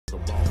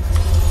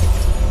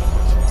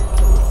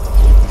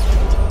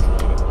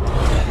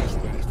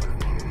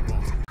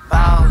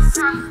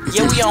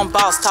Yeah, we on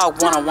Boss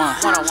Talk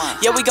 101.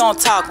 Yeah, we gon'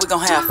 talk, we gon'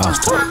 have fun.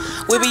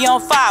 We be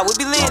on fire, we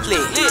be lit.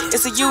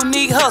 It's a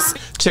unique hustle.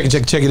 Check it.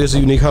 This is a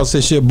unique hustle.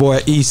 It's your boy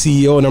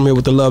ECEO, and I'm here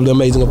with the lovely,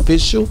 amazing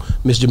official,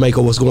 Miss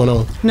Jamaica. What's going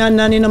on?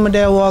 Nothing, no more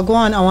there.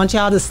 Going. I want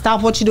y'all to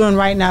stop what you're doing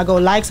right now. Go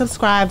like,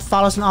 subscribe,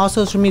 follow us on all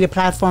social media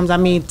platforms. I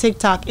mean,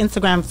 TikTok,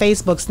 Instagram,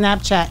 Facebook,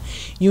 Snapchat,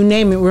 you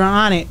name it, we're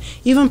on it.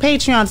 Even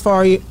Patreon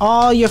for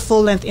all your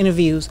full-length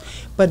interviews.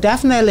 But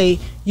definitely,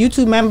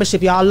 YouTube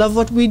membership. Y'all love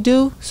what we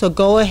do, so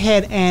go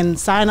ahead and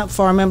sign up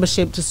for our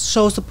membership to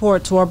show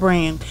support to our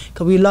brand.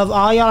 Because we love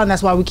all y'all, and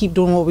that's why we keep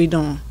doing what we're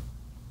doing.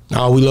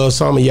 Oh, we love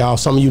some of y'all.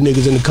 Some of you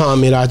niggas in the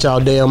comment out y'all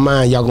damn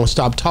mind. Y'all gonna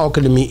stop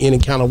talking to me any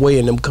kind of way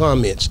in them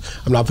comments.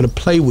 I'm not gonna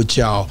play with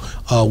y'all.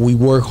 We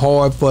work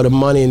hard for the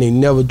money and they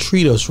never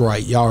treat us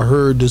right. Y'all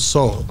heard the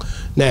song.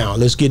 Now,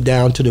 let's get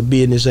down to the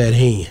business at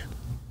hand.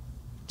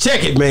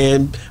 Check it,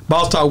 man.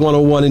 Boss Talk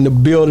 101 in the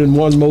building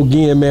once more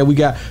again, man. We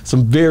got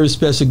some very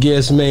special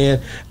guests,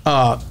 man.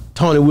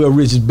 Tony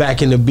Willrich is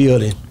back in the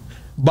building.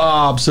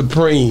 Bob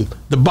Supreme,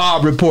 the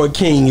Bob Report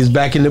King, is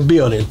back in the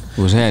building.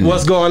 What's happening?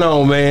 What's going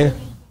on, man?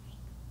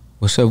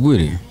 What's up with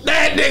it?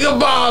 That nigga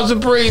Bob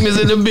Supreme is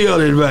in the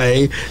building,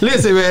 man.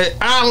 Listen, man,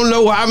 I don't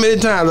know how many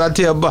times I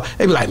tell Bob.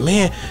 They be like,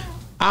 man,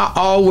 I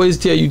always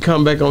tell you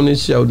come back on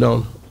this show,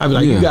 don't I? Be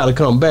like, you gotta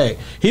come back.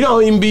 He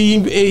ain't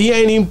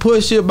even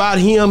pushy about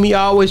him. He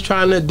always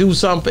trying to do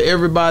something for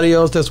everybody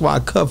else. That's why I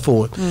cut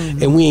for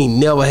him. And we ain't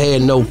never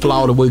had no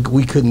flaw that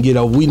we couldn't get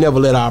over. We never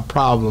let our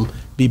problem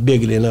be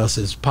bigger than us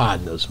as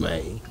partners,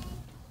 man.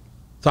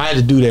 So I had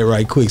to do that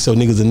right quick so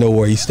niggas will know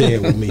where he's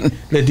staying with me.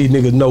 Let these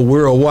niggas know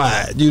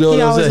worldwide. You know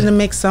what I'm saying? He always in the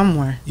mix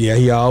somewhere. Yeah,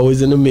 he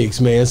always in the mix,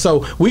 man.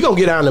 So we gonna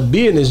get down to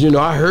business. You know,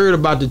 I heard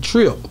about the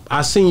trip.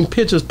 I seen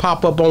pictures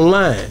pop up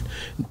online.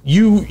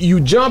 You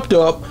jumped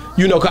up,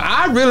 you know, cause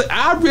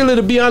I really,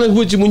 to be honest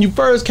with you, when you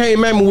first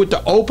came at me with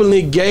the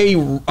openly gay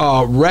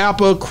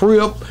rapper,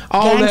 Crip,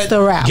 all gangster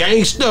that rap.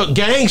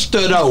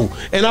 gangster though,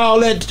 and all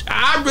that,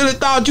 I really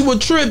thought you were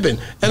tripping,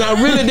 and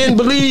I really didn't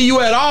believe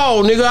you at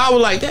all, nigga. I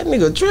was like, that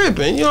nigga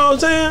tripping, you know what I'm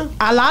saying?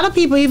 A lot of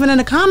people, even in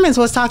the comments,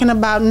 was talking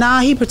about,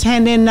 nah, he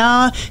pretending,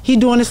 nah, he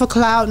doing this for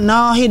clout,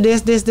 nah, he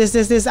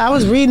this. I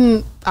was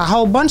reading a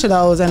whole bunch of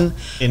those, and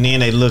then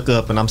they look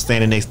up and I'm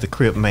standing next to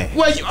Crip Mac.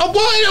 Wait a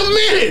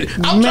minute!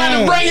 I'm trying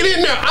to bring it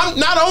in there. I'm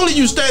not only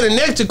you standing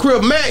next to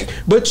Crip Mac,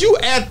 but you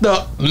at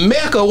the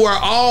Mecca where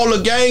all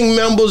the gang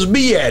members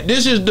be at.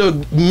 This is the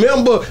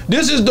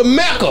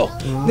Mecca.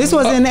 This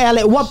was in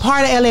LA. What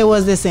part of LA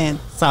was this in?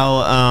 So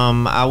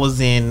I was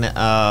in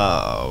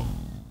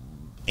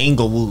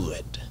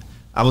Inglewood.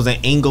 I was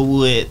in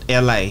Inglewood,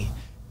 LA,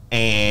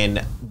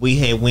 and we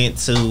had went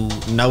to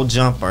No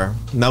Jumper.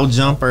 No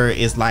Jumper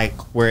is like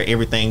where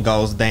everything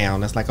goes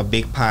down. It's like a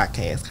big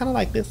podcast, kind of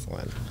like this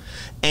one.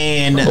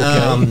 And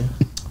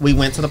we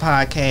went to the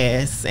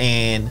podcast,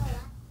 and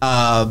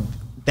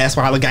that's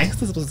where all the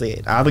gangsters was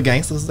at. All the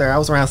gangsters was there. I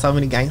was around so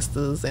many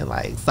gangsters and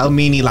like so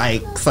many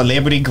like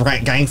celebrity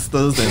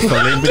gangsters and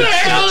celebrity. What the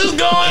hell is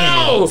going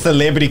on?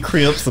 Celebrity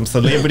Crips, some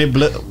celebrity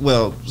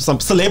some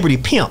celebrity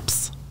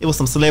pimps. It was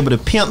some celebrity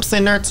pimps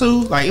in there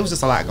too. Like it was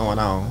just a lot going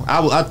on.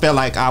 I felt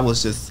like I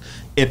was just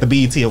at the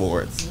BET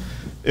Awards.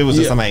 It was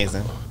just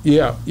amazing.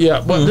 Yeah.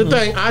 But the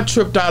thing I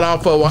tripped out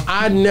off of,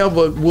 I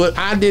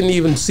didn't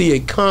even see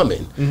it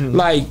coming.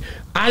 Like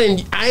I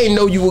didn't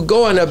know you were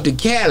going up to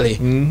Cali.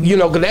 You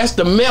know, cause that's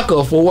the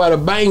Mecca for where the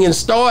banging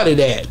started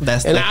at.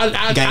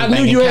 I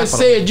knew you had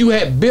said you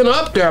had been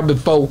up there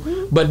before,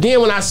 but then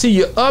when I see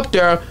you up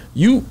there,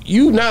 you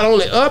not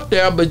only up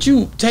there, but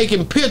you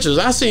taking pictures.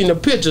 I seen the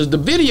pictures. The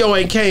video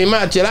ain't came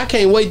out yet. I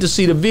can't wait to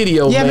see the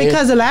video. Yeah, man.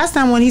 because the last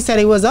time when he said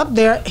he was up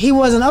there, he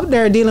wasn't up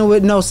there dealing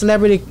with no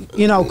celebrity,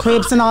 you know,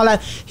 Crips and all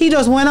that. He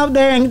just went up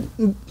there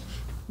and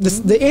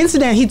the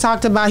incident he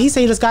talked about, he said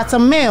he just got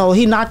some mail.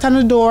 He knocked on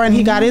the door and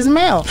he got his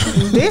mail.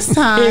 This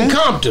time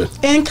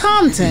in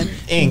Compton.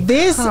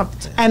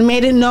 And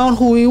made it known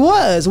who he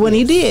was when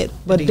he did.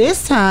 But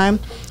this time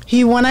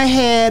he went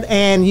ahead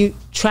and you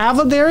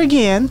traveled there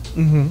again.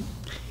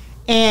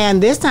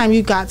 And this time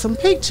you got some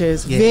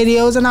pictures,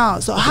 videos and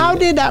all. So how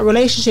did that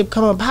relationship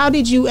come up? How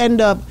did you end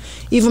up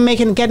even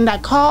getting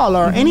that call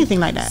or anything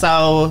like that?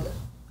 So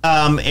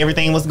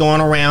everything was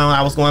going around.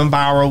 I was going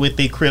viral with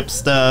the Crip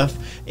stuff.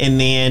 And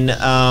then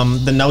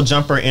the No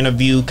Jumper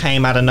interview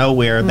came out of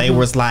nowhere. They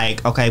was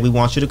like, okay, we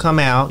want you to come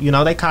out. You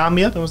know, they called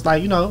me up and was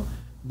like, you know,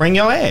 bring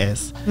your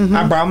ass.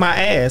 I brought my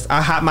ass.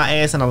 I hopped my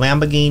ass in a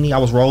Lamborghini. I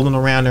was rolling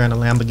around there in a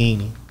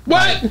Lamborghini.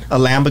 What? A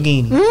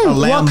Lamborghini. A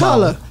Lambo. What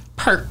color?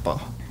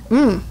 Purple.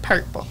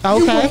 Purple. Okay.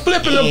 You were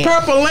flipping a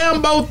purple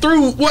Lambo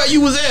through what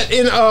you was at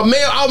in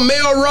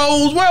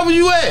Melrose. Where were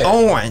you at?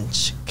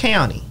 Orange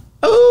County.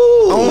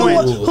 Ooh.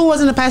 Orange. Who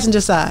was in the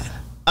passenger side?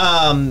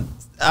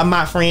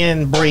 My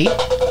friend Bricc.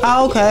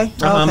 Oh, okay.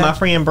 My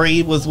friend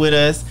Bricc was with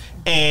us,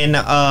 and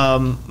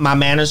my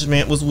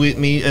management was with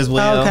me as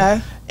well.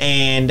 Okay.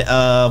 And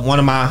one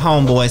of my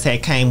homeboys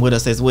had came with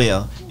us as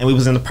well, and we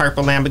was in the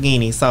purple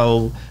Lamborghini.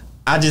 So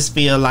I just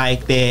feel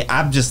like that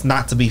I'm just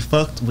not to be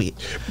fucked with.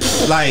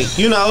 Like,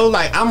 you know,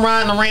 like I'm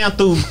riding around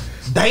through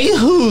they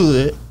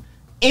hood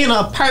in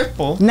a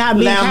purple not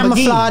being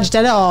Lamborghini. camouflaged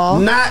at all.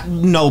 Not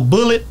no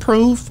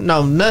bulletproof,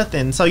 no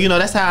nothing. So, you know,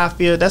 that's how I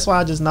feel. That's why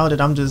I just know that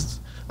I'm just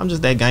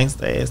that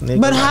gangster ass nigga.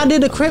 But how like,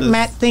 did the Crip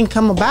Mac thing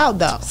come about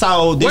though?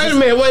 So wait a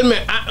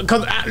minute,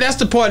 because that's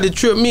the part that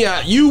tripped me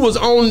out. You was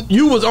on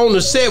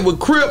the set with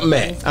Crip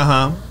Mac.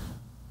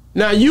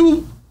 Now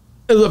you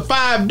is a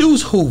 5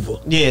 Deuce Hoover.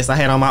 Yes, I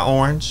had on my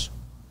orange.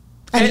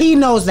 And he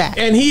knows that.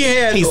 And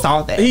he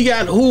saw that. He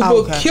got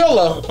Hoover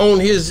Killer on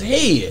his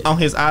head. On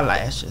his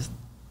eyelashes.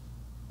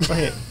 Go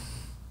ahead.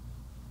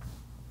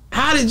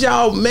 How did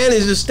y'all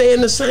manage to stay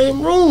in the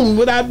same room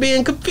without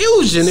being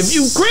confusion if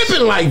you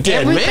cripping like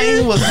that, everything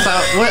man?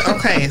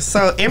 Was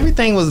so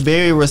everything was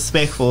very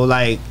respectful.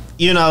 Like,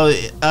 you know,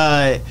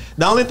 the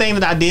only thing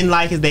that I didn't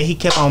like is that he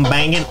kept on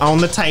banging on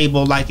the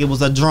table like it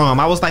was a drum.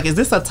 I was like, is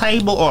this a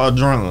table or a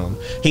drum?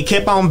 He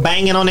kept on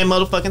banging on that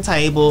motherfucking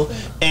table,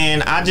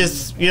 and I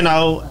just, you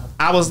know,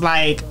 I was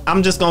like,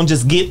 I'm just gonna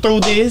just get through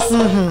this.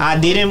 I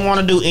didn't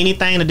want to do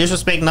anything to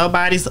disrespect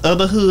nobody's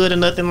other hood or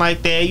nothing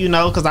like that, you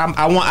know, because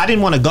I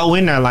didn't want to go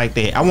in there like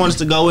that. I wanted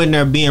to go in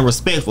there being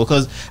respectful,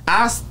 because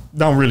I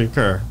don't really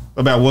care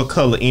about what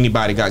color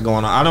anybody got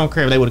going on. I don't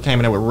care if they would have came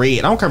in there with red.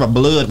 I don't care if a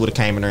blood would have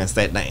came in there and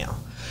sat down.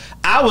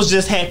 I was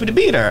just happy to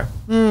be there,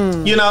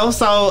 you know.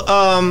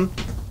 So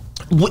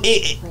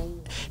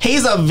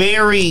he's a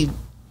very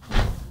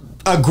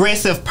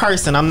aggressive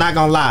person. I'm not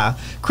gonna lie.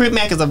 Crip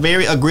Mac is a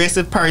very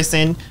aggressive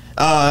person.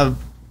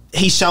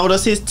 He showed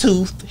us his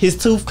tooth. His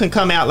tooth can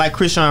come out like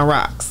Christian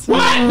Rock's.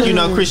 What? You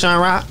know Christian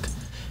Rock?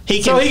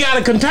 He got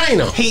a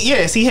container. He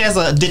has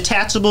a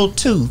detachable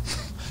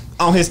tooth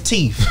on his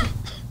teeth.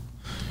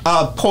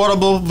 A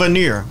portable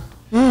veneer.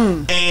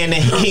 And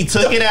he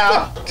took it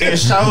out and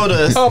showed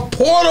us a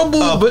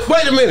portable. But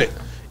wait a minute.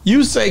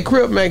 You say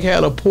Crip Mac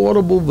had a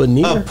portable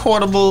veneer? A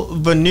portable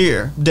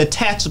veneer,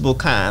 detachable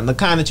kind, the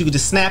kind that you could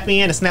just snap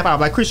in and snap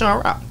out like Christian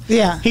Rock.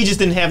 Yeah. He just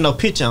didn't have no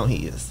pitch on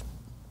his.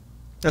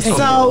 That's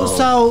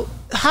so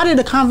how did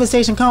the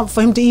conversation come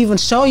for him to even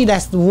show you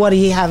that's what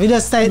he have? He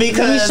just said, did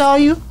he show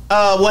you?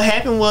 What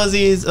happened was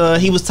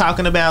he was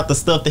talking about the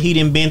stuff that he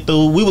didn't been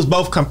through. We was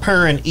both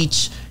comparing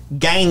each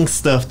gang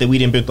stuff that we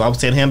didn't been through. I was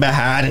telling him about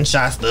how I didn't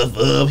shot stuff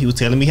up. He was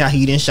telling me how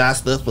he didn't shot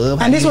stuff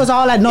up. And this was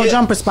all at No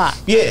Jumper Spot.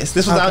 Yes,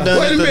 this was all done.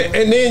 Wait a minute,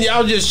 and then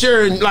y'all just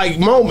sharing like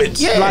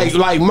moments,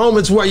 like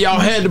moments where y'all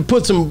had to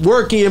put some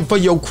work in for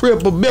your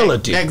Crip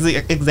ability.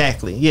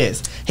 Exactly.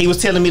 Yes, he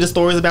was telling me the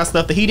stories about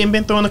stuff that he didn't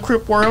been through in the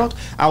Crip world.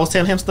 I was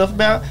telling him stuff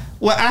about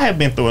what I have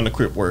been through in the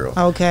Crip world.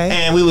 Okay.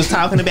 And we was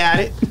talking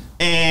about it.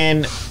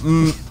 And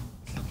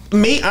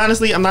me,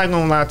 honestly, I'm not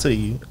gonna lie to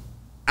you.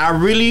 I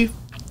really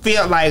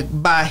felt like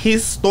by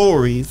his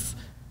stories,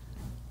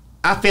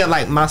 I felt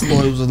like my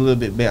story was a little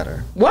bit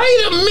better.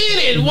 Wait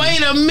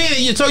a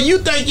minute. So you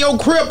think your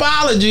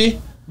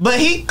Cripology? But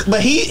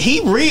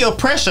he real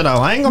pressure though.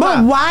 I ain't gonna lie.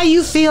 But why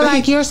you feel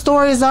like your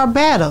stories are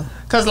better?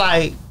 Cause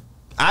like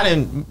I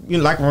didn't, you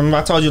know, like remember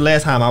I told you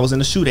last time I was in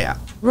the shootout.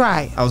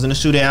 Right. I was in the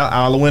shootout.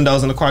 All the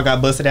windows in the car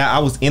got busted out. I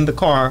was in the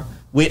car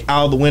with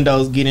all the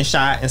windows getting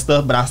shot and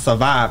stuff, but I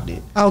survived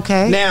it.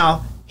 Okay.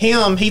 Now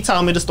he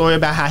told me the story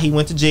about how he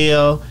went to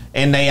jail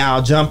and they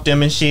all jumped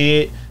him and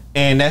shit,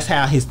 and that's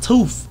how his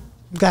tooth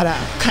got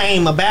out.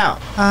 Came about.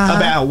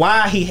 About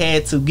why he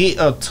had to get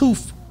a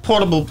tooth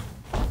portable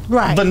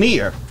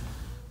veneer.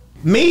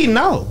 Me,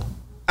 no.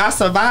 I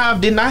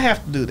survived, did not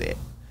have to do that.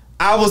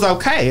 I was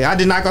okay. I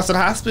did not go to the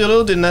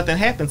hospital. Did nothing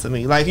happen to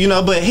me. Like, you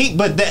know,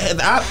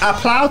 I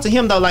applaud to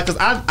him though. Like, cause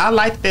I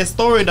liked that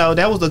story though.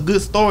 That was a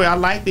good story. I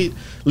liked it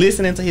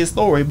listening to his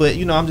story. But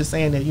you know, I'm just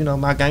saying that, you know,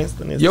 my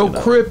gangsterness. Your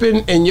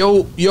cripping and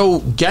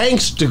your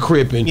gangster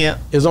cripping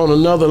is on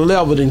another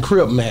level than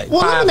Crip Mac.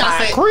 Well, let me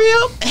not say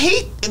Crip.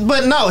 He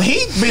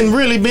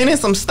been in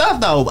some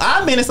stuff though.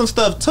 I've been in some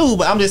stuff too.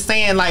 But I'm just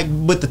saying, like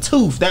with the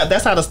tooth,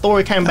 that's how the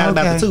story came about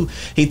the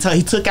tooth. He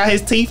took out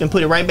his teeth and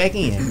put it right back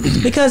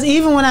in. Because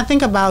even when I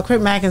think about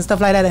Crip Mac and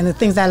stuff like that, and the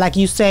things that like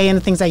you say and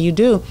the things that you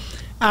do,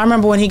 I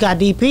remember when he got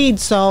DP'd.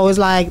 So it's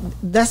like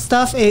that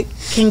stuff, it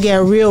can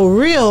get real.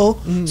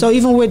 Mm-hmm. So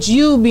even with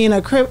you being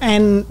a Crip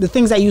and the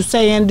things that you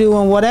say and do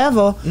and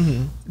whatever,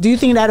 do you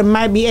think that it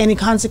might be any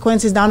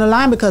consequences down the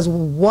line? Because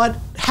what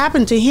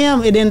happened to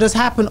him, it didn't just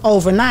happen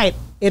overnight.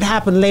 It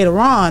happened later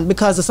on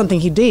because of something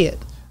he did.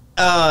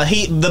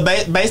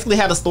 Basically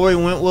how the story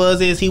went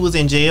is he was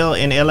in jail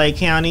in LA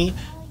County.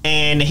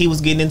 And he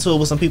was getting into it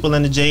with some people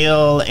in the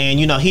jail, and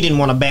you know he didn't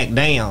want to back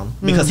down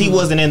because he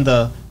wasn't in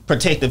the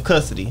protective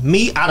custody.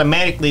 Me,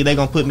 automatically they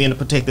gonna put me in the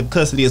protective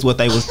custody is what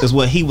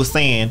he was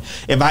saying.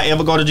 If I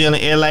ever go to jail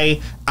in LA,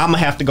 I'm gonna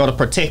have to go to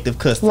protective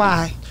custody.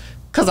 Why?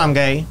 Cause I'm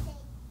gay.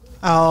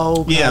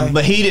 Oh, okay. Yeah,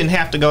 but he didn't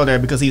have to go there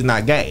because he's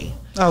not gay.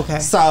 Okay.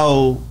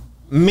 So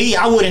me,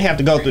 I wouldn't have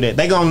to go through that.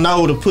 They gonna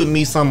know to put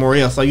me somewhere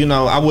else. So you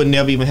know, I would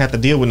never even have to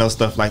deal with no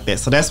stuff like that.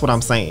 So that's what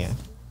I'm saying.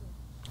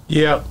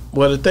 Yeah,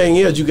 well, the thing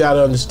is, you got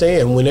to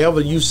understand, whenever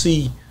you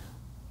see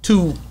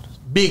two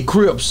big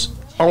Crips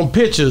on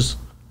pictures,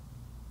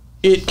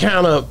 it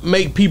kind of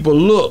make people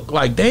look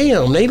like,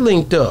 damn, they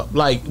linked up.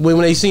 Like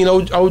when they seen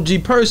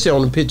OG Percy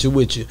on the picture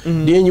with you.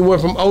 Then you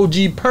went from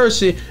OG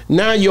Percy,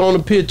 now you're on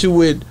the picture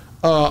with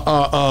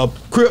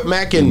Crip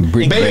Mac and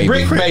Bricc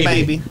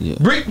Baby. Yeah.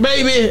 Bricc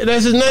Baby,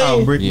 that's his name.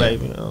 Oh, Bricc Yeah.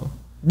 Baby. Oh.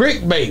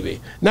 Bricc Baby.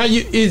 Now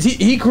is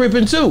he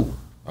cripping too?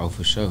 Oh,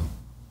 for sure.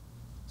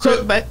 You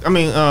talking about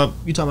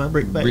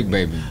Bricc Baby? Bricc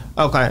Baby.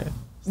 Okay.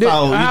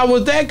 How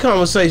was that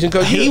conversation?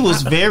 Cause he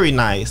was very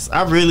nice.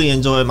 I really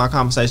enjoyed my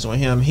conversation with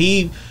him.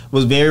 He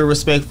was very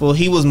respectful.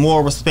 He was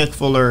more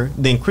respectfuler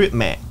than Crip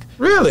Mac.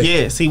 Really?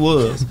 Yes, he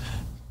was.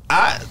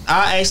 I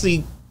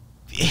actually,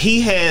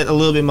 he had a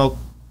little bit more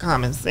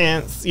common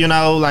sense,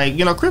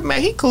 Crip Mac,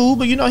 he cool,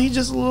 but he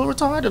just a little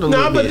retarded a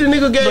little bit. But the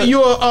nigga gave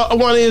you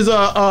one of his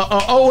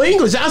old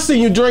English. I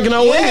seen you drinking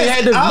old English.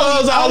 Had this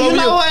buzz all over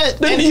you. What?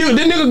 The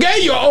nigga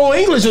gave you old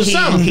English or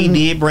something. He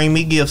did bring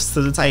me gifts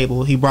to the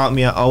table. He brought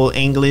me an old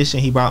English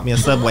and he brought me a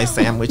Subway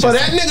sandwich. But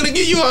that nigga to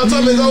give you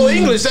some of his old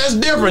English, that's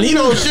different. He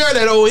don't share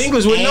that old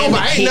English with nobody.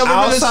 I ain't never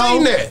really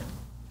seen that.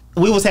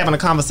 We was having a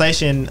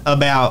conversation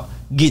about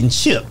getting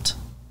chipped.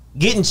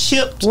 Getting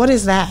chipped. What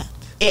is that?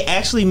 It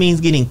actually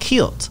means getting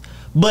killed.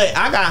 But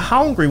I got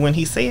hungry when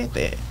he said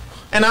that.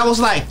 And I was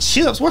like,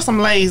 chips, where some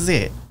Lay's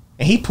at?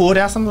 And he pulled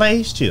out some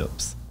Lay's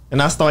chips.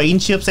 And I started eating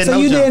chips at So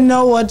you didn't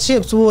know what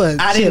chips was?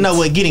 I didn't know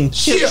what getting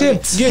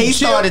chips. He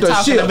started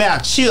talking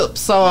about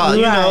chips. So,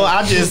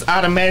 I just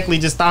automatically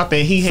just thought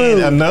that he had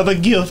another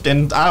gift.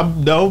 And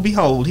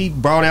behold, he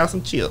brought out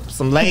some chips.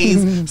 Some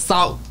Lay's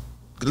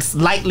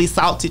lightly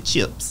salted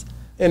chips.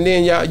 And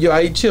then y'all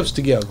ate chips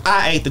together.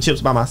 I ate the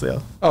chips by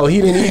myself. Oh, he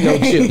didn't eat no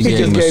chips. He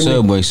gave me a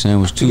Subway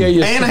sandwich too.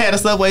 And I had a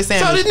Subway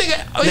sandwich. So this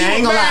nigga,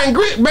 he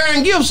was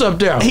bearing gifts up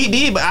there. He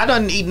did, but I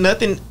don't eat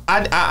nothing.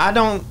 I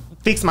don't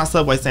fix my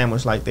Subway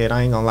sandwich like that.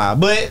 I ain't gonna lie.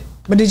 But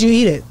did you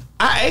eat it?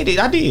 I ate it.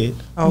 I did.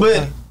 Okay.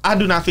 But I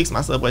do not fix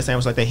my Subway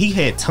sandwich like that. He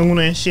had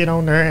tuna and shit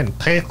on there, and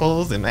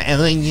pickles and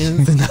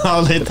onions and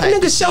all that. That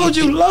nigga showed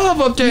you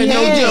love up there.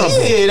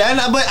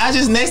 Yeah, but I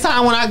just next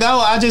time when I go,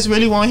 I just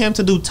really want him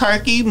to do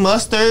turkey,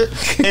 mustard,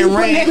 and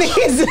ranch,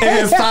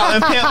 and salt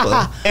and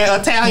pepper,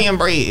 and Italian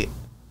bread.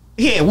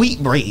 He had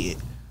wheat bread.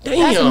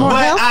 Damn.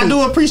 But I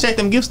do appreciate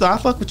them gifts though. I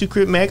fuck with you,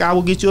 Crip Mac. I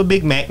will get you a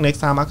Big Mac next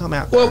time I come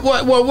out. Well,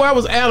 where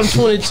was Adam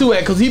 22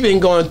 at? Because he been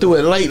going through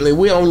it lately.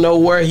 We don't know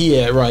where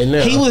he at right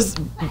now. He was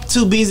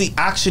too busy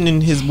auctioning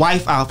his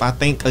wife off, I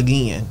think,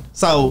 again.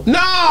 So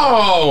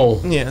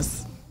no.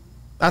 Yes,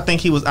 I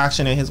think he was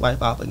auctioning his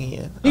wife off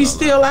again. He's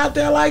still out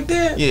there like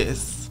that?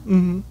 Yes.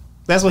 Mm-hmm.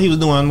 That's what he was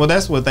doing. Well,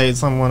 that's what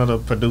one of the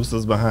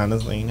producers behind the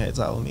scene had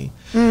told me.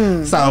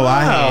 So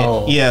I had,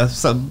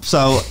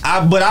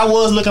 but I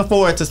was looking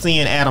forward to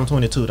seeing Adam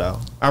 22 though.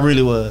 I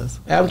really was.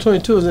 Adam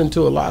 22 is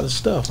into a lot of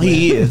stuff. Man.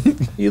 He is.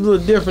 He's a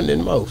little different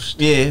than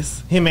most.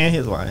 Yes, him and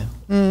his wife.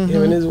 Mm-hmm.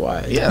 Him and his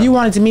wife. Yeah. You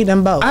wanted to meet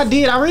them both. I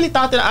did. I really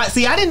thought that. I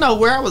didn't know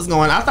where I was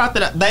going. I thought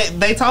that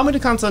they told me to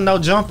come to No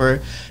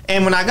Jumper,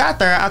 and when I got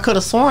there, I could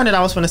have sworn that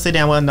I was going to sit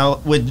down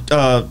with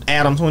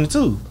Adam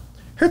 22.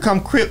 Here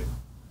come Crip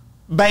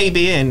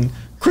Baby and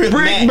Crip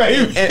Mac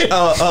Baby and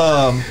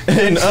all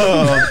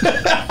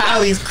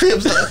these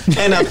Crips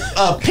and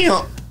a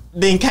pimp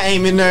then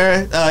came in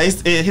there.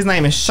 His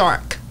name is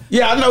Shark.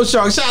 Yeah, I know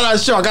Shark. Shout out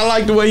Shark. I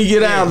like the way he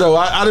get out though.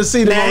 I done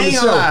seen him on the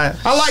show. I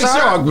like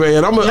Shark,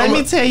 man. Let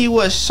me tell you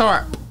what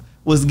Sharp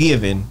was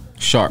given.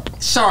 Sharp.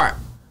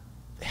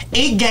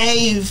 It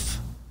gave.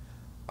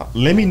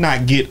 Let me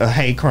not get a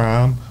hate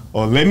crime.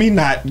 Or let me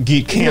not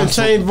get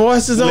canceled. Change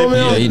voices on me.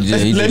 Yeah, he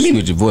just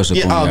switched your voice up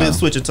on I'll y'all. just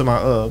switch it to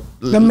my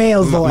the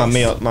male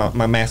voice.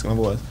 My masculine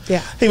voice.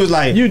 Yeah. He was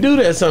like, you do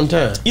that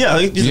sometimes. Yeah,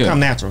 it just come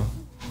natural.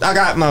 I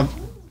got my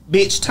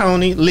bitch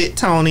Tony, lit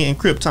Tony, and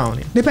Crip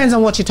Tony. Depends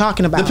on what you're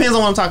talking about. Depends on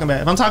what I'm talking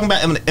about.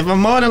 If I'm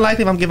more than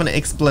likely, if I'm giving an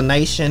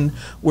explanation,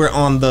 we're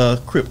on the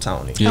Crip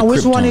Tony. Yeah, and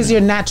which Crip one Tony. is your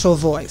natural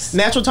voice?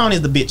 Natural Tony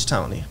is the bitch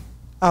Tony.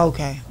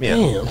 Okay. Yeah.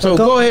 Damn. So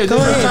go ahead.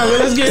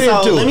 Let's get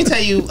into it. Let me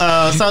tell you.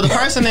 So the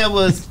person that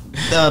was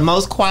the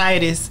most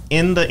quietest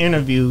in the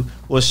interview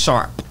was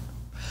Sharp.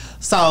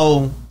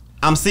 So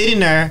I'm sitting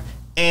there,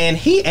 and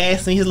he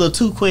asked me his little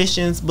 2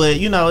 questions, but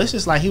it's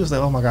just like he was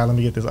like, "Oh my god, let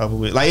me get this over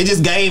with." Like it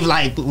just gave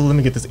let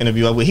me get this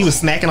interview over with. He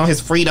was snacking on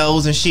his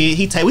Fritos and shit.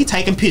 We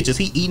taking pictures.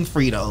 He eating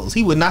Fritos.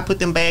 He would not put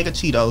them bag of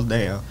Cheetos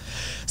down.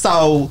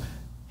 So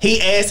he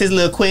asked his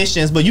little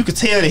questions, but you could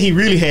tell that he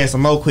really had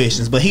some more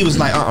questions. But he was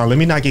like, let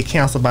me not get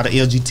canceled by the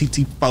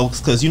LGBT folks,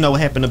 because you know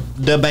what happened to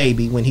the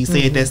baby when he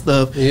said that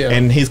stuff,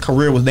 and his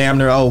career was damn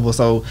near over.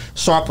 So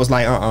Sharp was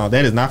like,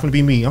 that is not going to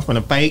be me. I'm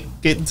going to fake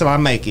it until I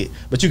make it.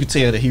 But you could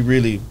tell that he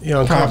really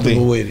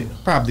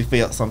probably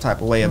felt some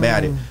type of way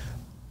about it.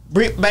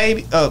 Bricc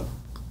Baby, the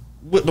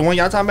one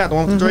y'all talking about, the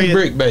one with the dread?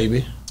 Bricc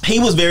Baby. He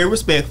was very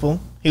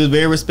respectful. He was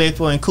very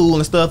respectful and cool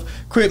and stuff.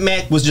 Crip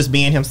Mac was just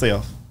being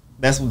himself.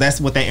 That's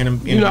what that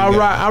interview.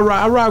 I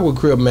rock with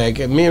Crip Mac.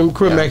 Me and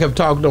Crip Mac have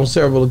talked on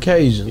several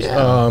occasions.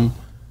 Yeah.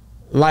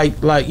 He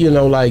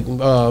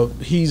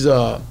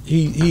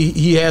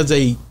has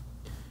a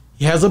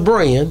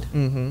brand,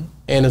 and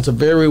it's a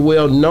very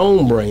well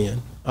known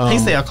brand. He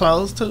sell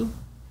clothes too.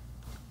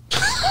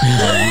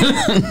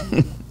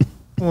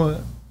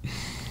 What?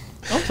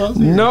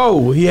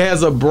 No, he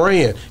has a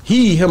brand.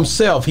 He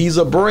himself, he's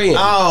a brand.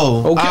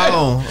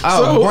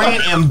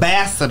 Brand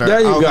ambassador.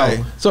 There you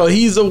go. So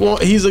he's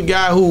a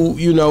guy who,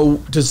 you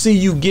know, to see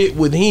you get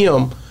with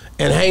him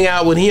and hang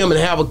out with him and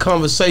have a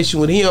conversation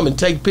with him and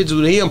take pictures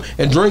with him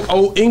and drink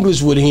Old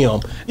English with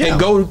him and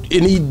go and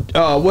eat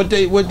what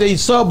they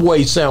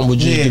Subway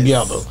sandwiches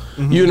together.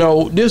 Mm-hmm. You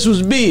know, this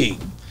was big.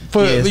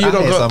 For, I had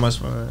so much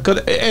fun.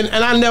 And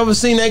I never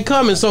seen that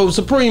coming. So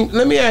Supreme,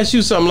 let me ask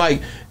you something.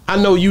 Like, I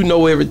know you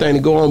know everything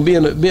to go on.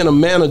 Being a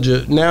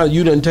manager, now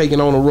you done taken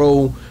on a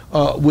role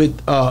with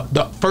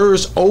the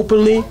first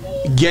openly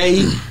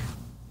gay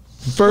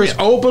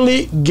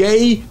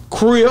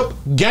Crip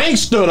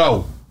gangster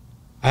though.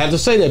 I have to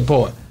say that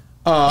part.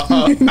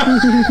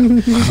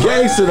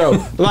 Gangster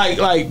though.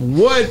 Like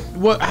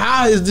what?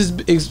 How has this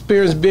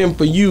experience been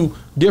for you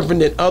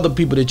different than other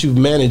people that you've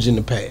managed in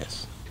the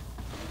past?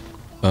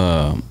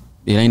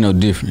 It ain't no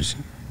difference.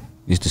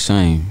 It's the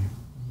same.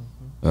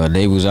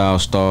 They was all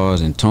stars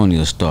and Tony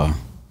a star.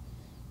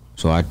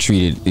 So I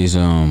treated this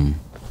I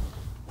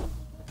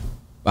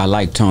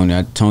like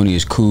Tony. Tony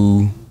is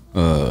cool.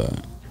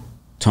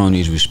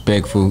 Tony is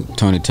respectful.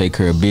 Tony take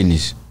care of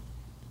business.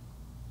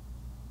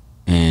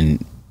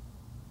 And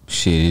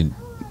shit,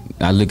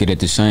 I look at it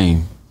the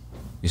same.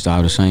 It's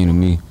all the same to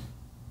me.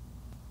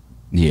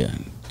 Yeah,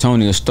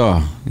 Tony a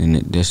star, and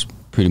that's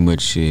pretty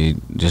much it.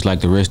 Just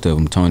like the rest of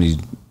them. Tony's,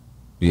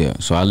 yeah.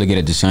 So I look at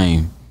it the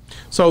same.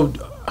 So,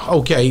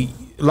 okay,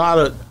 a lot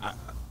of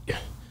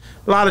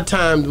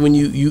times when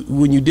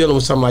you dealing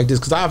with something like this,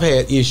 because I've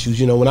had issues.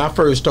 You know, when I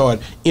first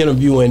started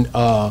interviewing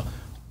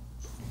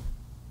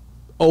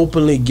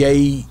openly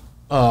gay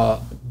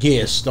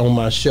guests on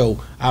my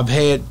show, I've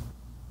had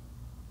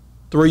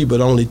 3,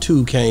 but only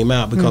 2 came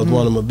out because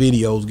one of my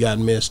videos got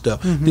messed up.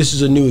 This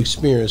is a new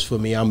experience for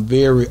me. I'm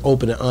very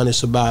open and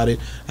honest about it.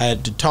 I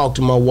had to talk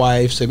to my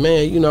wife, say,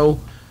 man, you know,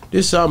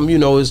 this something, you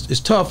know, it's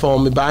tough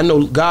on me, but I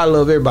know God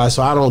love everybody,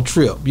 so I don't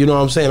trip. You know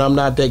what I'm saying? I'm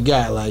not that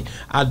guy. Like,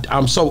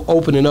 I'm so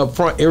open and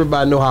upfront.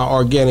 Everybody know how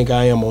organic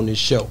I am on this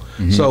show.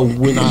 So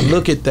when I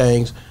look at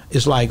things,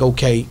 it's like,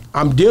 okay,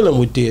 I'm dealing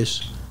with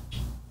this,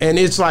 and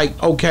it's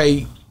like,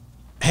 okay,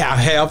 I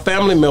have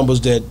family members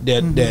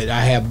that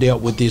I have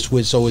dealt with this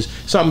with, so it's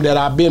something that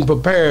I've been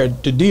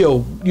prepared to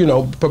deal, you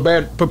know,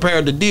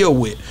 prepared to deal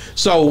with.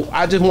 So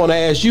I just want to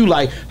ask you,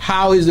 like,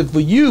 how is it for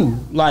you,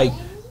 like,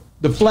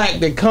 the flack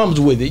that comes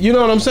with it? You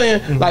know what I'm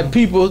saying? Like,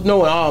 people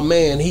knowing, oh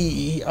man,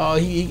 he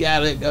got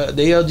the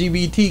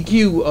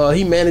LGBTQ,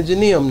 he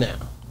managing them now.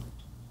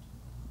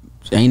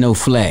 Ain't no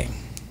flack.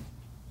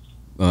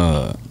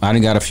 I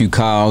done got a few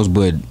calls,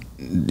 but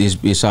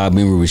it's all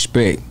been with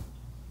respect.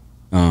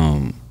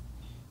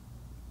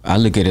 I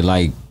look at it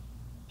like,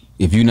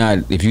 if you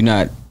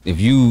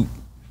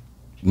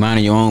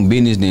minding your own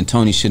business, then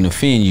Tony shouldn't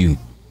offend you.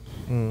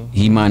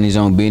 He mind his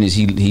own business.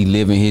 He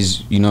living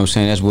his, you know what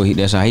I'm saying?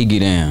 That's how he get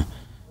down.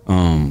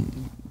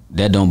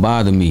 That don't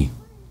bother me.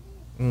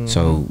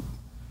 So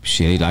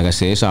shit, like I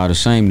said, it's all the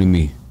same to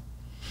me.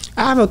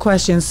 I have a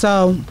question.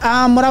 So what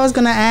I was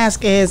gonna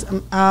ask is,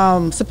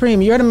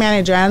 Supreme, you're the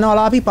manager. I know a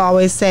lot of people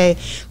always say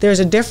there's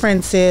a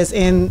differences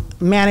in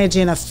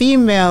managing a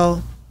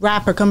female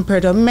rapper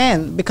compared to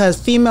men,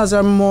 because females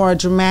are more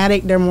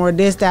dramatic, they're more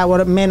this, that,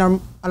 what men are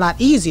a lot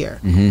easier.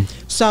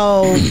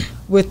 So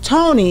with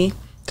Tony,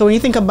 so when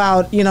you think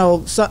about, you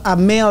know, a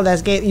male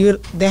that's gay,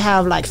 they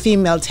have like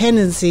female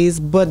tendencies,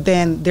 but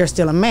then they're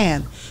still a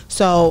man.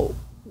 So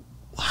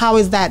how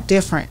is that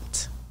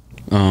different?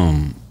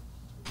 The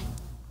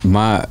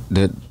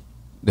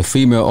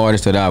female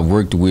artists that I've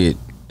worked with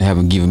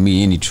haven't given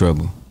me any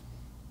trouble.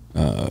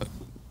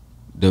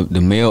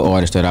 The male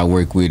artists that I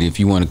work with, if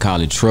you want to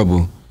call it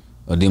trouble,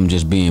 or them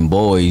just being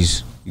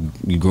boys,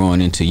 you growing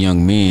into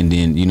young men,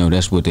 then you know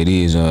that's what it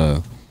is.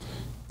 Tony,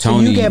 so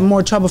you get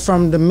more trouble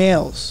from the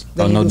males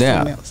than no you do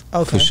doubt, females.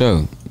 Okay, for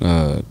sure.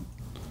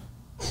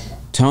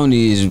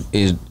 Tony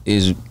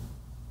is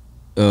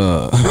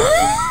go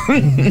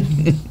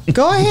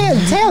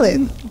ahead, tell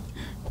it.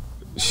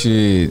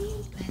 Shit,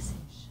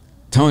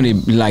 Tony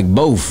like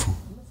both.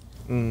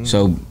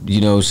 So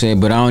you know what I'm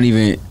saying, but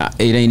it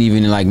ain't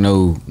even like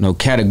no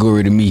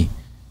category to me.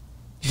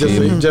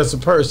 Just a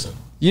person.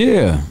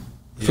 Yeah,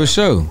 for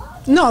sure.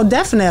 No,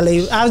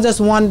 definitely. I was just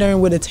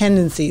wondering with the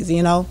tendencies,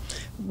 you know,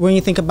 when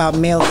you think about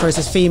male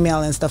versus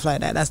female and stuff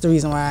like that. That's the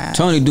reason why I asked.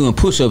 Tony doing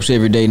push-ups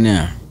every day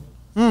now.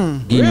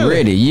 Getting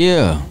ready,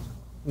 yeah.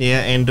 Yeah,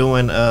 and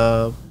doing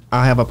I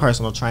have a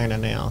personal trainer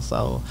now,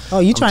 so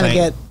you trying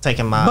to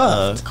taking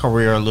my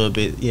career a little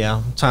bit. Yeah,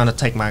 I'm trying to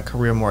take my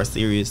career more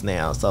serious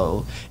now.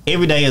 So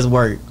every day is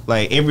work.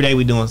 Like every day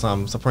we doing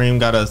something. Supreme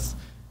got us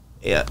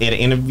at an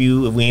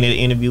interview. If we ain't at an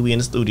interview, we in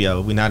the studio.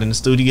 If we not in the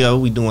studio,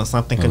 we doing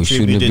something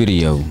contributed.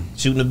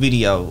 Shooting a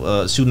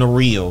video, shooting a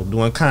reel,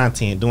 doing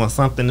content, doing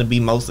something to be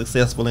most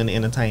successful in the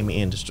entertainment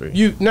industry.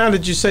 Now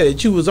that you say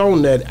that, you was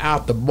on that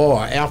after the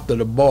bar,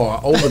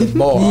 over the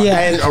bar,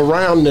 and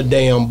around the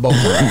damn bar.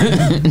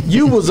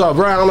 You was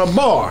around a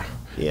bar.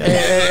 Yeah.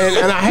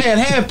 And I had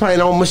half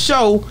pint on my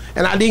show,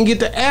 and I didn't get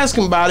to ask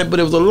him about it, but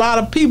there was a lot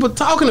of people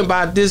talking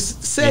about this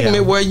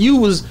segment where you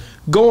was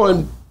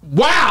going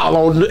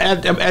wild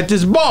at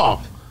this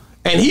bar.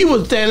 And he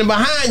was standing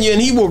behind you,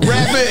 and he was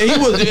rapping.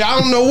 I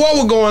don't know what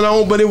was going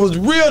on, but it was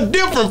real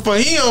different for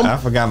him. I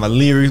forgot my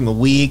lyrics. My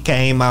wig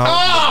came out.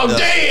 Oh,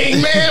 dang,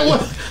 man.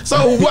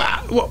 So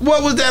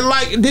what was that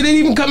like? Did it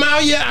even come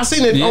out yet? I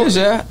seen it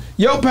on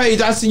your page.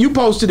 I see you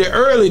posted it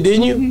early,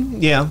 didn't you?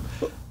 Yeah.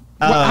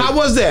 How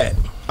was that?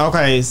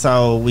 Okay,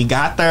 so we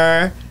got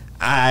there.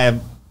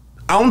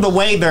 On the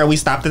way there, we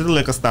stopped at the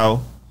liquor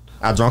store.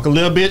 I drank a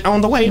little bit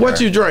on the way there.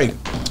 What you drink?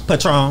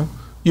 Patron.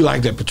 You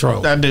like that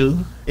Patron? I do.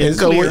 It's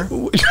so clear.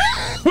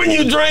 when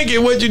you drank it,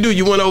 what'd you do?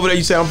 You went over there,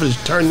 you said, I'm going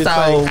to turn this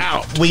thing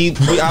out.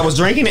 I was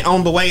drinking it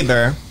on the way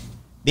there.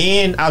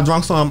 Then I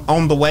drank some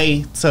on the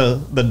way to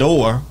the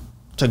door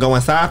to go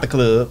inside the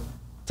club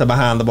to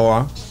behind the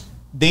bar.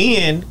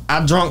 Then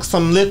I drank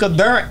some liquor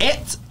there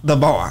at the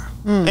bar,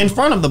 in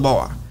front of the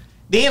bar.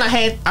 Then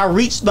I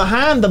reached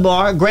behind the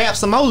bar, grabbed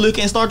some more liquor,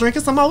 and started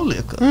drinking some more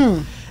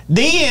liquor.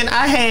 Then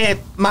I had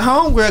my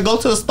homegirl go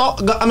to the store.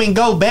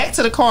 Go back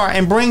to the car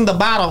and bring the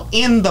bottle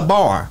in the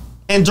bar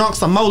and drunk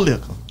some more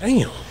liquor.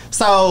 Damn.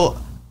 So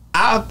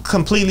I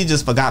completely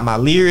just forgot my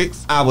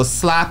lyrics. I was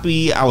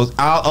sloppy. I was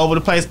all over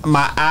the place.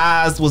 My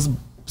eyes was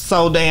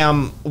so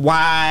damn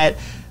wide.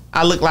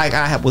 I looked like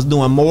I was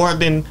doing more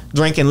than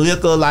drinking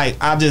liquor. Like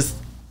I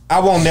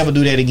won't never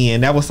do that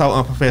again. That was so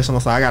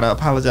unprofessional. So I gotta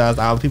apologize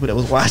to all the people that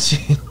was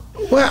watching.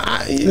 Well,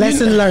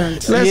 lesson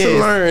learned. Lesson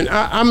learned.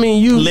 I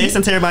mean, you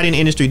listen to everybody in the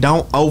industry.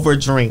 Don't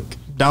overdrink.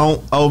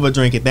 Don't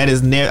overdrink it. That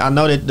is I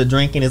know that the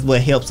drinking is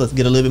what helps us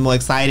get a little bit more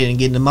excited and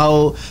get in the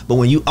mode. But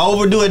when you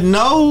overdo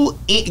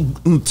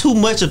it, too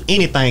much of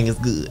anything is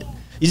good.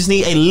 You just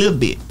need a little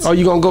bit. Are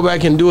you gonna go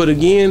back and do it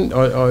again,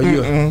 or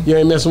you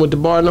ain't messing with the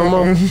bar no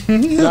more?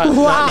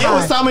 There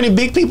was so many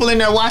big people in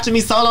there watching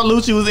me. Solo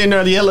Lucci was in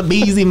there, the Yellow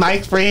Beezy,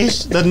 Mike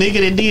Fresh, the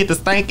nigga that did the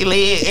stanky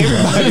leg.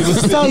 Everybody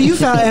was. So you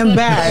felt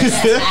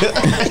embarrassed.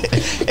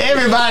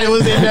 Everybody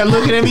was in there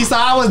looking at me. So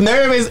I was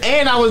nervous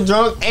and I was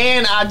drunk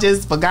and I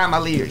just forgot my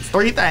lyrics.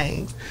 3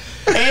 things.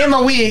 And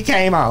my wig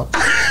came out.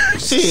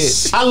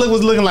 Shit. I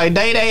was looking like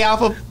Day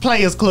off of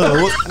Players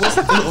Club.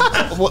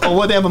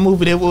 Whatever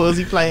movie that was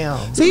he playing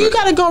on. So you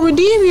gotta go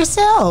redeem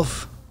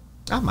yourself.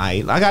 I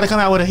might. I gotta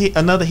come out with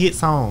another hit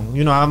song.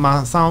 You know,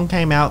 my song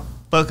came out,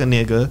 Fuck a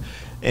Nigga.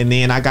 And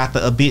then I got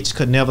the A Bitch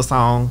Could Never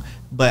song.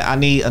 But I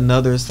need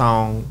another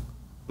song.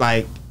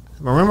 Like,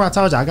 remember I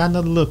told you I got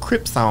another little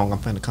Crip song I'm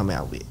finna come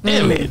out with.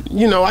 Yeah, man.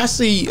 You know, I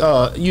see,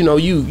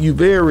 you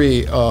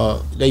very,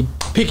 they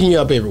picking you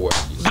up everywhere.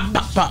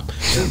 Pop.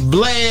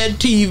 Vlad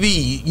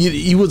TV,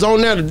 you was on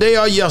there today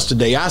or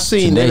yesterday. I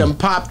seen they done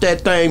popped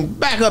that thing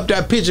back up,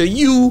 that picture of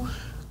you,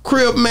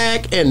 Crip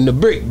Mac, and the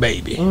Bricc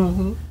baby.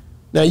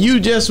 Now you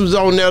just was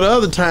on there the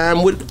other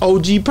time with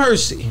OG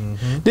Percy.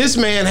 This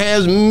man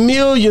has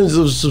millions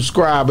of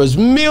subscribers.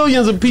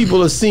 Millions of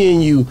people are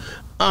seeing you.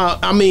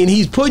 I mean,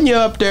 he's putting you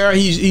up there.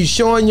 He's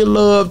showing you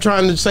love,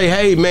 trying to say,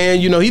 hey, man,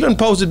 you know, he done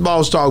posted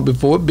Boss Talk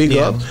before, big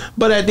up.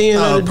 But at the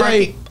end of the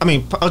day,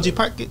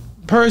 OG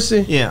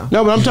Percy. Yeah.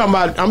 No, but I'm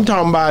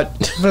talking about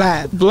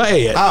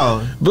Vlad.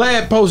 Oh.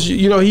 Vlad posts,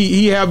 you know,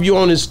 he have you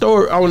on his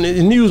story, on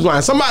his news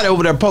line. Somebody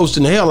over there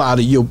posting the hell out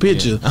of your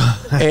picture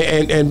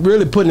and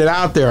really putting it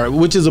out there,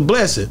 which is a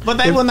blessing. But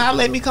they will not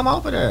let me come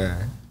over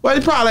there. Well,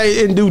 it's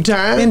probably in due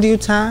time. In due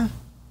time.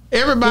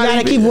 Everybody You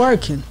gotta keep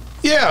working.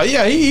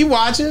 Yeah, he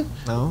watching.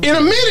 No. In a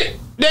minute,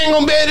 they ain't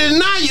gonna be able to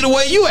deny you the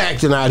way you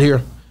acting out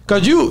here.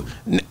 Cause you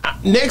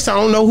next, I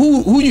don't know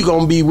who you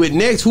gonna be with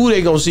next. Who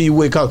they gonna see you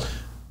with? Cause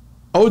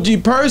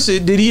OG Percy,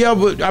 did he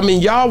ever? I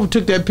mean, y'all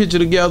took that picture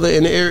together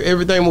and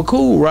everything was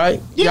cool,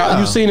 right? Yeah.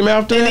 You seen him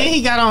after and that? And then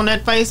he got on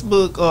that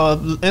Facebook or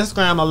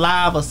Instagram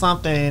Live or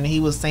something, and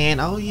he was saying,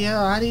 "Oh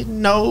yeah, I didn't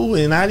know,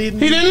 and I didn't."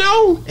 He didn't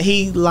know.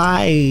 He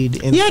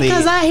lied and said,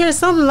 because I hear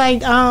something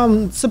like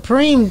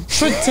Supreme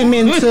tricked him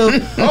into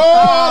taking a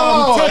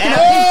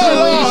picture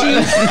with you.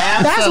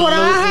 That's what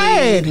I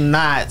heard.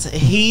 Not.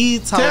 He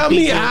told Tell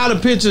me how the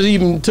pictures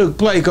even took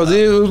place, because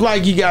it was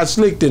like he got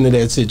slicked into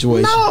that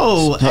situation.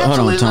 No, Hold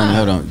on,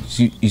 Tony. Hold on.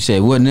 You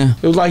said what now?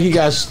 It was like he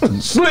got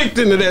slicked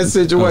into that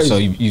situation. So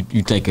you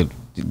think a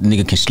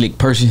nigga can slick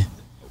Percy?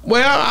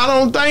 Well, I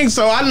don't think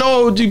so. I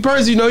know OG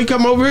Percy, you know, he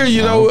come over here,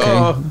 you know.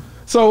 Okay.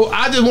 So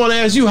I just want to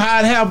ask you how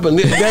it happened.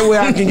 That way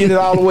I can get it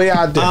all the way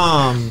out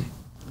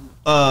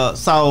there.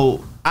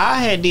 So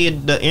I had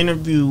did the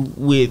interview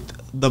with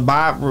the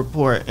Bob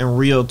Report and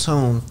Real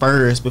Tune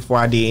first before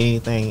I did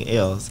anything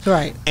else.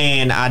 Right.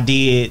 And I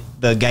did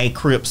the gay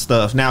Crip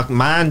stuff. Now,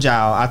 mind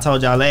y'all, I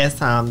told y'all last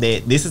time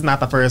that this is not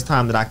the first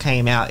time that I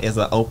came out as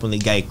an openly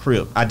gay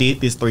Crip. I did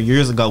this 3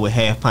 years ago with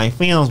Half Pint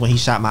Films when he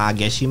shot my I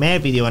Guess She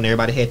Mad video and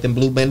everybody had them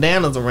blue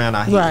bandanas around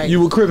our head. Right.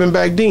 You were cripping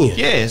back then.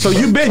 Yes. So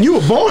you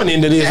were born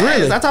into this, Yes,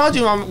 really. I told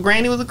you, my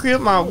granny was a Crip,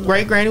 my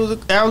great granny was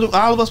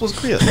all of us was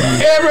Crip.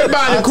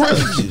 Everybody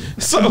cripping.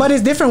 So, But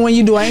it's different when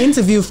you do an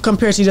interview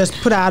compared to just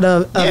put out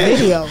a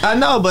video. I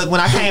know, but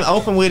when I came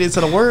open with it to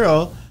the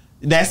world,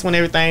 that's when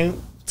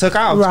everything took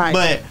off. Right.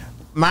 But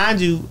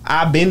mind you,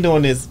 I've been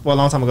doing this for a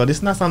long time ago. This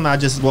is not something I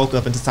just woke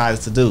up and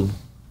decided to do.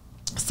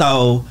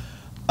 So,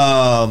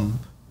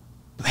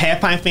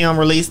 Half Pint Film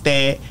released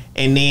that,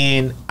 and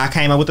then I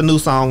came up with a new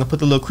song and put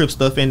the little Crip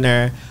stuff in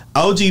there.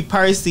 OG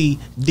Percy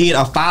did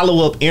a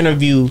follow-up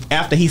interview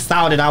after he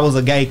saw that I was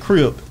a gay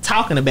Crip,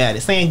 talking about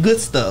it, saying good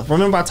stuff.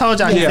 Remember I told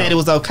y'all he said it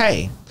was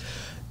okay.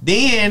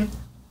 Then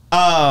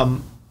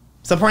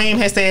Supreme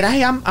had said,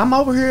 "Hey, I'm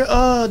over here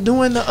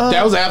doing the."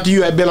 That was after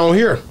you had been on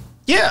here.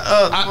 Yeah,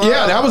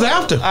 yeah, that was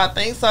after. I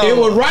think so. It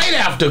was right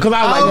after, because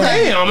I was like,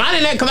 damn, I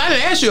didn't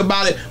ask you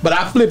about it, but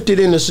I flipped it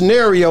in the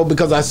scenario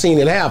because I seen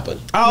it happen.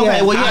 Oh,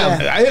 okay, well,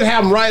 yeah. It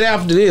happened right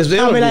after this.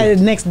 Probably like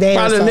the next day.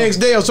 Probably the next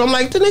day or so. I'm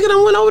like, the nigga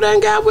done went over there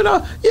and got with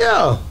her.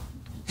 Yeah.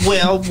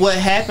 Well, what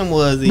happened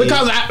was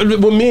because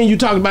when me and you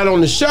talked about it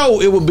on the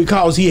show, it was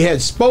because he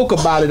had spoke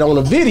about it on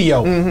a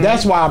video.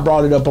 That's why I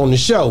brought it up on the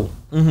show.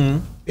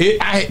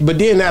 But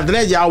then after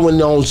that, y'all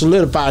went on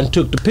Solidified and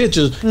took the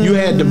pictures. You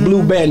had the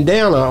blue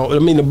bandana,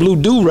 the blue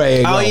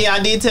do-rag. Oh, yeah, I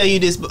did tell you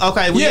this.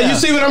 Okay, well, yeah, you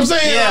see what I'm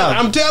saying? Yeah.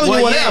 I'm telling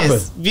you what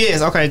happened.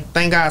 Yes, okay,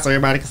 thank God so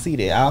everybody can see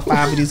that. All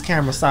 5 of these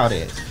cameras saw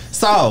that.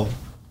 So,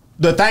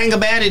 the thing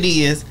about it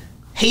is,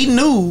 he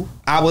knew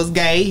I was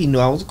gay. He knew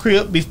I was a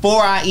Crip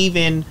before I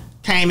even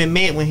came and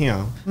met with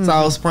him.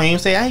 So, Supreme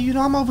said, hey,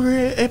 I'm over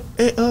here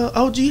at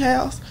OG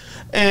house.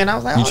 And I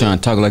was like, you trying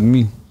to talk like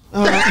me?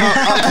 Yeah,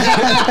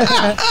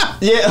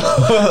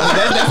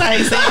 that's how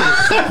he said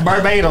it.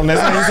 Verbatim,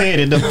 that's how he said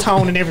it. The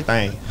tone and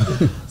everything.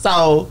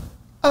 So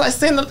I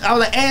was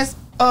like, ask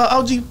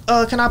OG,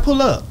 can I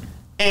pull up?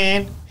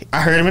 And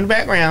I heard him in the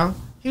background.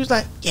 He was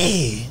like,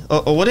 yeah,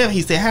 or whatever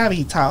he said. However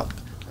he talked,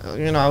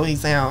 he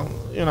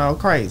sound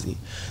crazy.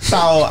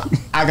 So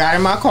I got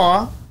in my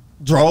car,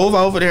 drove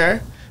over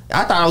there.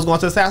 I thought I was going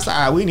to the south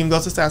side. We didn't even go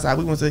to the south side.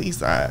 We went to the east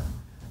side.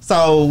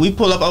 So we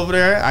pull up over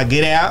there. I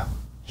get out.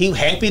 He was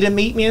happy to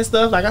meet me and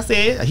stuff. Like I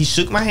said, he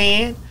shook my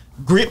hand,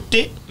 gripped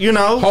it,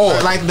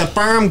 like the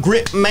firm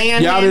grip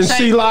man. Y'all didn't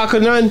see lock or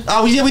nothing?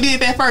 Oh yeah, we did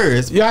that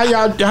first. Yeah,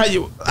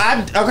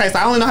 okay, so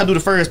I only know how to do the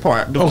first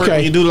part.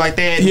 First, you do it like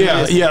that.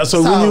 Yeah.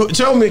 So when you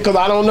show me, because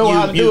I don't know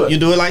how to do it. You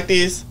do it like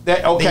this.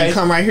 Okay. Then you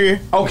come right here.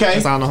 Okay.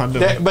 That's all I know how to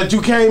do it. But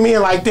you came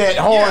in like that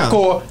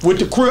hardcore with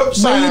the Crip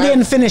side. But you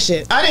didn't finish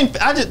it.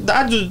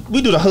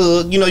 We do the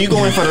hug. You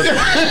go in for the.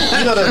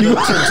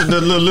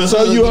 the little.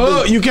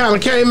 So you kind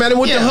of came at him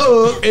with the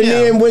hug, and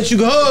then once you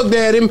hugged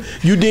at him,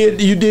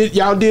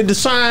 y'all did the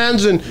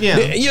signs, and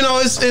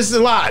it's a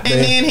lot. And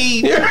then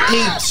he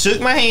shook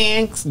my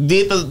hand,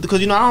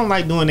 because I don't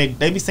like doing that.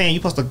 They be saying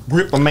you're supposed to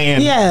grip a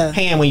man's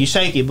hand when you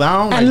shake it, but I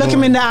don't. And look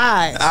him in the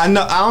eyes. I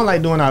know I don't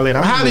like doing all that.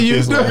 How do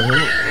you?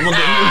 I'm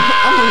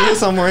gonna get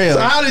somewhere else.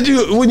 So how did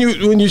you when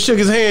you shook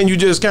his hand? You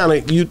just kind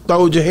of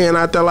throwed your hand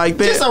out there like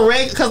that. Just a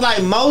regular, because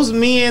like most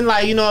men,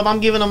 if I'm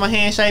giving them a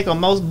handshake, or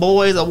most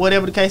boys, or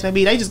whatever the case may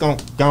be, they just gonna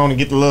go on and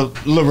get the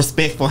little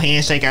respectful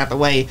handshake out the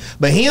way.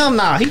 But him,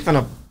 he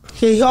finna.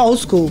 He old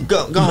school.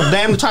 Go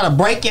damn try to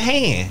break your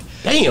hand.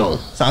 Damn.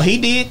 So he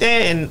did that,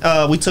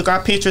 and we took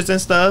our pictures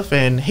and stuff,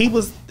 and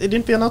it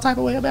didn't feel no type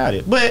of way about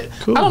it. But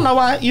cool. I don't know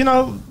why,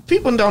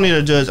 people don't need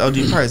to judge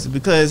OG Percy,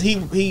 because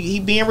he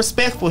being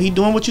respectful. He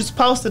doing what you're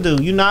supposed to do.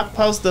 You're not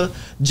supposed to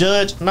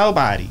judge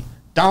nobody.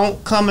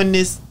 Don't come in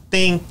this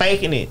thing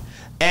faking it,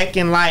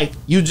 acting like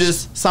you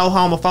just so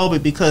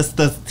homophobic because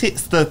the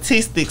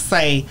statistics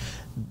say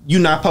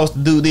you're not supposed to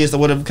do this or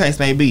whatever the case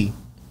may be.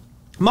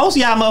 Most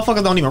of y'all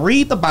motherfuckers don't even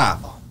read the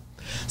Bible.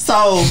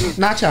 So,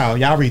 not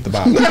y'all read the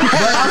Bible. But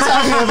I'm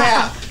talking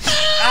about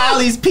all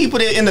these people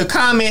that in the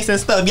comments and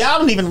stuff. Y'all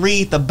don't even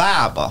read the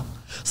Bible.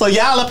 So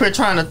y'all up here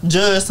trying to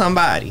judge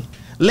somebody.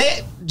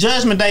 Let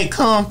Judgment Day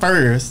come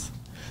first.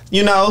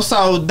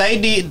 So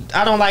they did.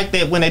 I don't like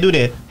that when they do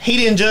that. He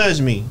didn't judge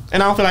me.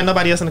 And I don't feel like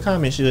nobody else in the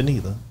comments should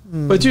neither.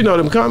 But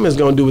them comments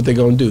gonna do what they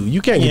gonna do.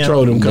 You can't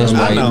control them comments.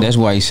 That's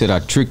why he said I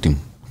tricked him.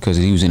 Because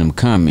he was in them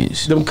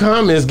comments. Them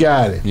comments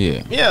got it.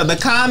 Yeah. Yeah, the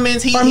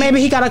comments. Or maybe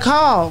he got a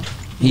call.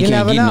 He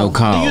can't get no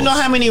calls. Do you know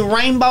how many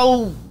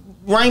rainbows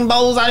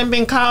I done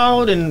been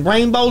called, and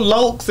rainbow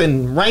lokes,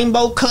 and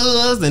rainbow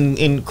cuz,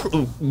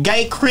 and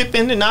gay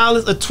cripping, and all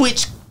this,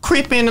 Twitch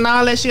cripping, and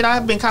all that shit?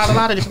 I've been called a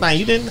lot of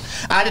different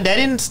things. That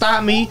didn't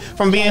stop me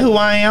from being who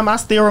I am. I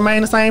still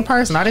remain the same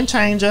person. I didn't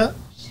change up.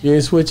 You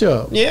didn't switch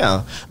up.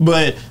 Yeah,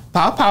 but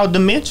Paw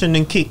Dimension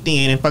and kicked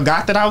in and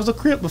forgot that I was a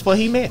Crip before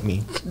he met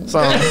me.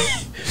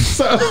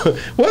 So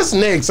what's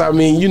next? I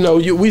mean,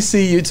 we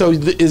see you. So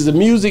is the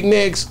music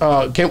next?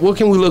 What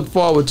can we look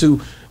forward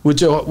to with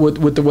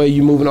the way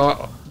you moving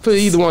on for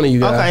either one of you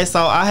guys? Okay,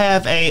 so I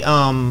have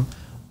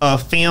a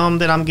film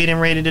that I'm getting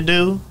ready to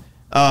do.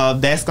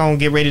 That's gonna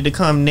get ready to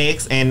come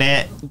next, and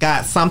that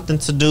got something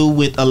to do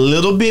with a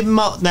little bit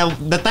more. Now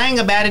the thing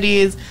about it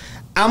is,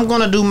 I'm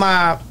gonna do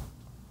my.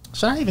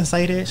 Should I even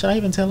say that? Should I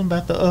even tell them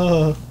about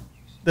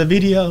the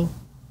video?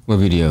 What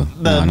video?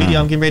 The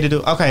video I'm getting ready to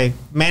do. Okay,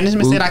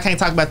 management said I can't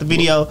talk about the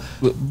video,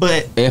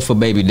 but F for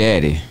Baby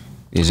Daddy.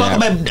 the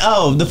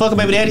Fuck a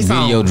Baby Daddy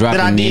song video dropping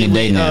that I did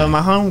with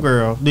my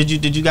homegirl.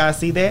 Did you guys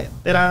see that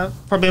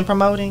I've been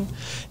promoting?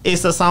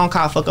 It's a song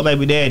called Fuck a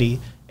Baby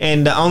Daddy,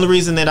 And the only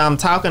reason that I'm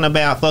talking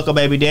about fuck a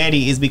baby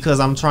daddy is because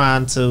I'm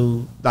trying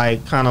to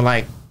like kind of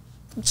like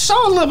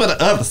show a little bit of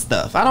other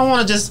stuff. I don't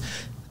want to just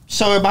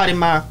show everybody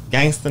my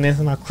gangsterness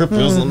and my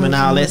cripplism and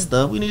all that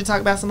stuff. We need to talk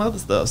about some other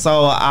stuff.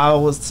 So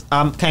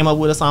I came up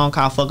with a song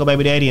called "Fuck a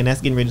Baby Daddy," and that's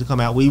getting ready to come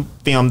out. We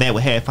filmed that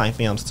with Half Pint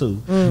Films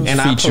too,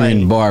 and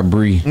featuring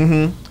Barbary.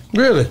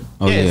 Really?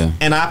 Oh yeah.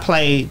 And I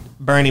played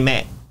Bernie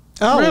Mac.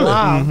 Oh, Really?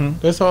 wow.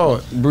 That's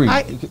hard. Bree,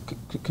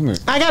 come here.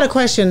 I got a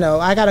question, though.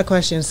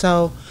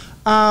 So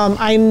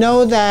I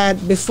know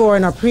that before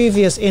in our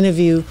previous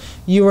interview,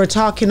 you were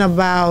talking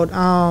about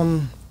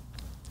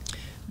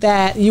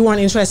that you weren't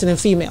interested in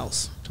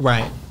females.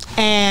 Right.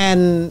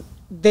 And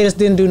they just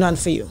didn't do nothing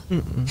for you.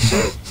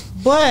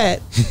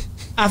 But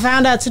I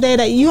found out today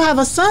that you have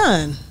a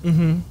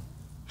son.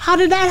 How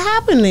did that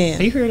happen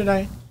then? Are you here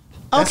today?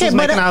 That's Okay, who's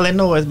but making all that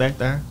noise back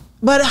there.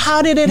 But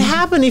how did it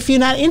happen if you're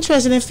not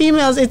interested in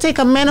females? It take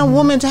a man and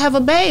woman to have a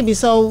baby.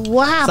 So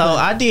what happened? So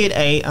I did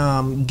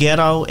a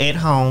ghetto at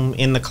home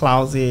in the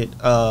closet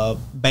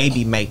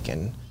baby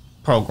making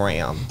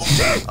program.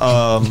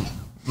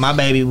 My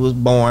baby was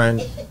born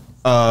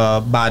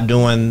by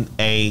doing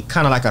a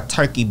kind of like a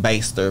turkey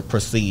baster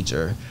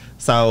procedure.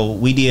 So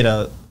we did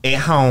a at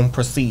home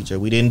procedure.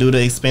 We didn't do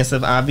the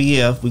expensive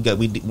IVF. We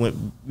went,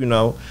 you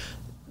know.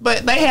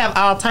 But they have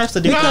all types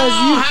of different.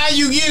 How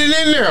you get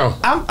it in there?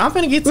 I'm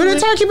finna get to With it. a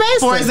turkey baster.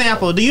 For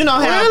example, do you know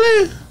how?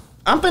 Really?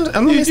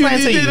 Let me explain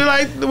to you. Did it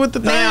like with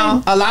the thing?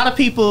 Now, a lot of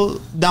people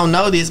don't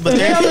know this, but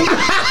there's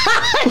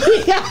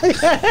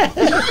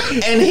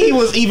and he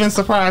was even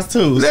surprised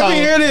too. Let me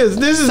hear this.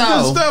 This is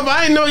good stuff.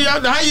 I ain't know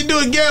y'all. How you do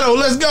it ghetto?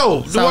 Let's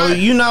go. So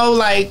you know,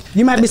 like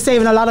you might be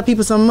saving a lot of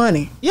people some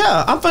money.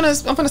 Yeah, I'm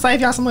finna save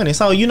y'all some money.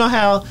 So you know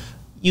how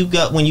you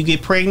got when you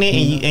get pregnant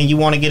and you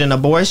want to get an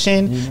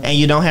abortion and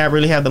you don't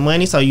really have the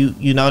money. So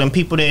you know them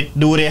people that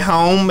do it at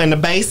home in the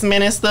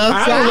basement and stuff.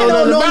 I don't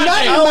know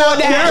nothing about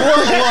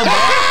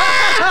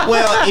that.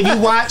 Well, if you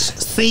watch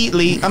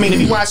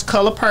if you watch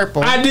Color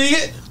Purple, I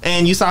did.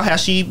 And you saw how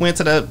she went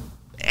to the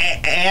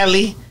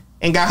alley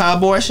and got her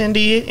abortion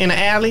in the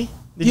alley.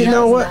 You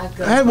know what?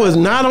 That was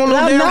not on the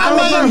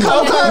damn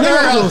Color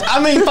Girls. I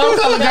mean, Four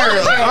Color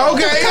Girls.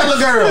 Okay, Color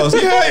Girls.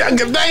 Yeah,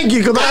 thank you,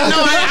 because I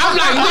know I'm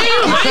like,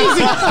 damn,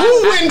 Maisie, who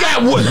went and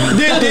got what?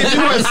 Did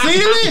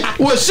Swilley?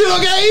 Was Sugar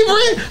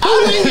Avery?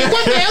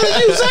 What the hell are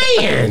you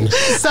saying?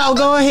 So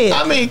go ahead.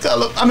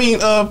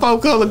 Four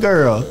Color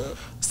Girl.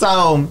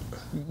 So,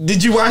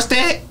 did you watch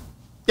that?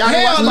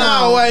 Hell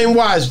no, I ain't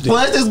watched it. Well,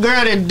 that's this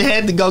girl that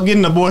had to go get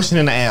an abortion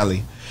in the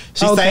alley.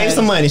 She saved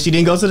some money. She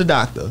didn't go to the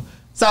doctor.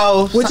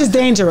 So, which is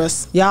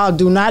dangerous. Y'all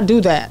do not do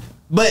that.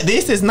 But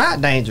this is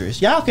not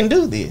dangerous. Y'all can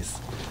do this.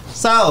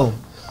 So,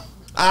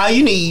 all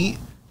you need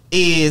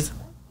is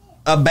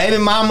a baby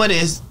mama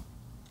that's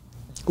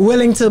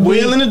willing to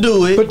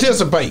do it.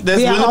 Participate.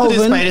 That's willing to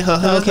participate. Her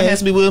husband has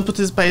to be willing to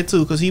participate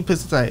too, because he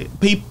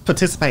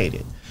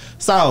participated.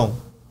 So,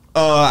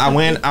 I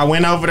went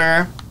over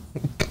there.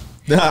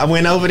 I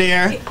went over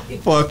there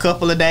for a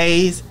couple of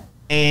days,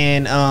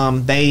 and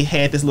they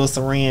had this little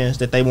syringe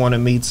that they wanted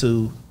me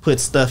to put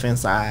stuff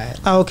inside.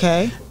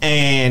 Okay.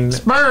 And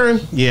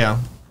sperm. Yeah.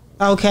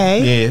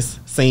 Okay. Yes,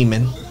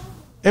 semen.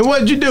 And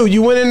what'd you do?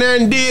 You went in there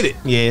and did it.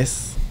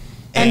 Yes.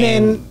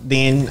 And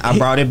then I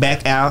brought it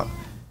back out,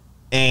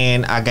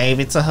 and I gave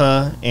it to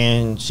her,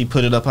 and she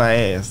put it up her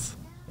ass,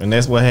 and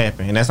that's what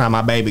happened. And that's how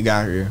my baby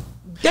got here.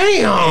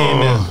 Damn.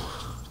 And,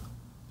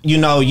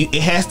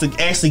 it has to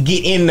actually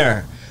get in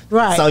there.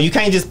 Right. So you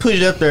can't just put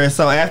it up there.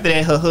 So after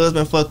that, her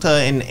husband fucked her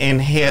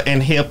and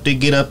helped her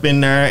get up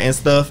in there and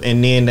stuff,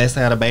 and then that's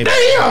how the baby.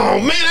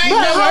 Damn, man, I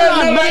ain't never heard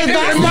nothing like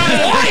that in my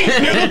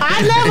life.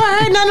 I never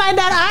heard nothing like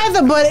that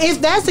either. But if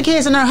that's the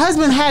case, and her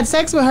husband had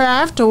sex with her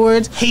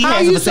afterwards, he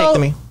has a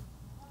vasectomy.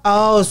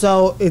 Oh,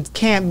 so it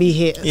can't be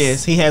his.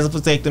 Yes, he has a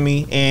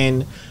vasectomy,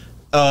 and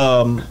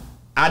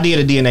I did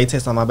a DNA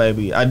test on my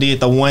baby. I did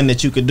the one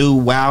that you could do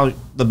while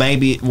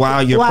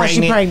you're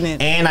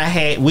pregnant.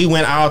 And we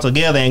went all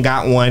together and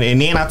got one.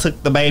 And then I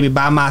took the baby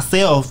by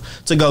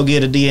myself to go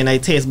get a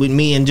DNA test with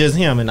me and just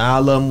him. And all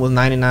of them was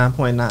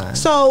 99.9.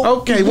 So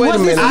okay, wait a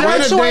minute.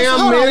 Was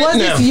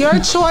it your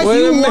choice?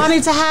 You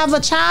wanted to have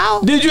a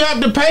child? Did you have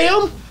to pay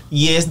them?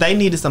 Yes, they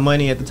needed some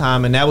money at the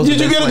time, and that was.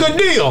 Did you get a good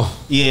deal?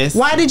 Yes.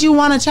 Why did you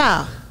want a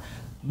child?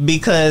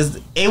 Because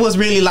it was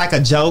really like a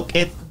joke.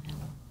 It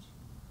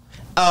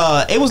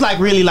was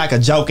really like a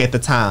joke at the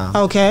time.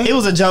 Okay. It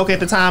was a joke at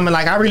the time, and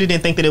I really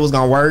didn't think that it was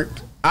gonna work.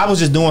 I was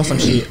just doing some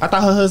shit. I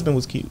thought her husband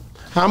was cute.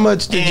 How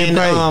much did you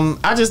pay?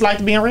 I just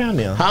liked being around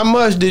them. How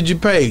much did you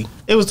pay?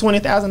 It was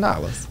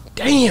 $20,000.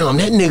 Damn,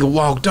 that nigga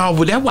walked off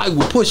with that. Why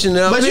we pushing it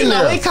up? But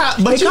it cost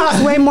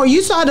way more.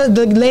 You saw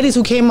the ladies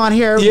who came on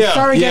here.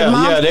 Surrogate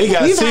moms. Yeah, they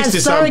got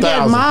 60-something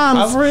thousand.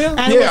 Moms, for real?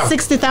 and it was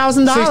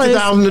 $60,000.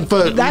 $60,000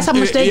 for. That's how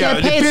much they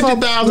get paid for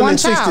one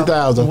child.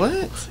 $60,000.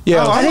 What?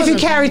 Yeah, and if you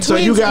carry twins, so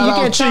you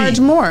get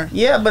charged more.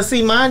 Yeah, but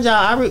see, mind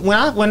y'all,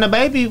 when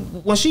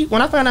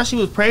I found out she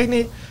was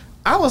pregnant,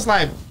 I was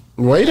like,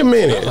 wait a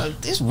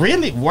minute. This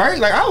really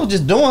worked? I was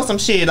just doing some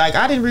shit.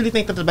 I didn't really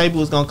think that the baby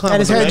was gonna come.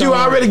 Had you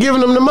already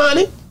given them the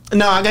money?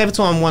 No, I gave it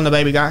to him when the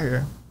baby got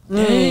here.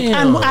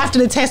 And after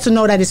the test to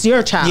know that it's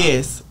your child.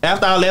 Yes.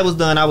 After all that was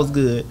done, I was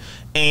good.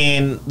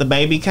 And the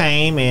baby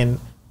came, and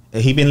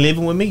he been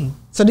living with me.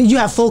 So did you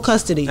have full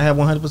custody? I have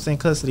 100%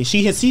 custody.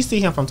 She see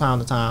him from time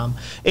to time.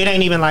 It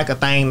ain't even like a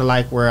thing to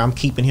like where I'm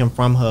keeping him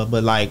from her,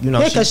 but like, you know,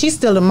 Yeah, because she's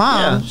still the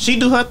mom. yeah, she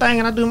do her thing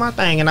and I do my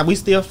thing, and we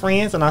still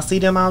friends, and I see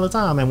them all the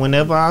time. And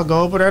whenever I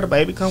go over there, the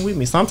baby come with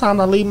me. Sometimes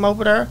I leave him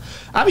over there.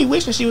 I be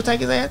wishing she would take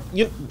his ass.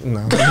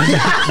 No.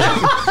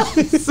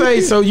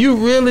 Say, so you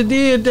really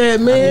did that,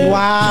 man?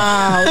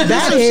 Wow,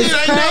 that is Shit,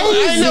 crazy.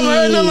 I ain't never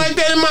heard nothing like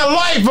that in my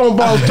life on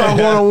Boss Talk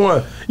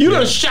 101. You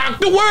done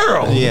shocked the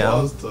world.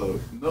 Yeah.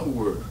 No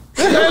word.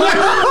 Say,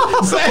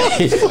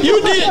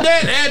 you did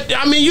that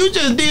you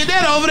just did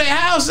that over the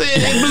house at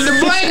the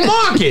black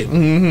market.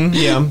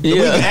 Yeah.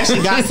 We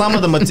actually got some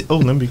of the material. Oh,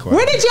 let me be quiet.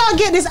 Where did y'all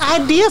get this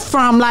idea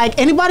from? Like,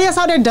 anybody else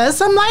out there does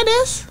something like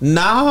this?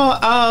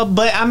 No,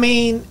 but I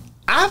mean,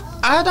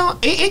 I don't.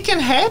 It can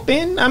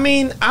happen. I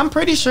mean, I'm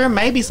pretty sure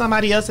maybe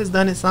somebody else has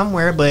done it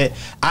somewhere. But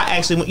I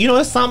actually,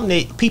 it's something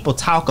that people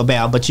talk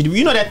about. But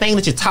you know that thing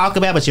that you talk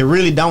about, but you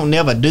really don't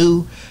never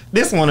do.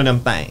 This one of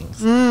them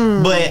things.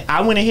 But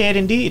I went ahead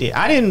and did it.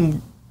 I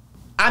didn't.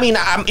 I mean,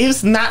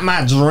 it's not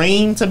my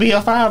dream to be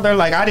a father.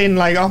 Like, I didn't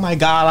like, oh my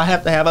God, I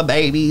have to have a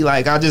baby.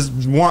 Like, I just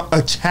want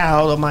a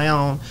child of my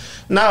own.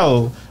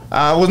 No,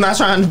 I was not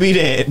trying to be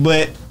that.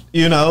 But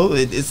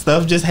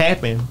stuff just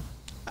happened.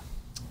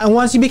 And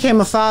once you became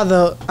a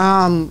father,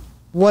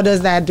 what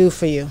does that do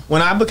for you?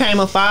 When I became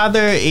a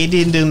father, it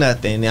didn't do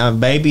nothing.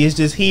 Baby is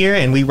just here,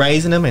 and we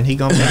raising him, and he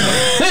gonna be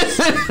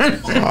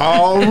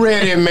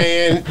Already,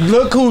 man.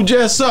 Look who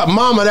just up.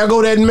 Mama, there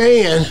go that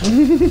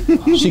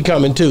man. She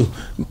coming too.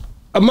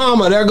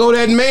 Mama, there go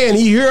that man.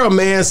 He here,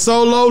 man.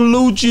 Solo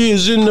Lucci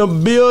is in the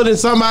building.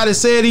 Somebody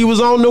said he was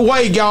on the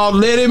way, y'all.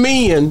 Let him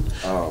in.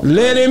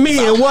 Let him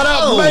in. What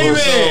up, baby?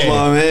 What's up,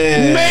 my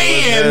man?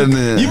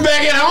 Man, you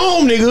back at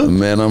home, nigga.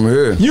 Man, I'm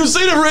here. You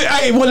see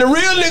when the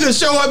real niggas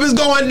show up, it's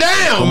going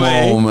down, Come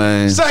man. on,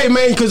 man. Say,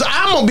 man, because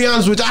I'm going to be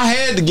honest with you, I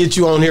had to get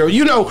you on here.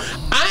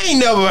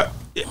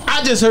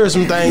 I just heard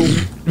some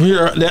things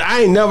here that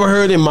I ain't never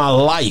heard in my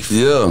life.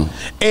 Yeah.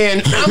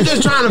 And I'm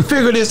just trying to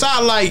figure this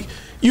out. Like,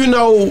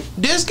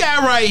 this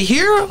guy right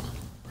here,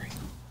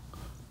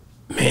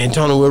 man,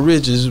 Tony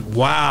Willrich is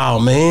wow,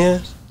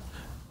 man.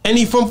 And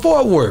he from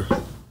Fort Worth.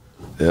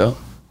 Yeah.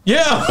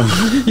 Yeah.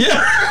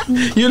 Yeah.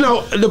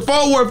 The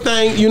Fort Worth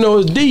thing,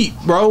 is deep,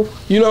 bro.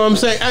 You know what I'm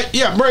saying?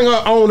 Bring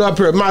her on up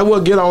here. Might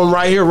well get on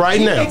right here, right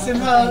now. Fixing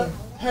her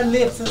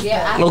lips and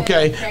stuff.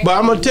 Okay. But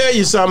I'm going to tell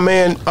you something,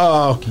 man.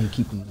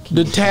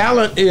 The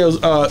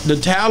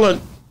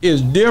talent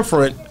is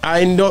different. I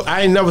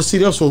ain't never see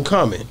this one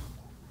coming.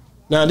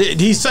 Now,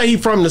 he say he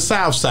from the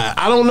South Side.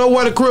 I don't know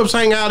where the Crips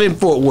hang out in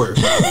Fort Worth.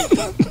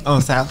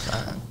 on South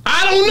Side.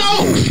 I don't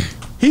know.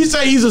 He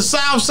say he's a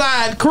South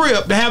Side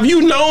Crip. Have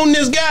you known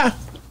this guy?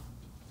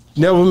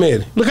 Never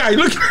met him. Look how he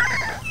look.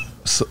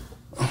 So,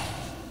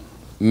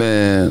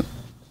 man,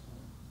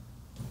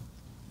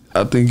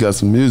 I think he got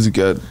some music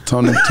at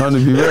Tony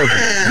be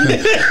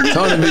rapping.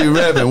 Tony be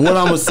rapping. What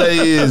I'm gonna say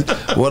is,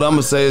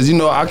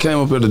 I came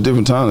up at a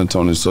different time than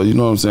Tony, so you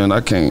know what I'm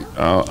saying.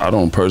 I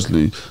don't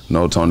personally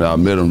know Tony. I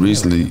met him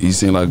recently. He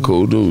seemed like a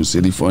cool dude.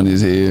 Said he funny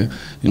as hell.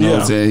 You know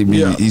what I'm saying.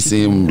 He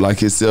seemed like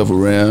himself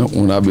around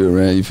when I be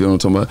around. You feel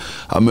what I'm talking about?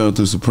 I met him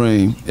through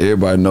Supreme.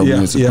 Everybody know me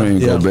and Supreme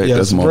go back.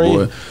 That's Supreme.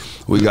 My boy.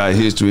 We got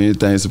history,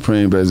 anything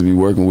Supreme basically be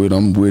working with.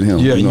 I'm with him.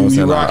 Yeah, you know what I'm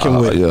saying? rocking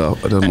with. Yeah,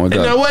 that's my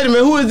guy. Now wait a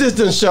minute, who is this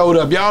that showed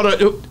up?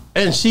 Y'all,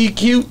 and she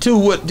cute too.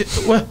 What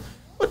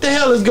the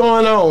hell is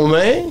going on,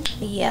 man?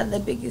 Yeah, the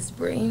biggest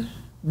Bricc.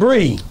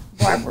 Bricc.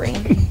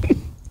 Bricc.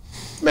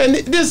 Man,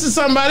 this is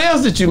somebody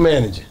else that you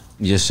managing.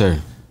 Yes,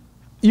 sir.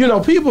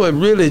 People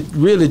have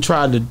really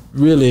tried to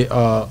really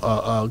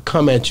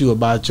come at you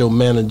about your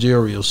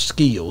managerial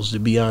skills, to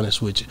be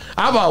honest with you.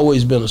 I've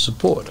always been a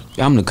supporter.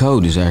 I'm the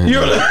coldest out here.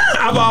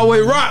 I've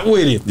always rocked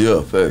with him.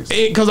 Yeah, facts.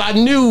 Because I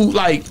knew,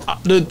 like,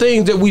 the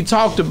things that we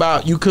talked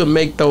about, you couldn't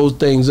make those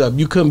things up.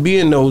 You couldn't be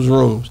in those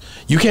rooms.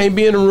 You can't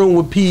be in a room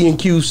with P and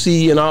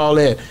QC and all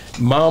that.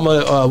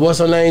 Mama, what's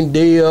her name,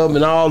 Deb,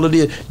 and all of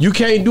this. You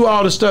can't do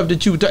all the stuff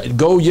that you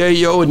go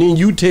yayo, and then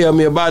you tell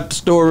me about the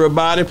story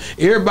about him.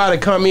 Everybody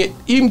come in,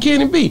 even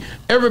Kenny B.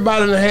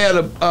 Everybody done had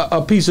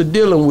a piece of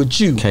dealing with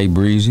you. K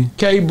Breezy.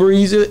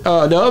 The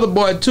other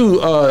boy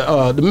too,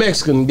 the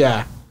Mexican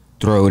guy.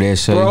 Throw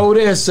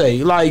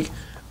essay. Like,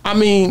 I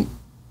mean,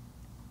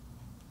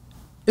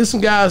 there's some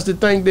guys that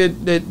think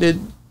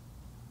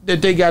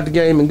that they got the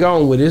game and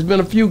gone with it. There's been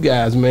a few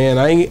guys, man.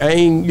 I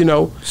ain't.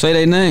 Say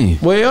their name.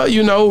 Well,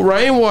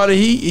 Rainwater,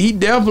 he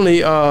definitely,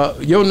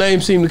 your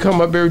name seemed to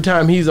come up every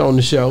time he's on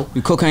the show.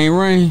 You Cocaine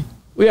Rain?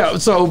 Yeah,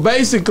 so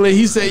basically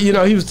he said,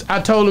 I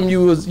told him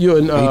you're in.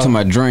 You talking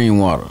about Drain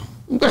Water.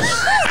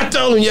 I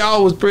told him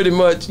y'all was pretty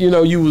much, you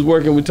was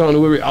working with Tony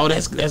Willrich. Oh,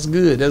 that's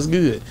good. That's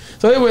good.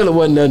 So it really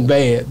wasn't nothing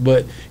bad,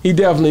 but he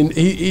definitely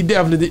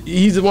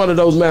he's one of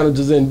those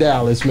managers in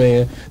Dallas,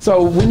 man.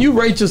 So when you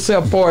rate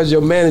yourself as far as your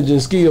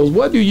managing skills,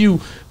 what do you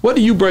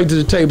bring to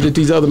the table that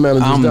these other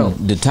managers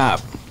don't? The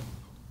top.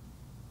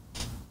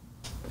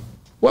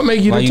 What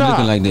make you Why the you top?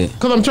 looking like that?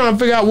 Because I'm trying to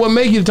figure out what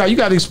make you the top. You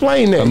got to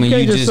explain that. I mean,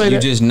 can't you just say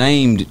that. just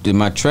named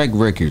my track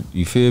record.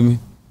 You feel me?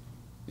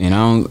 And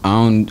I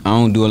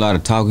don't do a lot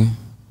of talking,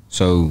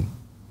 so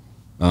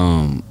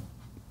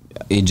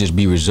it just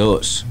be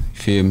results. You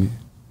feel me?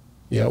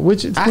 Yeah,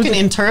 I can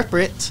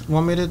interpret.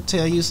 Want me to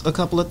tell you a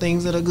couple of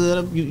things that are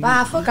good? But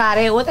I forgot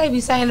it. What they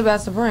be saying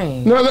about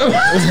Supreme? No. But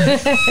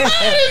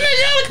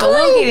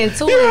we'll get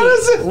into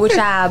it with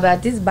y'all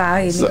about this bald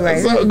head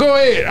nigga. So go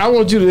ahead. I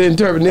want you to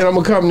interpret, then I'm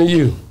going to come to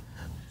you.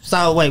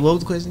 So, wait, what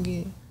was the question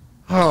again?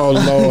 Oh,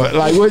 Lord.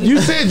 Like, what you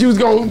said you was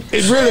going to,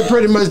 it really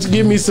pretty much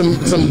give me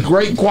some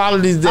great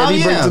qualities that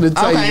he brings to the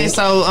table. Okay,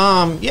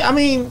 so, yeah, I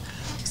mean,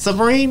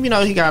 Supreme, you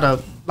know, he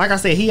got like I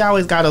said, he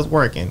always got us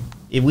working.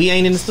 If we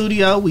ain't in the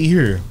studio, we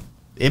here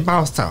at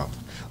Boss Talk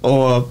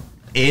or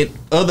at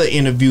other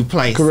interview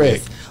places.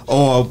 Correct.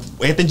 Or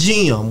at the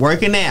gym,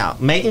 working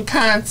out, making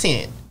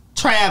content,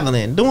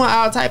 traveling, doing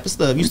all type of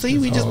stuff. You see,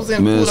 we just was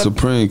in. Man,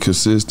 Supreme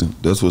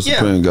consistent. That's what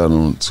Supreme got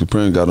on.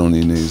 Supreme got on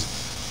his knees.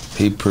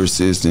 He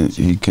persistent.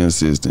 He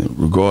consistent.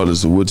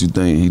 Regardless of what you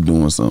think, he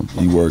doing something.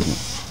 He working.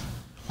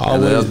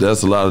 And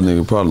that's a lot of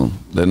nigga problem.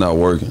 They're not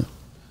working.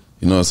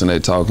 You know what I'm saying? They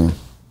talking.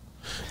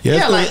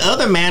 Yeah, like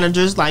other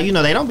managers, like, you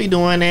know, they don't be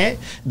doing that.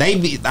 They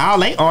be all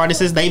they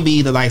artists. They be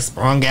either like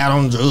sprung out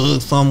on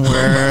drugs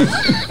somewhere.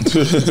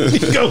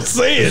 He gonna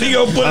say it. He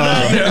gonna put it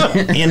out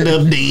there. End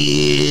up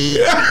dead.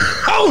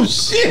 Oh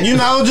shit! You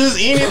know, just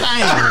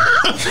anything,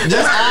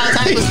 just all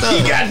type of stuff.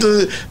 He got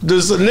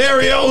the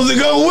scenarios to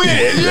go with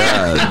it.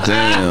 God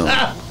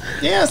damn.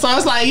 Yeah, so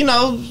it's like, you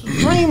know,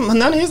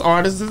 none of his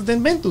artists has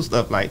been through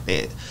stuff like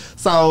that.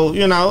 So,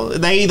 you know,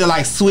 they either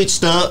like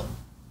switched up,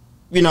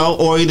 you know,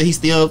 or either he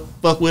still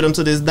fuck with him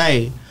to this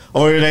day,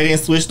 or they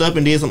didn't switched up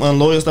and did some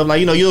unloyal stuff. Like,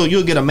 you know,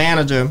 you'll get a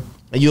manager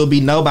and you'll be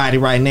nobody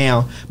right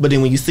now, but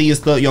then when you see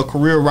your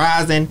career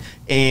rising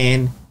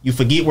and you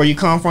forget where you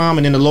come from,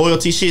 and then the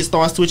loyalty shit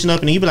starts switching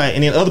up, and you be like,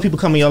 and then other people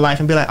come in your life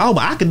and be like, oh,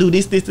 but I could do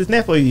this, and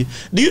that for you.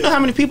 Do you know how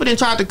many people then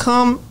tried to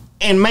come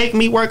and make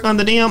me work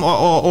under them,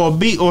 or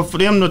for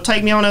them to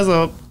take me on as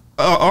a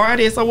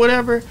artist or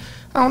whatever?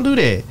 I don't do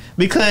that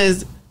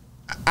because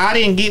I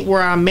didn't get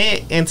where I'm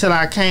at until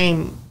I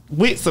came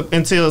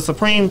until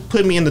Supreme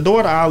put me in the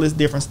door to all this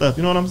different stuff.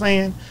 You know what I'm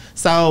saying?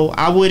 So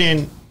I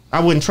wouldn't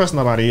trust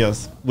nobody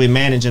else with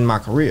managing my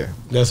career.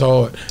 That's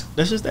hard.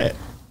 That's just that.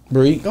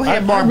 Bricc, go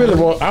ahead, I really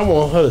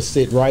want her to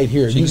sit right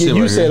here.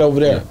 You sit over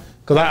there,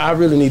 because I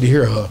really need to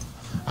hear her.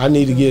 I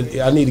need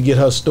to get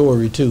her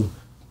story too.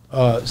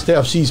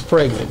 Steph, she's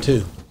pregnant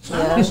too.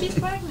 Yeah, she's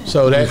pregnant.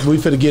 So that we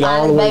finna get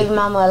all the way. Baby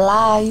mama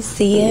alive, you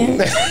see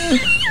it?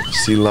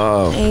 She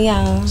live.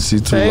 Yeah. She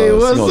too Hey,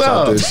 live. what's She gonna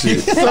up? talk that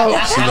shit. She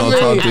gonna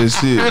talk that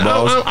shit,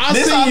 boss.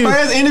 This is our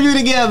first interview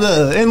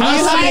together, and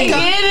What's going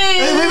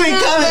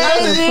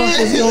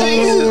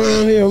on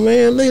around here,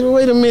 man?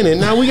 Wait a minute.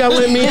 Now we gotta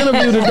let me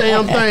interview the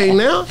damn thing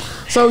now.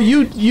 So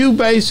you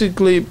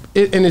basically,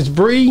 and it's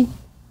Bree.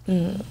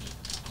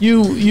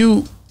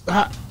 You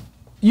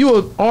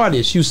an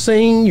artist. You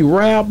sing, you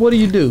rap. What do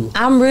you do?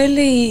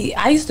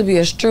 I used to be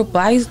a stripper.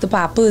 I used to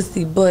pop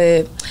pussy,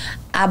 but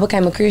I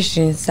became a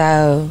Christian,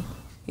 so,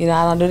 you know,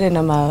 I don't do that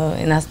no more.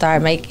 And I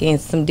started making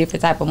some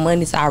different type of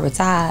money, so I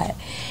retired.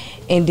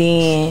 And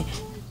then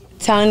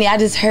Tony, I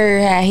just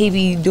heard how he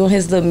be doing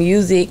his little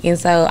music, and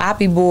so I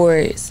be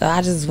bored. So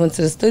I just went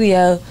to the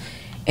studio,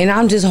 and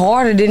I'm just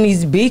harder than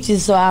these bitches,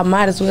 so I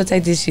might as well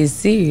take this shit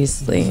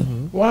seriously.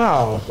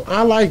 Wow,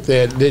 I like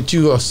that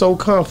you are so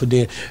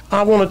confident.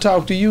 I want to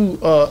talk to you,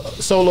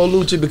 Solo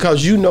Lucci,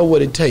 because you know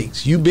what it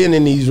takes. You've been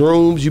in these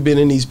rooms, you've been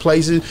in these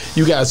places.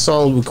 You got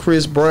songs with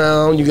Chris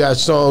Brown, you got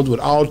songs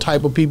with all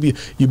type of people.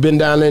 You've been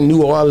down there in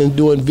New Orleans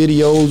doing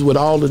videos with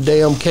all the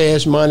damn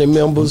Cash Money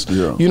members.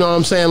 Yeah. You know what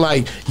I'm saying?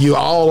 Like, you're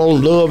all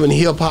on Love and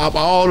Hip Hop,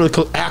 all the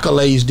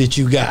accolades that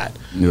you got.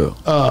 Yeah.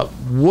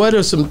 What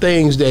are some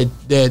things that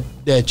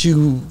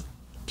you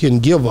can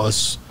give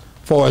us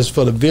for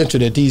the venture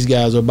that these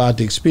guys are about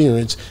to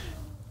experience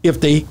if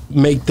they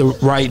make the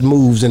right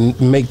moves and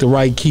make the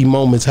right key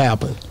moments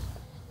happen?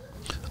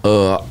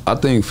 I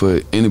think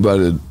for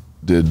anybody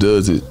that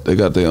does it, they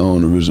got their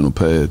own original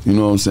path. You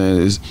know what I'm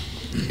saying?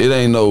 It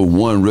ain't no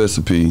one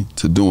recipe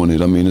to doing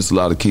it. I mean, it's a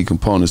lot of key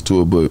components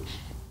to it, but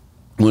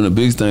one of the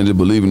biggest things is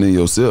believing in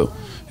yourself.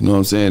 You know what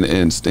I'm saying?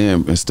 And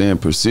staying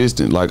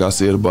persistent. Like I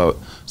said about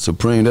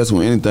Supreme, that's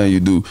when anything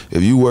you do,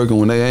 if you working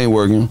when they ain't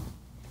working,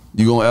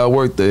 you gonna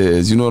outwork their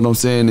ass. You know what I'm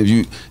saying? If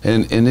you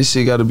and this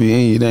shit gotta be in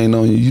you, it ain't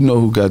on you. You know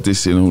who got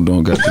this shit and who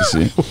don't got this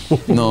shit.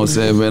 You know what I'm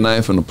saying, man? I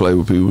ain't finna play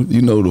with people.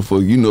 You know the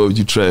fuck. You know if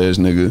you trash,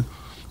 nigga.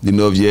 You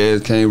know if your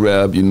ass can't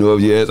rap. You know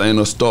if your ass ain't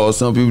no star.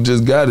 Some people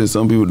just got it.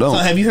 Some people don't.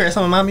 So have you heard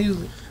some of my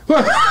music?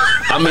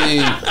 I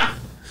mean,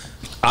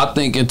 I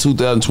think in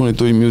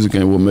 2023, music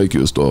ain't what make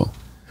you a star.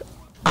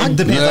 It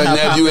depends on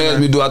how if you ask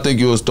me, do I think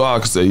you're a star?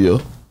 I could say yeah.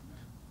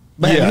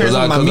 But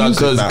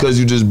Because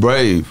you just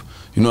brave.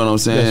 You know what I'm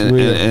saying?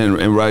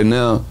 And right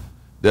now,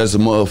 that's a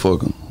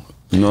motherfucker.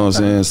 You know what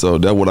I'm saying? So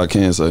that's what I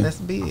can say. That's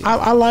big.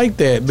 I like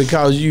that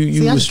because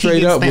you were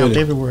straight up with it.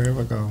 Everywhere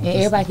I go. And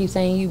everybody keeps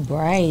saying you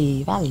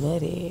brave. I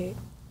love it.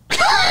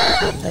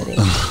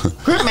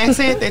 Crip Man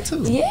said that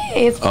too. Yeah,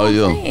 it's Oh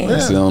yeah.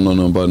 See, I don't know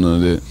nothing about none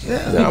of that.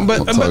 Yeah, but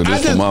I'm talking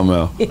this from my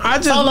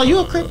mouth. Solo, you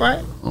a Crip, right?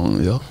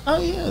 Yeah. Oh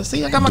yeah.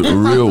 See, I got my The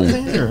Crip real brothers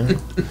one. in here.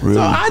 Real.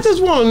 So I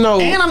just want to know.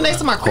 And I'm next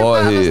to my Crip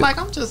Hard brothers. head. Like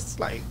I'm just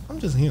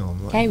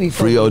him. Like, Can't be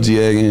Free funny. OG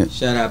again.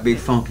 Shout out Big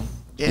Funky.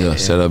 Yeah.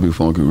 Shout out Big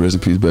Funky. Rest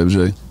in peace, Baby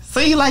J.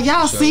 See, like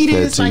y'all see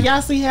this, Fat like T.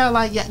 y'all see how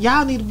like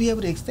y'all need to be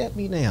able to accept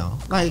me now.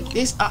 Like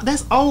it's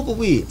that's over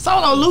with.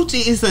 Solo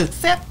Lucci is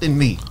accepting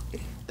me.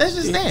 That's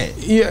just that.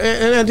 Yeah,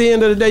 and at the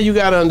end of the day, you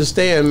got to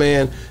understand,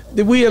 man,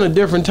 that we in a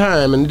different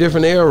time and a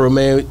different era,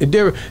 man.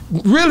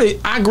 Really,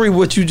 I agree with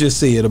what you just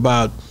said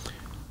about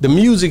the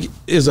music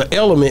is an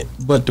element,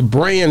 but the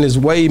brand is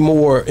way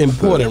more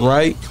important,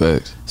 right?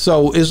 Facts.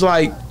 So it's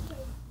like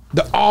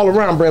the all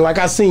around brand. Like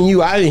I seen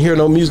you, I didn't hear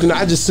no music,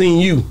 I just seen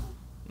you.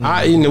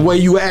 In the way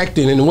you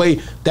acting and the way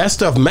that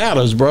stuff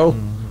matters, bro.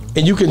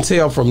 And you can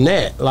tell from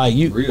that, like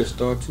you. Real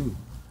star too.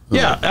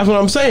 Yeah, that's what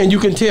I'm saying. You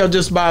can tell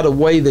just by the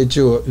way that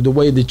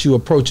you're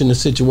approaching the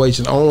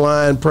situation,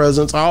 online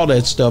presence, all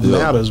that stuff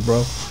matters,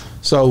 bro.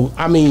 So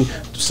I mean,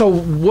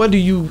 what do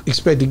you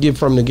expect to get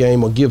from the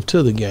game or give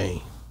to the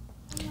game?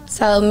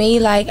 So me,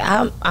 like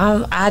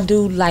I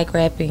do like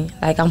rapping,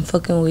 like I'm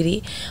fucking with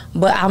it,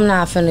 but I'm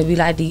not finna be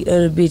like the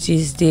other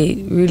bitches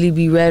that really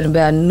be rapping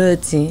about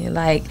nothing.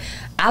 Like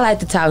I like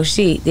to talk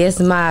shit. That's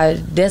my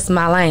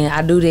lane.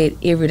 I do that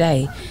every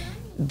day.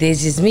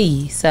 That's just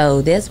me.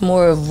 So that's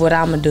more of what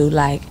I'm gonna do.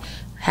 Like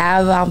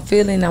however I'm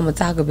feeling, I'm gonna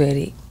talk about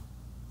it.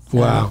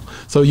 Wow.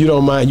 So you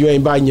don't mind? You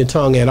ain't biting your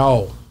tongue at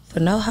all? For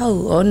no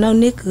hoe or no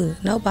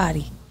nigga,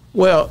 nobody.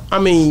 Well, I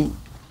mean,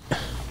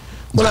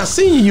 when I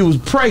seen you was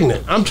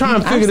pregnant, I'm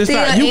trying to figure this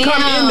out. You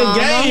come in the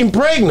game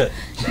pregnant.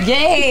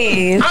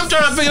 Yes. I'm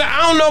trying to figure out.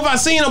 I don't know if I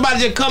seen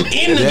nobody just come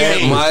in the That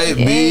game. might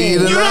be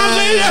the You know what I'm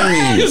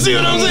saying? You see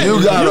what I'm saying?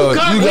 You got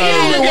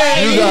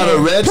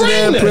a ratchet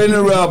and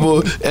pregnant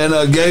rapper and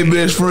a gay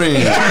best friend.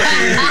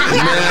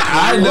 Man,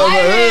 I never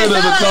heard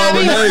of the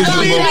combination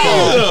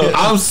before.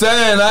 I'm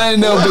saying I ain't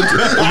never.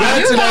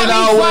 Ratchet ain't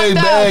always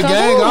bad,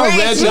 gang. I'm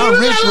ratchet.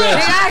 I'm rich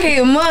ratchet. I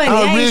get money.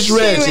 I'm rich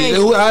ratchet.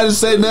 I didn't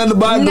say nothing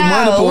about the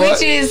money part.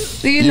 Which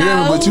is, you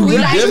know, but you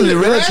definitely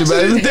ratchet,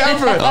 baby.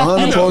 Different.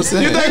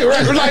 100%. You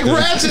think like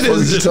ratchet What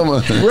is you talking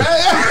about?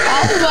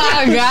 oh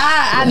my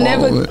God, I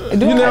never.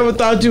 You never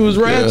thought you was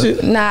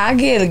ratchet? Nah, I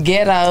get a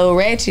ghetto.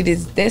 Ratchet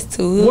that's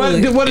too hood.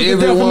 What is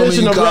the Every woman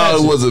definition you of called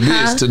ratchet? was a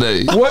bitch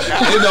today. What?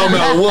 It don't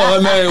matter what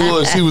her name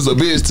was, she was a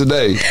bitch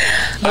today.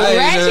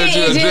 Ratchet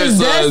is just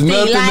dusty.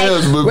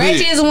 Like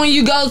ratchet is when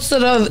you go to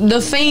the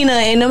Fina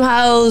and them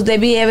hoes, they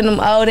be having them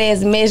old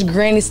ass mesh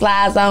granny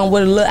slides on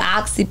with a little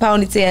oxy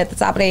ponytail at the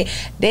top of that.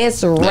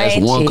 That's ratchet.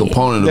 That's one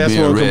component of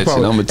being ratchet.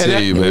 I'm gonna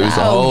tell you, baby, it's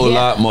a whole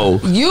lot more.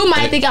 You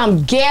might think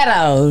I'm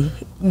ghetto.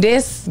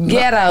 This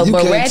ghetto, you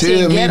but can't ratchet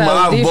tell me ghetto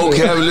my different.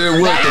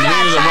 vocabulary what the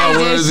meaning of my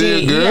words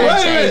is, girl.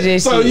 Wait a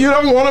minute. So you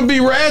don't want to be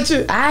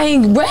ratchet? I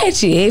ain't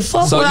ratchet.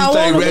 Fuck So what I you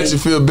think wanna ratchet be.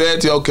 feel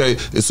bad to you? Okay,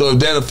 so if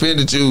that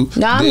offended you,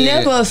 No, I'm then,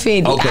 never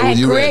offended. Okay, I well,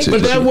 you correct ratchet.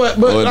 But that what?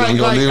 But like,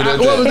 what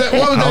was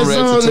that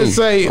song that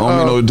say?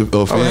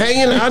 I'm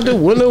hanging out the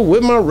window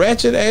with my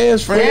ratchet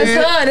ass friend. That's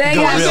her. That ain't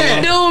got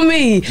shit to do with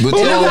me. But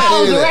you Them don't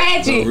hoes feel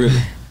that.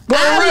 ratchet.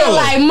 I look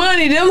like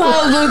money. Them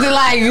hoes looking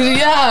like,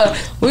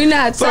 yo, we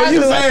not So talking you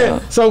about saying?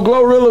 them. So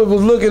Glorilla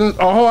was looking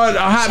a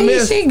hot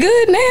mess. She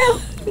good now.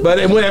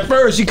 But when at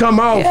first she come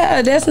off.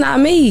 Yeah, that's not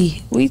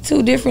me. We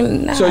two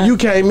different. Nah. So you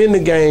came in the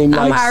game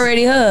like I'm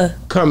already her.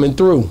 coming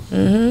through.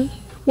 Mm-hmm.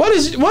 What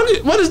is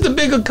the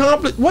big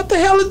accomplishment? What the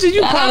hell did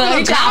you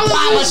popping collars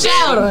and shit?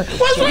 Shoulder.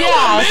 What's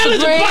wrong with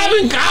manager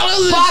popping collars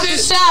and Pop the shit?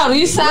 shoulder.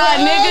 You saw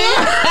it,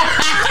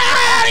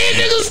 These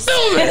niggas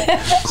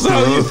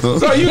stupid.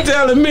 So you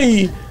telling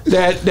me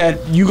that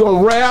you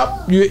gonna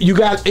rap? You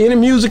got any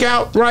music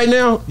out right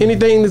now?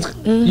 Anything that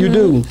you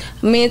do?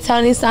 Me and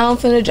Tony song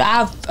finna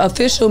drop.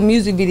 Official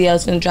music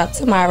videos finna drop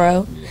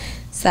tomorrow.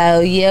 So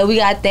yeah, we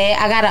got that.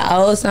 I got an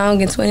old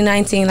song in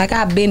 2019. Like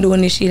I've been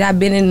doing this shit. I've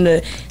been in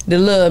the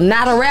little,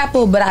 not a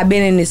rapper, but I've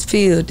been in this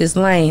field, this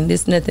lane.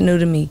 This nothing new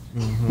to me.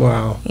 Mm-hmm.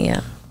 Wow.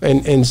 Yeah.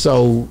 And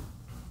so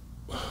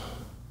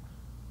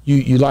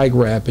you like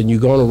rap and you're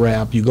gonna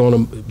rap. You're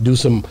gonna do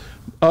some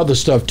other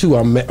stuff too.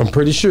 I'm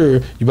pretty sure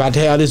you're about to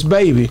have this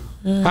baby.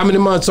 Mm-hmm. How many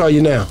months are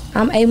you now?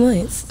 I'm 8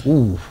 months.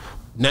 Ooh.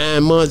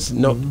 9 months?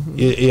 No,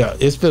 yeah,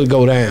 it's finna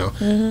go down.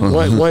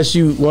 Mm-hmm. Once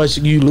you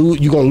lose,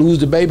 you gonna lose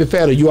the baby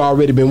fat, or you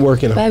already been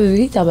working on? Baby,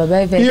 he talking about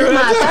baby fat. This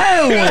my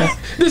third one.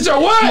 This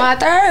your what? My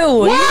third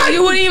one. What?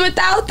 You wouldn't even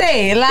thought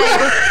that.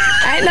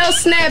 Like, ain't no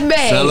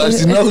snapback. Sound like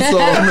she knows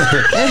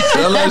something.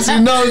 Sound like she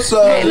knows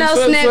something. Ain't no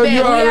So snapback.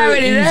 you We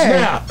already you there.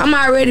 snap. I'm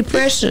already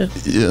pressure.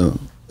 Yeah,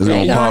 it's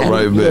Ain't gonna pop gonna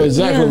right You know back.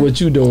 exactly Yeah. what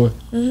you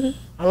doing.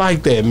 I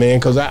like that, man,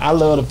 because I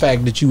love the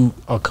fact that you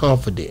are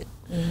confident.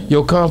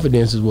 Your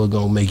confidence is what's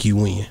gonna make you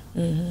win.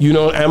 You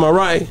know, am I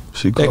right?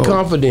 She that cold.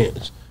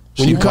 confidence.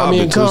 When She you come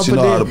in pop it too. She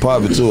know how to confident,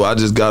 pop it too. I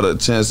just got a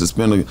chance to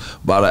spend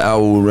about an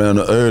hour around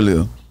her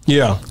earlier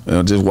yeah.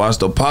 and just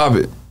watched her pop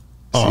it.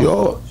 She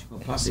hard.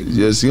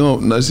 Yeah, she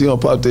don't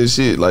pop that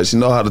shit. Like she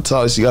know how to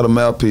talk. She got a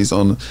mouthpiece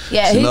on her.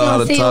 Yeah, she he know how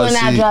gonna to see talk when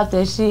I shit. drop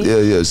that shit.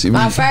 Yeah.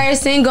 My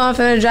first single I'm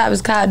finna drop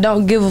is called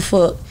 "Don't Give a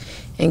Fuck,"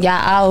 and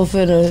y'all all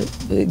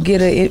finna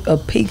get a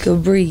peek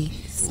of Bree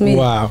Smith.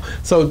 Wow.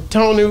 So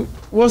Tony,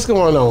 what's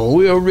going on?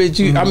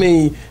 Willrich, I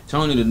mean,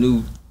 Tony the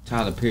new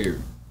Tyler Perry.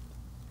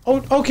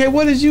 oh, okay.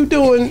 What is you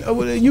doing?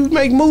 You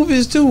make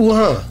movies too,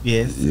 huh?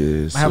 Yes.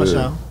 Yes, I have a sir.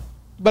 show.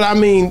 But I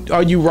mean,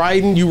 are you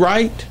writing? You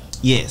write?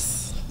 Yes.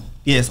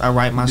 I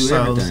write my Do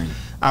shows. everything.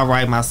 I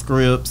write my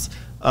scripts.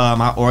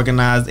 I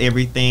organize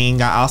everything.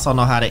 I also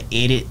know how to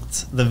edit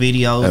the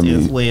videos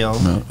as well.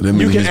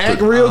 You can act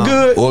real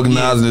good.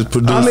 Organizing is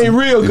producing. I mean,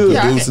 real good. Yeah,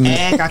 I Producing can it.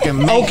 act. I can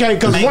make. Okay,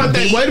 because make one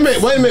thing. beats. Wait a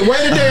minute. Wait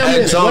a damn Hey,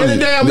 minute. Tony, Wait a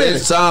damn minute.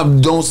 next time,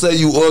 don't say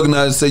you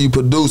organizing, say you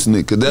producing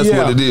it, because that's Yeah.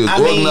 what it is. I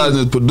mean, Organizing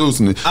is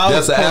producing it.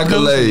 That's an producing.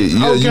 accolade.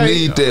 Yeah, you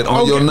need that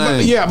on your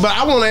name. But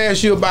I want to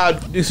ask you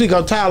about, you see,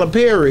 because Tyler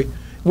Perry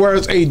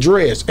wears a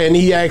dress and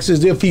he acts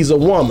as if he's a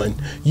woman.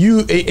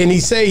 And he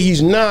say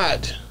he's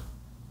not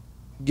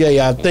gay,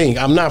 I think.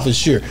 I'm not for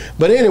sure.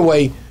 But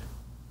anyway,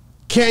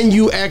 can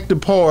you act the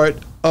part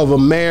of a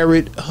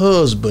married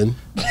husband?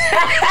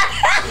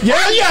 Yeah,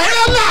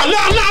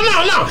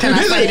 hell no. Can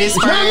I say this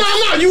first?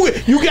 No.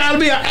 You gotta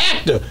be an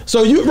actor.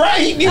 So you so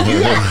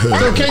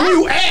can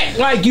you act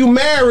like you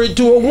married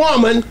to a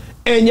woman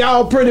and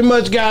y'all pretty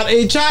much got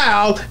a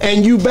child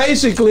and you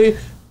basically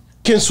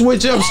can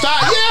switch up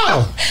style?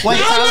 Yeah. Wait,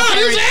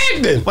 he's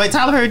acting. Wait,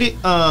 Tyler Perry did.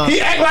 He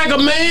act like a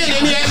man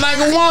and he act like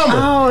a woman.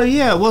 Oh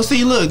yeah. Well,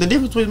 see, look, the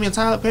difference between me and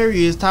Tyler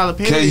Perry is Tyler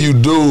Perry. Can you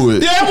do it?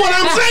 That's what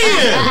I'm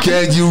saying.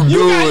 Can you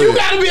do You it?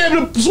 gotta be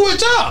able to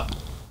switch up.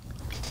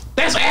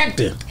 That's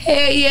acting.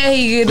 Hell yeah,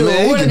 he could do Man,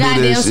 it. he What a can do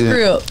goddamn that shit.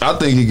 script. I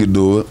think he could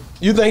do it.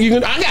 You think you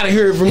can? I gotta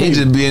hear it from He you.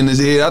 just be in his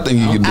head. I think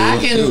he can do I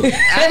it.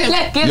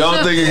 can.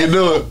 Y'all think he can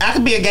do it? I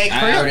could be a gay I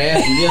already Crip.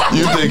 asked him. Yeah.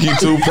 You think he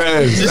too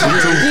past? He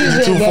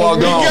too far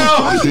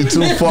gone. He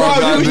too far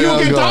Bro, you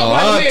goddamn can talk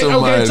like a man.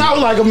 gone. Okay, talk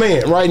like a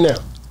man right now.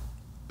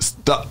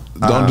 Stop.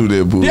 Don't do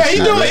that bullshit. Yeah, he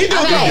do it. He do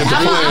Okay, it.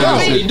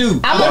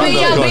 I'm gonna be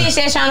your bitch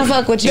that's trying to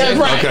fuck with you. That's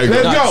right. Okay,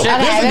 Let's good. go. Okay,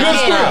 This is a good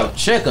let's get script.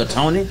 Check her,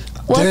 Tony.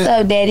 What's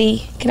up,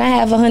 daddy? Can I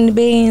have 100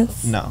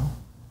 bands? No.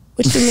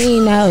 What you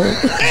mean, no?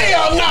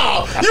 Hell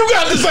no. You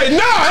got to say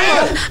no.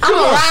 I'm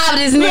gonna rob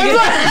this nigga.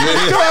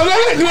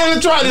 Come on,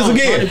 let's try this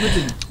Tony, again. put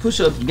the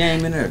push-up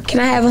game in there. Can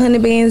I have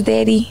 100 bands,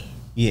 daddy?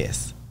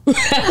 Yes. Nah,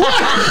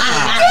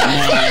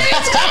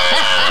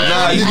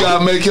 you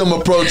gotta make him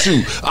approach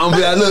you. I'm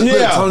be like, look,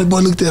 Tony, boy,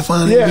 look at that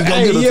fine. Yeah, Go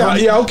hey, get her,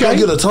 Tony. yeah, okay. Go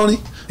get her, Tony.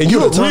 And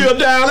you're a Tony. real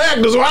down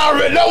actor, so I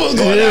already know what's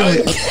going on.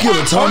 Get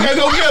her, Tony. Okay,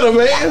 go get her,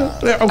 man.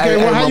 Okay,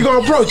 well, how you gonna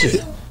approach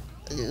it?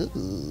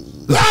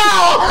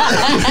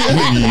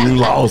 You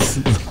lost.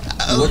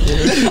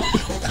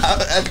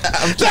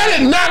 That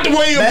is not the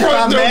way you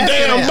approach your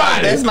damn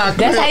body. That's not.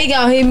 That's how you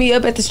gonna hit me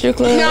up at the strip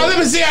club? Now let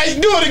me see how you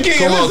do it again.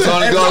 Come on, Listen,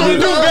 Tony, go Tony,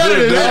 do better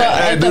than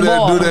that. Hey, do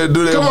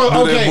that. Come on, do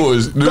okay. that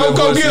voice. Do Go that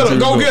voice get her.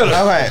 Go too. get her.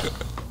 All right.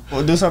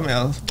 We'll do something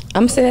else.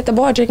 I'm sitting at the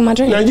bar drinking my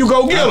drink. Now you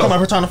go get Come her.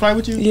 over trying to flirt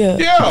with you. Yeah.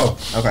 Yeah.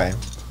 Okay.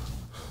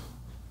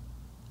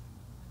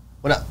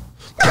 What up?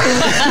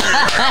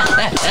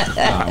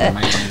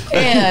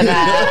 Yeah,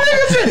 nah.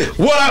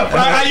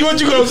 What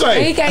you gonna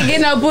say? He can't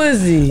get no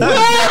pussy. He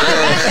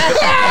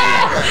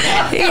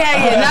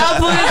can't get no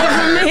pussy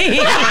from me.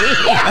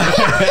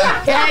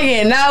 Can't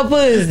get no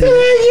pussy.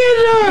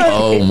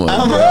 Oh my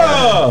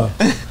Bruh.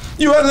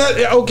 You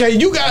okay?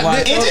 You got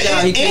millions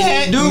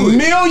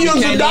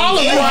of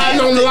dollars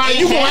riding on the line.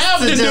 You gonna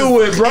have to do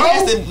it, bro.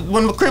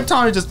 When the Crip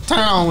Tony just turn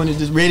on, when it's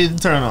just ready to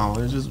turn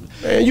on, it's just.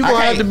 Man, you gonna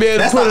have to be able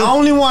to That's put the it.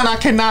 only one I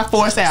cannot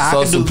force out.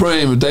 So I can do.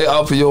 Supreme, if they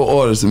offer your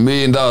artist $1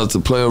 million to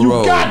play a You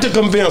role, got to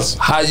convince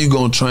them. how you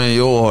gonna train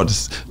your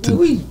artist?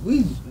 We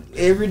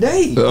every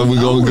day. We gonna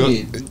go.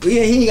 Yeah, he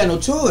ain't got no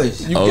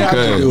choice. You got to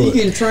Okay. do He it.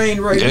 getting trained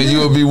right And now.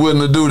 you'll be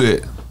willing to do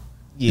that.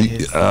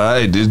 Yes. All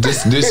right,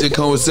 this shit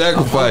come with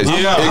sacrifice.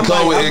 Yeah. It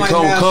come with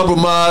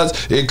compromise.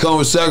 It come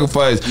with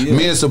sacrifice. Yeah.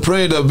 Me and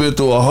Supreme have been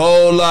through a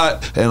whole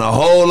lot, and a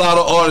whole lot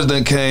of artists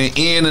that came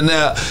in and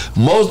out.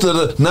 Most of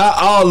the, not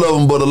all of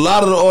them, but a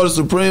lot of the artists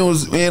Supreme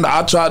was in.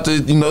 I tried to,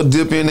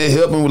 dip in and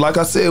help him. Like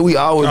I said, we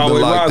always been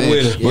Always like rock that.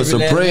 with him. But Every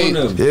last Supreme,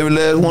 one of them. every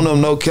last one of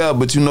them, no cap.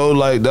 But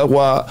like that's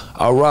why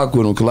I rock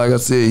with him. Cause like I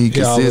said, he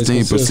always consistent,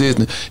 he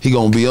persistent. He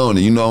gonna be on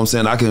it. You know what I'm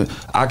saying? I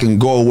can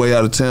go away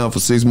out of town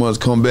for 6 months,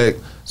 come back.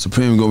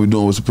 Supreme gonna be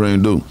doing what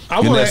Supreme do.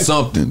 And that's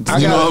something.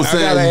 You know what I'm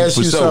saying? I gotta ask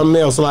For you sure. something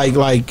else.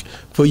 Like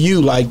for you,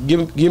 like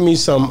give me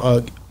some.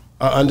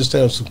 I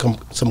understand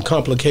some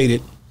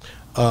complicated,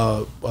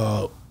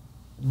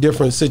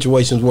 different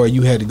situations where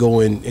you had to go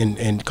in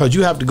and because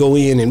you have to go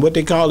in and what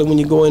they call it when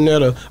you go in there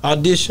to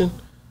audition,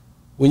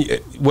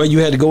 where you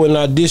had to go in and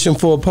audition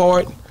for a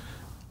part.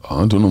 I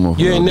don't do no more.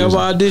 You ain't never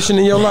auditioned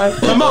in your life.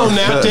 Come on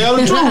now, tell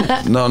the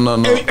truth. No.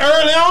 And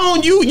early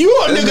on, you a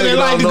nigga that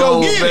like to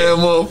go get it.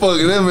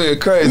 Motherfucker, that man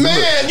crazy.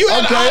 Man, you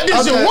had to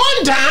audition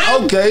one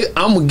time. Okay,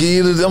 I'm gonna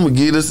give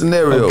you the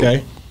scenario.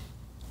 Okay.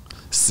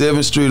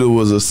 7th Streeter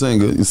was a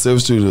singer.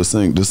 7th Streeter the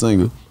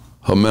singer.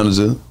 her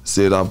manager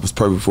said I was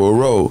perfect for a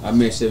role. I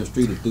met 7th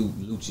Street through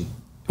Lucci.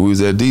 We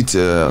was at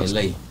Detail House.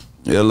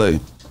 LA.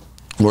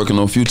 Working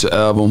on Future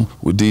album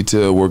with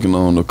Detail, working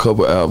on a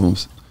couple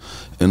albums.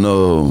 And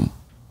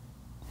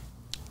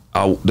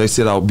they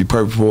said I would be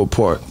perfect for a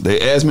part.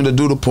 They asked me to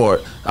do the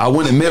part. I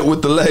went and met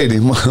with the lady.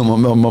 My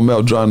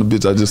mouth drying the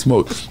bitch I just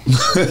smoked.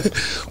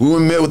 We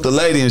went and met with the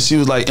lady and she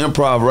was like,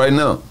 improv right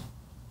now.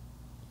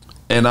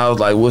 And I was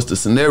like, what's the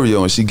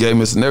scenario? And she gave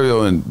me a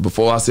scenario, and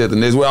before I said the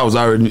next word, I was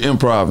already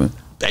improvising.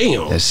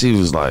 Damn. And she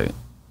was like,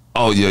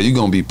 oh yeah, you're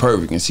gonna be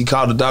perfect. And she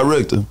called the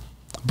director.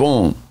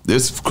 Boom.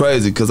 This is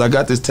crazy, because I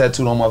got this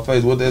tattooed on my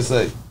face. What that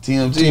say?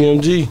 TMG?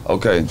 TMG.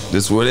 Okay,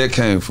 this is where that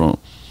came from.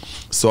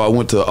 So I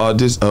went to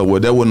audition,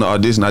 well, that wasn't an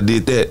audition, I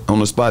did that on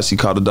the spot. She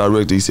called the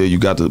director, he said, you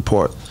got the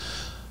part.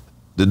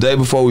 The day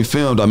before we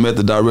filmed, I met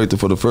the director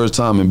for the first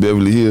time in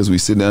Beverly Hills. We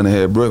sit down and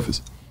had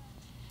breakfast.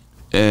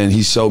 And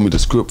he showed me the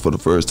script for the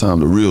first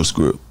time, the real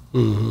script.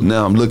 Mm-hmm.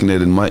 Now I'm looking at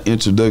it, and my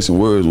introduction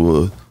words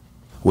was,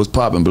 what's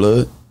poppin',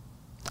 blood?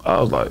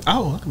 I was like,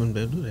 oh, I couldn't be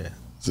able to do that.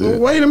 Well,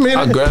 wait a minute.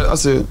 I grabbed it, I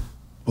said,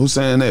 who's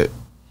saying that?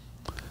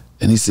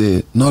 And he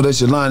said, no,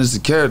 that's your line, it's a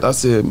character. I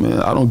said,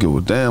 man, I don't give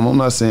a damn, I'm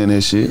not saying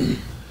that shit.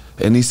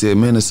 And he said,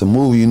 man, it's a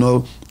movie, you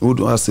know?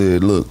 I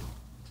said, look,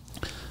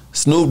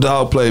 Snoop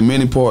Dogg played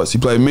many parts, he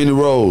played many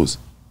roles,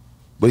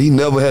 but he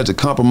never had to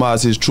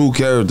compromise his true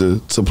character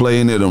to play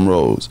any of them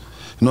roles.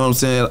 You know what I'm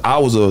saying? I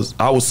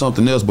was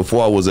something else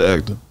before I was an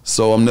actor,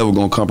 so I'm never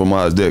gonna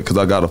compromise that, because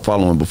I got a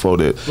following before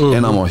that.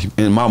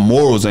 Mm-hmm. And my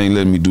morals ain't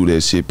letting me do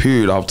that shit,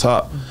 period, off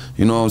top.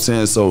 You know what I'm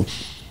saying? So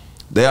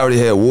they already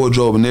had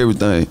wardrobe and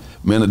everything.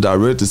 Man, the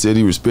director said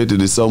he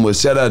respected it so much.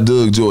 Shout out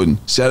Doug Jordan,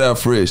 shout out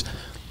Fresh.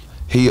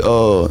 He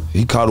called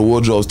the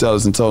wardrobe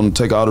stylist and told him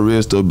to take all the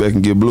red stuff back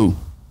and get blue.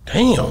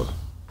 Damn.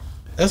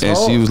 That's and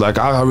hard. She was like,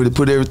 I already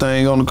put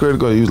everything on the credit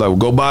card. He was like, well,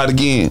 go buy it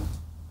again.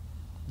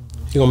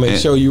 He gonna make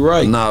sure you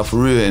right. Nah,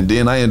 for real. And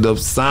then I ended up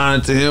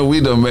signing to him. We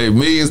done made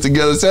millions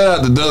together. Shout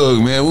out to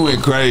Doug, man. We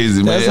went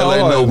crazy, man. That's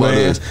hard,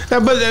 man.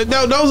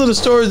 But those are the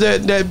stories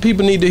that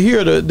people need to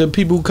hear. The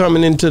people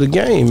coming into the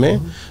game,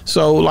 man.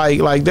 So like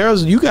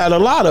you got a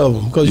lot of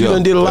them, because you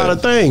done did a lot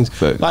of things.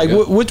 Like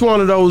which one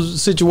of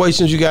those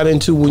situations you got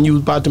into when you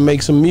was about to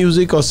make some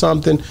music or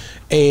something?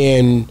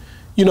 And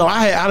you know,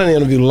 I done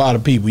interviewed a lot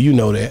of people. You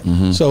know that.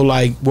 Mm-hmm. So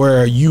like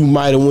where you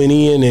might have went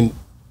in and.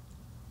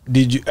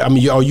 Did you? I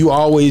mean, you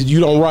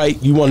don't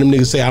write. You want them niggas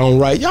to say I don't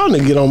write. Y'all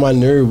niggas get on my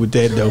nerve with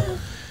that though.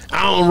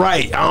 I don't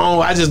write.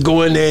 I just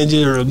go in there and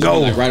just go.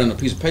 Like write on a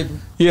piece of paper.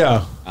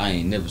 Yeah. I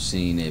ain't never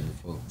seen that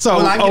before. So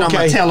I get on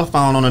my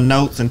telephone on the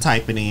notes and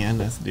type it in.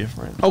 That's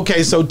different.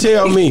 Okay, so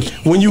tell me,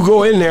 when you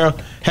go in there,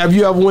 have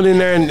you ever went in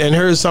there and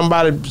heard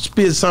somebody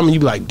spit something?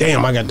 You be like,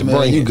 damn, I got to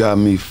bring it. You got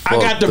me fucked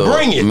up. I got to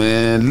bring it,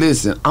 man.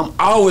 Listen, I'm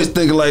always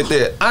thinking like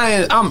that.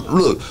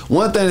 Look,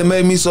 one thing that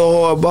made me so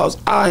hard, boss,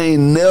 I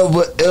ain't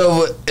never,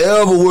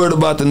 ever worried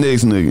about the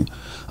next nigga.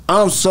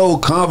 I'm so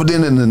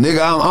confident in the nigga.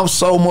 I'm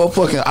so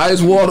motherfucking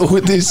ice water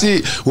with this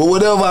shit. Well,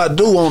 whatever I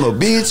do on a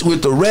beach,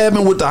 with the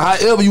rapping, with the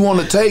however you want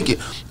to take it,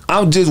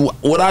 I'm just,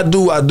 what I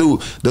do.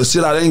 The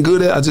shit I ain't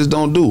good at, I just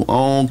don't do. You know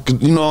what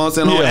I'm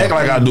saying? I don't act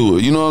like I do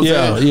it. You know what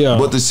I'm saying? Yeah.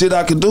 But the shit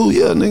I can do,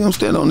 nigga, I'm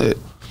standing on that.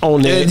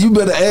 And you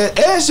better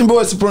ask your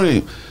boy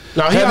Supreme.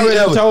 Now, have you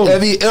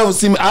ever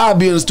seen me? I'll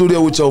be in the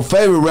studio with your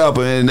favorite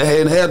rapper, and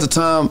half the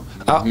time,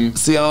 I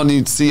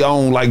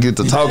don't like get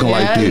to talking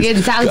like this. Get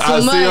to talk too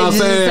much. See what I'm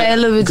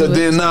saying? Because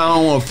then now I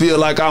don't want to feel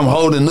like I'm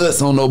holding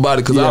nuts on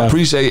nobody, because I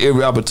appreciate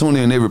every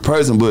opportunity and every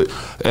person, but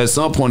at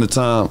some point in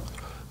time,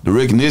 the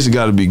recognition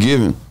got to be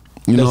given.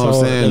 You know what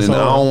I'm saying? And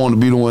I don't want to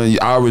be the one.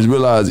 I always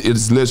realize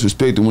it's less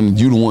respected when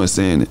you the one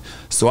saying it.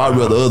 So I'd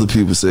rather other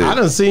people say it. I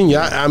done seen you.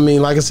 I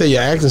mean, like I said,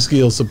 your acting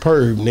skills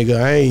superb, nigga.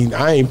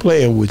 I ain't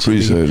playing with you.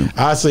 Appreciate it.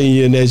 I seen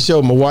you in that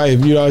show. My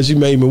wife, you know, she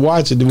made me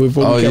watch it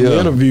before we came to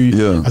interview you.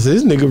 Yeah. I said,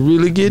 this nigga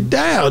really get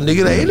down,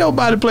 nigga. There ain't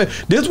nobody playing.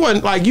 This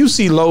wasn't like, you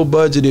see low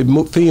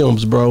budgeted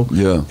films, bro.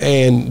 Yeah.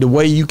 And the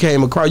way you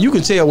came across, you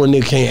can tell when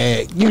nigga can't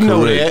act. You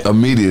know that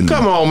immediately.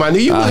 Come on, my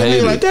nigga. You look at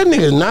me like, that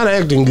nigga's not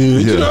acting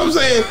good. Yeah. You know what I'm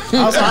saying?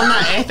 Also, I'm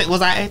not acting.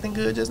 Was I acting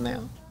good just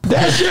now?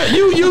 That's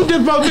you just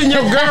supposed to be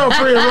your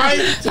girlfriend, right?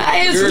 I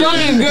ain't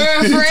fucking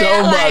girlfriend. You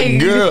talking about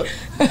girl?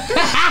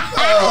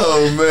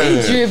 Oh man,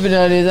 he tripping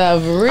on his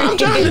over. I'm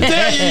trying to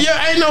tell you,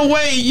 ain't no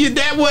way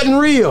that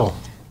wasn't real.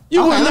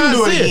 You would not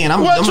do it again.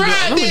 I'm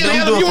try it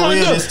then. do it for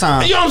real this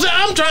time. You know what I'm saying?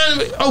 I'm trying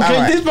to.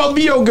 Okay, this supposed to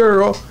be your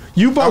girl.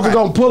 You supposed to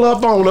gonna pull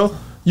up on her.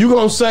 You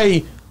gonna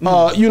say.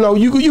 You know,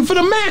 you for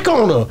the Mac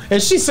on her, and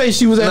she say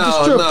she was at the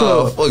strip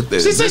club. Fuck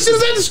that. She said she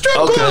was at the strip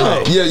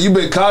club. Yeah, you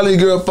been calling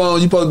your girl phone.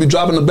 You supposed to be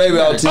dropping the baby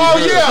out to you. Oh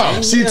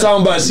yeah. She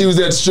talking about she was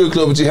at the strip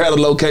club, but you had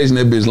a location.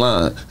 That bitch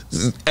lying.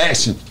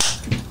 Action.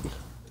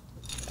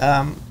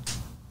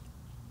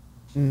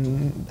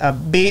 A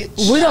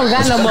bitch. We don't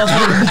got no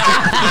motherfucking.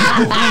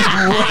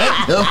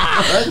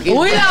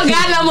 We don't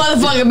got no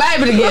motherfucking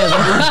baby together.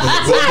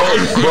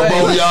 But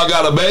both of y'all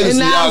got a baby,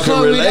 so y'all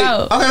can relate.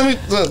 Okay,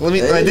 let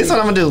me. This is what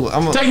I'm gonna do.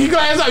 I'm gonna take your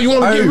glass out. You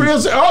want to get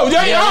real? Oh,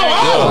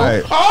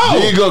 yeah.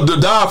 Here you go. The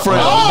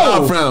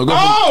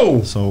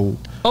diaphragm. So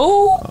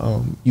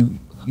Oh. You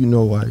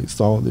know, I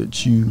saw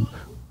that you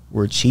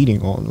were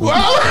cheating on me.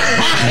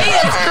 He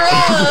is cruel.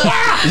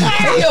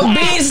 He a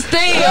bitch still.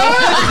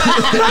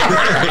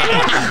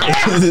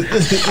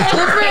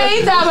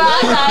 He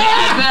talking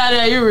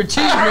about you were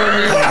cheating on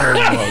me. Oh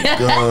my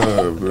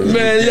God, bro.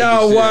 Man,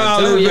 y'all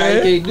wild,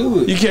 man. You can't do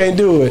it. You can't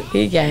do it.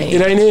 He can't.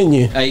 It ain't in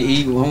you.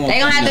 Hey, They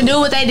gonna have to do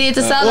what they did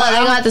to Solo. They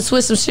gonna have to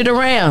switch some shit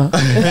around.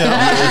 She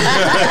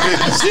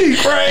They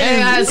crazy.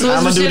 gonna have to switch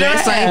I'ma some do shit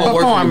that same around.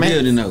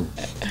 performance.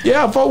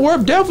 Yeah, Fort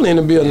Worth definitely in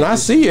the building. I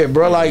see it,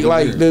 bro. Like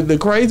the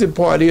crazy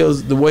part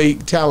is the way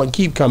talent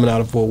keep coming out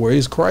of Fort Worth.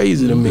 It's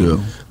crazy to me.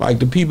 Yeah. Like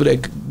the people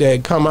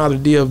that come out of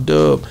DF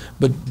Dub,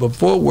 but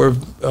Fort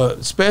Worth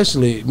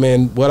especially,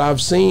 man. What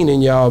I've seen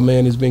in y'all,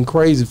 man, has been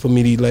crazy for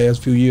me these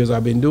last few years.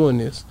 I've been doing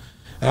this,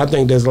 and I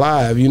think that's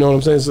live. You know what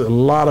I'm saying? It's a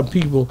lot of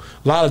people,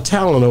 a lot of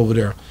talent over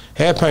there.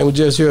 Hat Paint was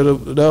just here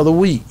the other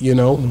week. You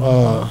know,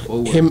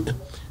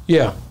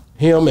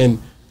 him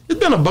and. It's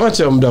been a bunch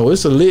of them though.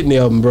 It's a litany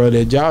of them, bro.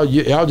 That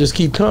y'all just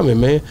keep coming,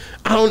 man.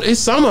 It's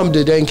some of them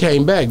that ain't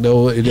came back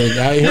though. I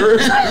ain't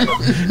heard.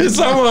 It's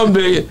some of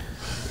them that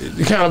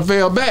kind of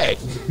fell back.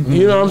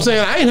 You know what I'm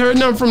saying? I ain't heard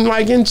nothing from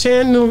like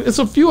Enchanting. It's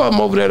a few of them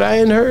over there that I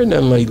ain't heard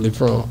nothing lately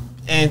from.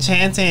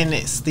 Enchanting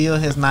still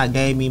has not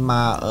gave me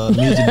my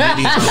music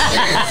video.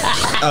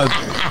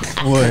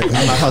 What? I'm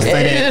not gonna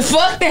say that.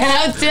 Fuck that,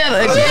 I'll tell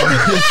her.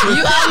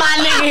 You owe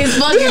my nigga his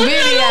fucking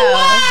video.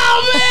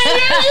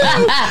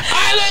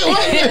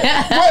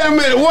 Wait a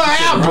minute, what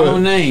happened?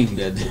 Wrong name.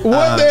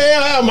 What the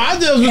hell happened? I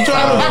just was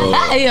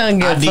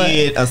trying to. I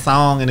did a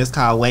song and it's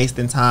called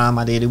Wasting Time.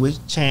 I did it with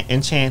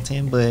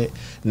Enchanting, but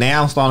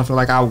now I'm starting to feel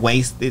like I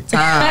wasted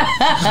time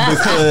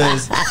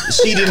because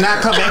she did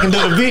not come back and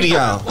do the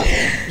video.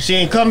 She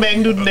ain't come back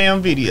and do the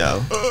damn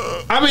video.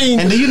 I mean,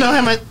 and do you know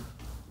how much?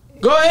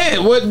 Go ahead.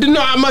 What? Do you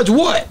know how much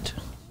what?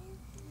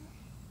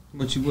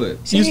 What you what?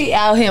 She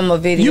owe him a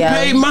video. You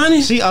paid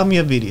money? She owed me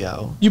a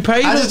video. You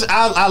paid her?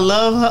 I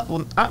love her.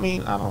 Well, I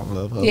mean, I don't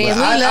love her. Yes,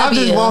 but we love I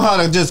just you. want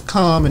her to just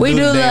come and We do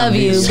do the damn love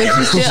video. you, but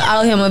you still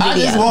owe him a video. I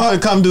just want her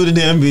to come do the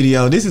damn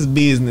video. This is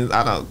business.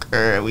 I don't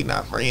care. We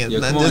not friends. Yeah,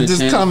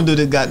 just come and do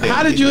the goddamn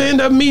How did you video.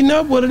 end up meeting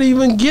up with her to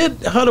even get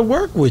her to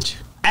work with you?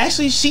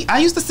 Actually, I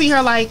used to see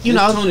her like, you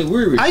know, Tony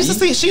Willrich, I used to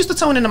see, she used to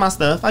tune into my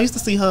stuff. I used to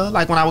see her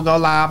like when I would go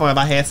live or if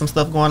I had some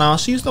stuff going on.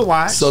 She used to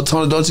watch. So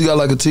Tony, don't you got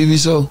like a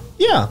TV show?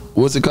 Yeah.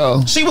 What's it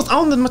called? She was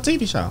on my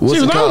TV show. What's She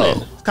it was on called?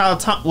 it. It's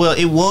called, well,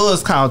 it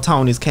was called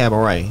Tony's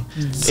Cabaret.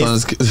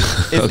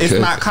 It's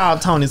not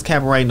called Tony's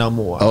Cabaret no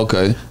more.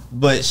 Okay.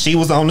 But she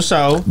was on the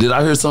show. Did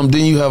I hear something?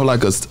 Didn't you have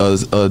like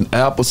an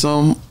app or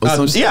something? Or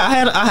some shit?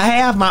 Yeah, I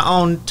have my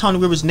own Tony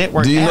Willrich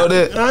Network. Do you know app.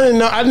 that? I didn't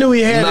know. I knew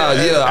he had. Nah,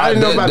 yeah, I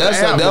didn't know about that's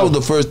the app, that was though.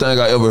 the first thing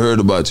I ever heard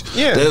about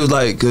you. Yeah. They was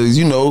like, cause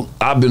you know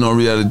I've been on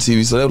reality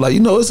TV, so they were like,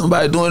 you know, it's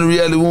somebody doing the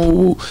reality, woo,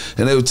 woo,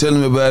 and they were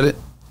telling me about it,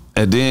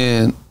 and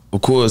then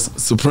of course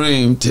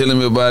Supreme telling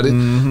me about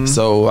it,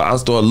 so I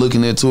started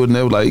looking into it, and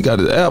they were like, you got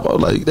an app. I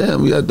was like,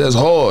 damn, that's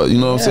hard, you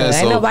know what I'm saying?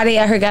 Ain't nobody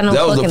out here got no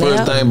that was the fucking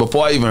first app. thing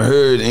before I even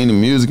heard any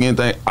music,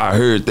 anything. I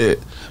heard that,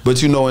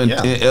 but you know, in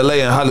LA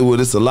and Hollywood,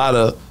 it's a lot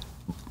of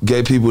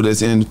gay people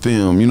that's in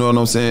film, you know what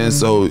I'm saying?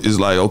 So it's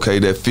like, okay,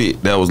 that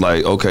fit. That was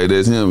like, okay,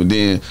 that's him. And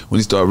then when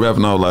he started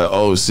rapping, I was like,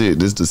 oh shit,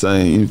 this the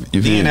same. You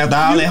feel Then me? after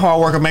all that hard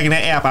work of making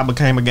that app, I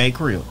became a gay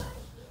Crip.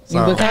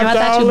 You became, I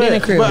thought you been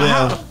a Crip.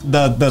 Well,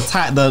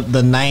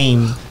 the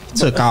name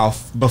took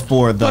off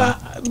before the.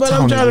 But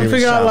I'm trying to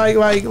figure out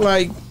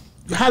like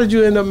how did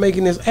you end up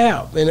making this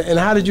app, and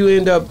how did you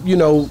end up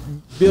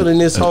building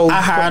this whole?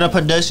 I hired a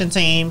production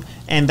team,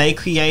 and they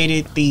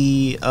created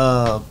the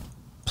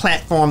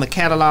platform, the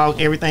catalog,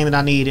 everything that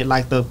I needed,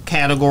 like the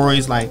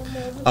categories, like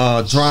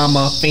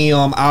drama,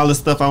 film, all this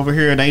stuff over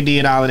here. They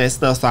did all of that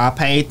stuff, so I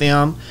paid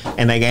them,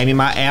 and they gave me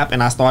my app,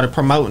 and I started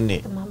promoting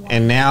it.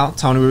 And now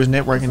Tony Willrich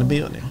Network in the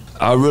building.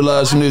 I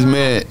realized from this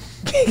man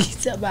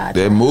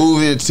that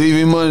movie and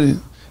TV money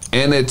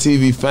and that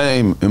TV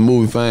fame and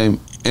movie fame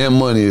and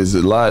money is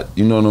a lot.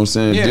 You know what I'm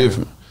saying? Yeah.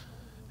 Different.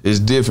 It's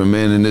different,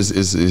 man, and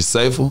it's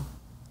safer,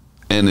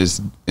 and it's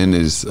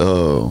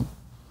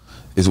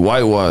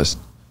whitewashed.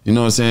 You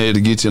know what I'm saying?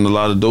 To get you in a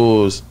lot of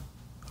doors.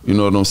 You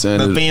know what I'm saying?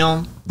 The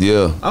film.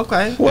 Yeah.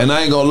 Okay. And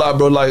I ain't gonna lie,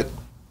 bro. Like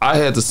I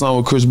had the song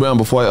with Chris Brown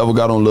before I ever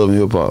got on Love and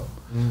Hip Hop.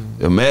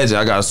 Imagine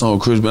I got a song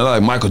with Chris Brown. I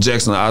like Michael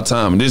Jackson at our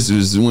time. And this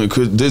is when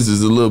this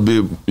is a little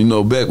bit,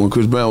 back when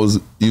Chris Brown was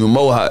even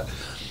more hot.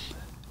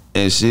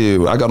 And shit,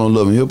 I got on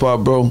Love and Hip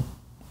Hop, bro.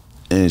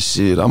 And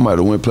shit, I might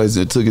have went places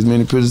and took as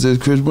many pictures as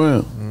Chris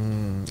Brown.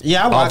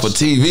 Yeah, I watched. Off of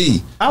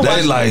TV.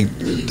 They like,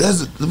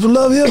 that's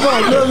Love Hip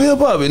Hop, Love Hip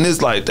Hop. And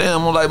it's like,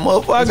 damn, I'm like,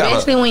 motherfucker, I got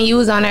Especially when you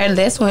was on there,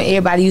 that's when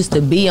everybody used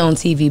to be on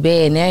TV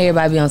bad. Now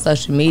everybody be on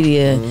social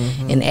media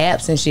and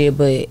apps and shit.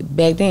 But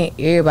back then,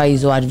 everybody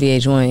used to watch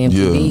VH1 and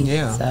MTV.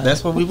 Yeah, so.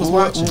 that's what we was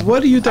watching.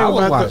 What do you think I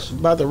was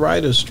about the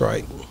writer's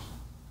strike?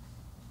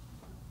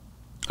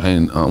 I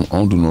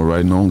don't do no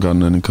writing. I don't got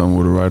nothing in common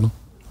with a writer.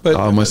 But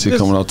all my shit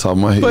coming off the top of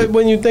my head. But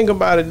when you think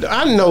about it,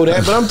 I know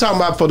that, but I'm talking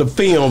about for the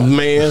film,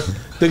 man.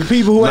 The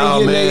people who Nah,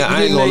 ain't man, getting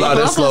I ain't gonna lie,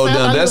 that slowed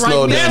down. That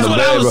slowed down That's the what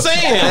bag, I was bro.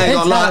 saying. I ain't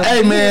gonna lie.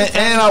 Hey, man,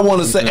 and I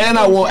want to say, and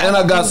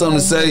I got something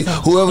to say.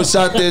 Whoever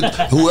shot that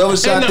And the only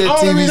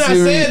TV reason I said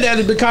series, that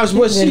is because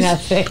what she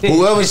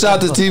whoever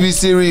shot the TV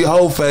series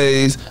whole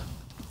phase,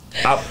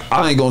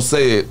 I ain't gonna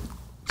say it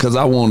because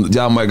I want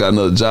y'all might got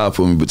another job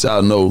for me, but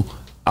y'all know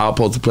I'm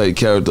supposed to play the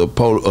character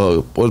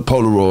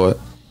Polaroid,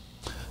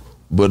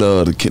 but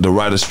the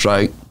writer's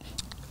strike.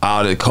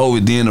 All that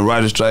COVID, then the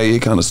writer's strike,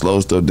 it kind of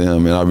slowed stuff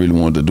down, man. I really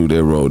wanted to do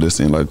that role. That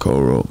seemed like a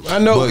cold role. I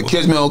know. But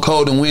catch me on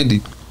Cold and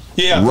Windy.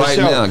 Yeah, right for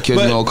sure. now. Catch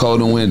me on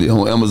Cold and Windy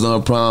on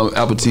Amazon Prime,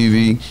 Apple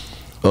TV,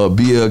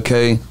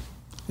 BLK.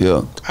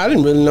 Yeah. I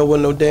didn't really know what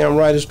no damn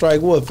writer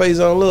strike was.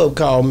 Faison Love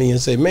called me and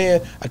said,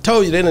 man, I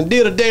told you they done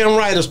did a damn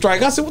writer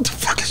strike. I said, what the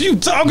fuck is you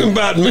talking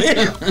about,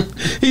 man?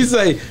 He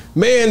say,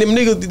 man, them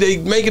niggas, they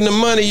making the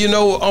money, you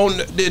know, on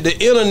the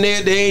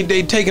internet.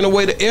 They taking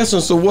away the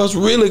essence of what's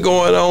really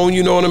going on,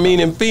 you know what I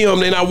mean, in film.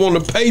 They not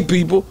want to pay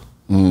people.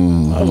 I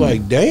was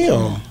like,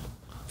 damn.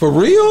 For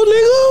real,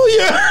 nigga?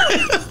 Yeah.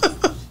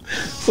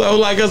 So,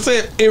 like I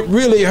said, it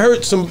really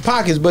hurts some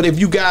pockets. But if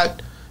you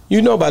got...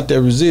 You know about that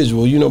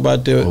residual. You know about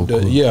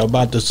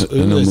about the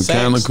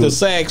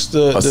sax.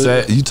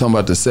 You talking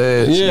about the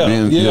SAG? Yeah.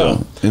 And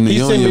the he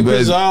sent me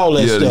pictures of all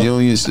that stuff. The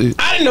union shit.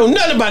 I didn't know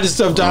nothing about this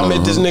stuff till I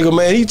met this nigga,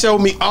 man. He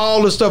told me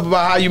all the stuff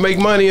about how you make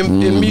money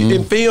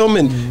in film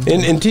and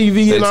TV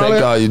they and all that. They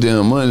take all your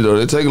damn money, though.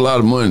 They take a lot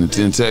of money in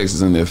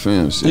taxes in their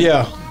film shit.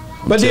 Yeah.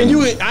 But then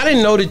I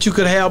didn't know that you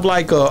could have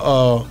like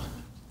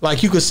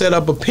like you could set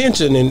up a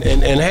pension and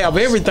have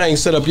everything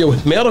set up here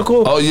with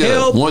medical,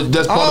 health,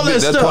 that's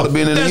part of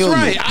being in the union.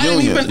 That's right. I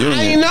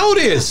didn't know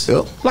this.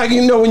 Yep. Like,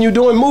 you know, when you're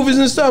doing movies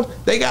and stuff,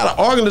 they got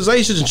an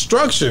organization and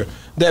structure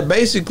that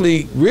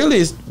basically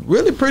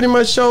really pretty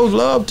much shows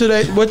love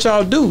to what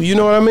y'all do. You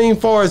know what I mean?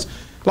 Far as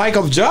like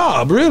a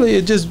job, really,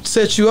 it just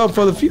sets you up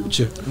for the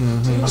future.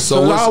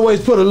 So I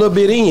always put a little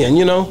bit in,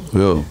 you know.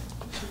 Yeah.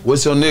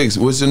 What's your next?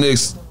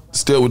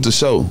 Still with the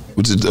show,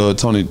 with the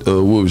Tony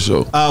Willrich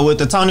show. With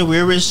the Tony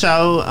Willrich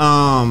show,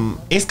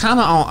 it's kind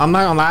of on. I'm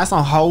not gonna lie, it's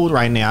on hold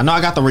right now. I know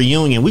I got the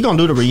reunion. We gonna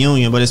do the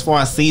reunion, but as far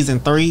as season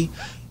 3,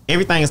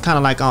 everything is kind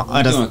of like on.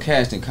 We're doing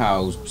casting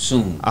calls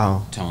soon.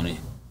 Oh, Tony.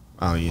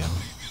 Oh yeah.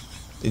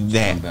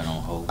 That. On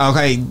hold.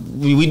 Okay,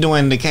 we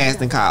doing the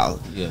casting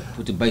calls. Yeah,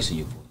 put the bass in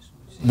your voice.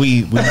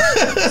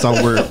 So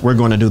we're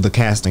going to do the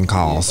casting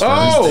calls first.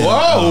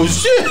 Oh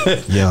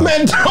shit! Yeah.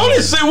 Man, Tony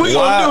said we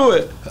gonna do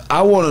it.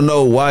 I want to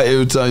know why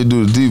every time you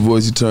do the deep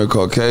voice you turn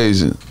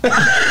Caucasian.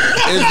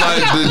 It's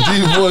like the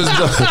deep voice.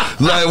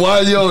 Like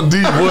why you on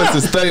deep voice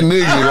to stay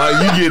nigga?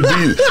 Like you get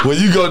deep when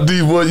you go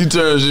deep voice you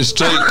turn just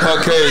straight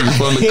Caucasian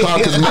from the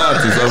Caucasus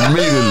Mountains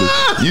immediately.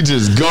 You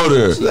just go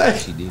there.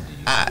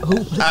 I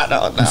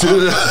don't know.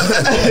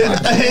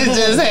 It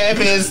just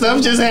happened.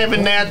 Stuff just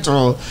happened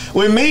natural.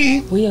 With me,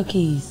 where your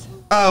keys?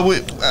 She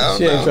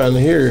ain't trying to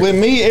hear it. With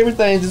me,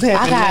 everything just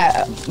happened. I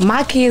got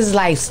my kids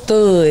like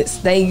studs.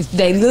 They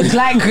look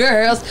like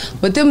girls,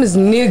 but them is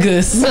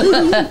niggas.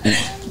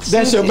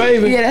 That's your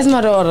baby? Yeah, that's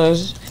my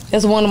daughters.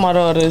 That's one of my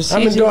daughters. How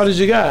many daughters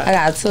you got? I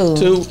got 2.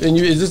 2? And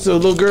is this a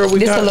little girl we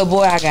got? This a little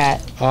boy I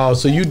got. Oh,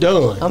 so you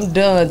done? I'm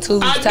done. 2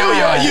 weeks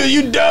time.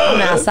 You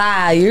done? I'm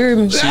outside. You hear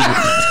me? She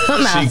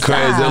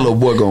crazy. That little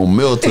boy gonna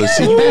melt her.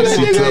 She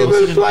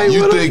tough.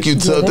 You think you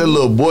tough? That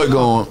little boy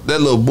going. Where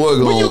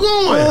you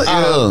going?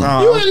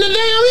 You in the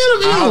damn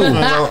interview.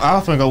 I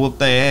was finna go whoop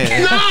their ass. No,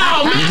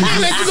 man, I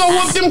let you go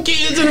whoop them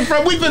kids in the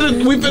front. We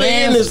finna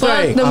end this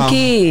thing. Fuck them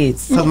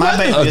kids. Cause my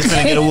baby is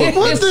finna get a whoop.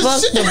 What the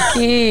fuck shit? them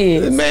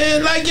kids.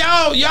 Man, like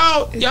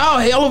y'all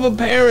hell of a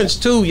parents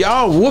too.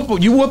 Y'all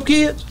whoop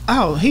kids?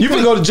 Oh, you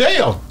finna go to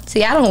jail.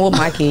 See, I don't whoop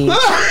my kids.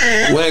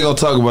 We ain't gonna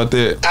talk about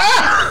that.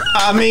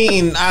 I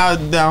mean, I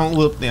don't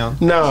whoop them.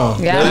 No.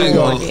 Yeah, I don't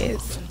whoop my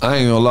kids. I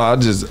ain't gonna lie,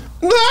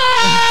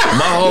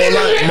 my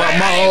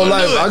whole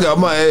life, I got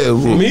my ass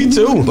whooped. Me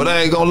too. But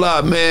I ain't gonna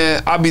lie,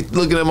 man. I be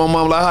looking at my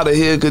mom like, how the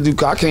hell could you?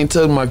 I can't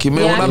touch my kid,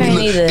 man. Yeah, when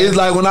it's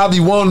like when I be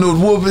wanting to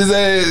whoop his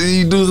ass,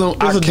 he do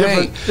something. I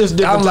can't.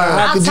 I'm like,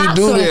 how could you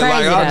do that?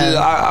 Like,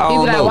 I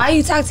don't know. Like, why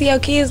you talk to your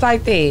kids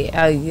like that?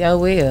 Oh, yo,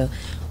 well.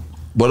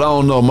 But I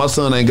don't know. My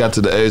son ain't got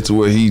to the age to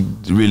where he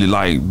really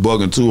like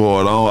bugging too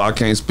hard. I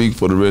can't speak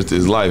for the rest of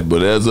his life.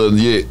 But as of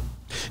yet,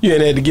 you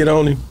ain't had to get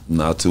on him.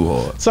 Not too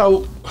hard.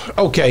 So,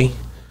 okay,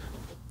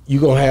 you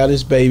gonna have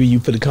this baby. You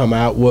finna come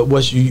out. What?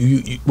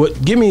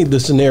 Give me the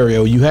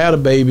scenario. You had a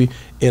baby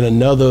in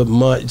another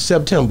month,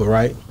 September,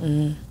 right?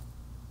 Mm-hmm.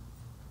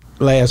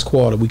 Last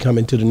quarter, we come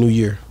into the new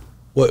year.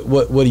 What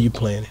are you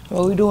planning?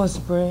 What we doing,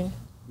 spring?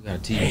 We got a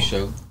TV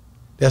show.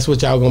 That's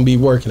what y'all gonna be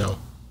working on.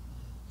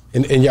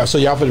 And y'all, so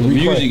y'all for the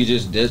music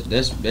is just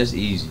that's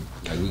easy.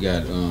 Like we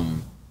got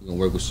we gonna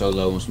work with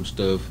Solo on some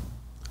stuff.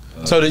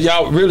 So that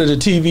y'all really the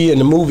TV and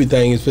the movie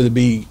thing is for to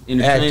be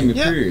entertainment.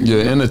 Period.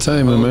 Yeah,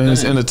 entertainment, man.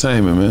 It's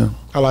entertainment, man.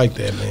 I like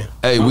that, man.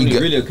 Hey, we got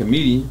really a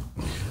comedian.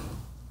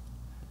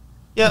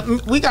 Yeah,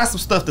 we got some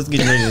stuff that's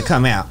getting ready to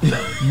come out,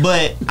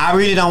 but I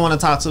really don't want to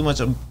talk too much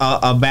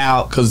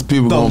about because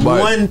people the gonna bite.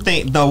 one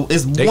thing. Though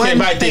it's one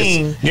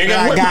thing that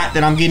I got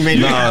that I'm getting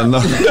ready to. No.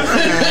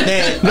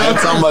 I'm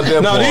talking about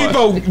that part. These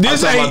folks,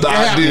 this I'm ain't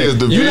talking about the ideas.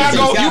 The you not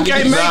visions. gonna, you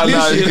can't make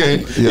this shit.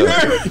 You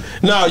can't. Yeah.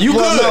 No, you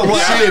Well, good. no,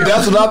 shit,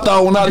 that's what I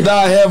thought when I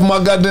died. Half of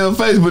my goddamn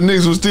face, but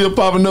niggas was still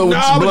popping up with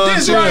Nah, but blood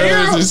this chin right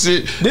hairs here- and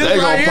shit. This They right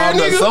gonna pop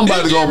here, out. nigga,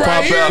 Somebody this gonna shit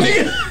pop right out.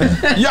 here,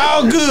 nigga.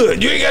 Y'all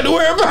good. You ain't got to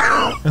worry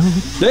about them.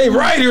 They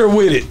right here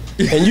with it.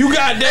 And you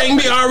got dang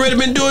me already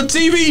been doing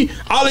TV.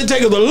 All it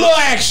take is a little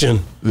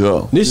action.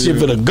 Yeah. This shit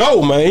finna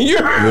go, man.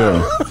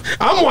 Yeah.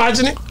 I'm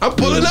watching it. I'm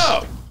pulling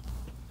up.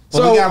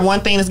 Well, So we got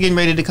one thing that's getting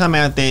ready to come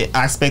out that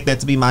I expect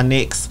that to be my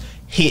next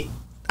hit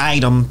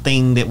item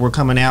thing that we're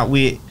coming out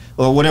with.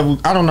 Or whatever,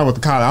 I don't know what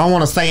to call it. I don't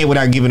want to say it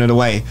without giving it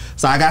away.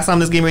 So I got something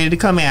that's getting ready to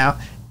come out,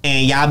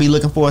 and y'all be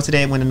looking forward to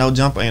that when the No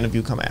Jumper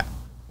interview come out.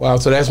 wow,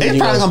 so that's when It's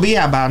you probably gonna, gonna be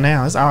out by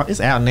now. It's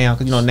out now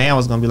because now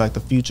it's gonna be like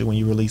the future when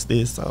you release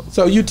this.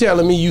 So you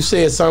telling me you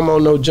said something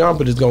on No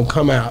Jumper that's gonna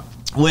come out,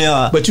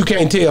 but you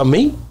can't tell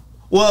me?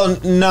 Well,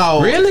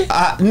 no, Really?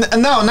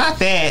 No, not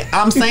that.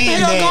 I'm saying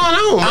hell that.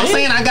 going on, I'm man?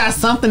 saying I got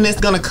something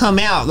that's gonna come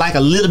out like a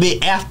little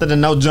bit after the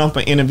No Jumper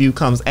interview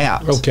comes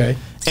out. Okay.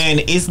 And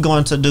it's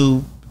gonna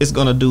do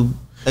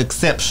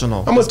exceptional.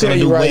 I'm gonna It's tell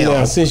you do right well.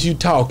 now, since you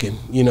talking,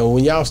 you know,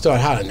 when y'all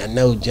start hollering that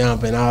No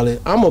Jump and all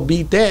that, I'm gonna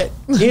beat that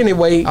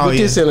anyway with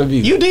this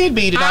interview. You did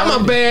beat it. I'm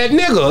already. a bad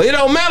nigga. It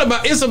don't matter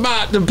about. It's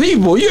about the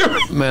people. You.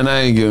 Man,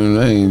 I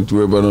ain't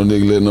worried about no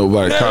nigga letting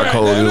nobody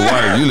cockhold his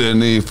wife. You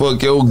letting nigga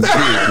fuck your dick,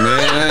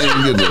 man. I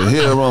ain't get the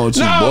hell wrong with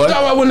you, No, I'm boy.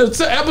 talking about when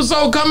the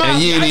episode come out.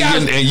 And you I got-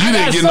 didn't I get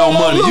got no Solo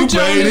money. You Lucha on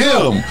paid this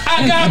hoe. him.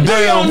 I got You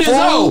paid on damn this fool.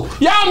 hoe.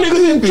 Y'all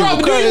niggas in People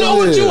trouble. Do you know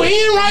what crazy. you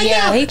in right Yeah,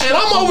 now? he And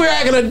I'm over here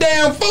acting a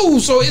damn fool,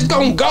 so it's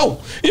gonna go.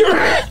 You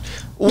right?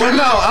 Well,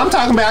 no, I'm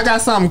talking about I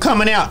got something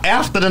coming out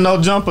after the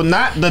No Jumper,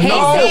 not the He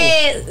No.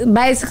 said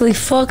basically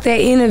fuck that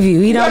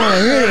interview. He don't want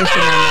to hear that shit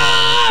no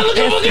Ah, look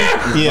at him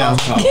again. Yeah.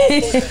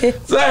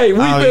 Say,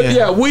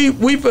 Oh, we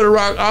finna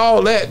rock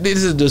all that.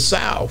 This is the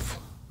South.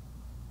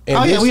 And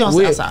Oh, yeah, this, we on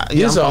Southside.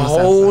 Yeah, This I'm a from the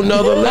whole Southside.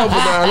 nother level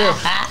down there.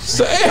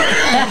 So, we on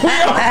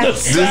the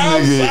This nigga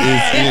is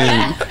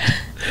in.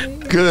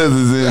 Cuz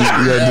is in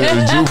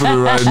goddamn Jupiter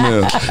right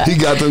now. He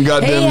got them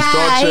goddamn He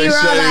Star high, Trek he roll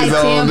shades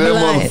like on. 10 Them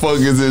blunts.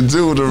 motherfuckers in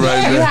Jupiter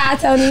right You now. high,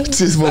 Tony?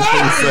 This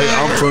motherfucker say,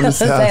 I'm from the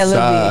Say South a little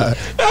Side.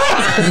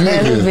 A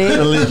little bit.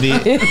 A little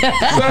bit.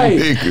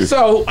 Say, Nigga.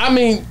 so I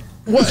mean,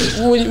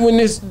 when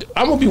this,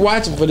 I'm gonna be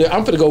watching for this.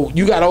 I'm gonna go.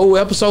 You got old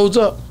episodes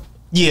up,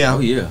 Yeah. Oh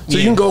yeah. so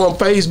you can go on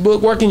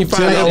Facebook. Where can you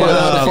find Tell out me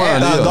about how to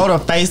find it. Go to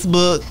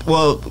Facebook.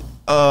 Well,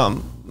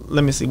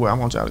 let me see where I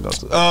want y'all to go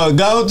to.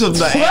 Go to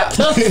the app.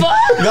 What the fuck?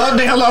 Go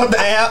download the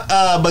app.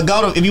 But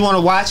go to if you want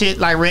to watch it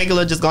like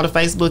regular, just go to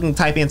Facebook and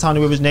type in Tony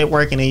Rivers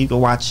Network, and then you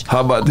can watch. How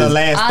about the this?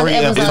 last All the 3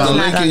 episodes Is the on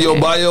episodes? link in your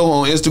bio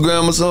on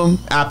Instagram or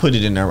something? I put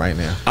it in there right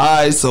now.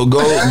 Alright, so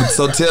go.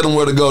 So tell them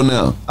where to go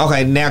now.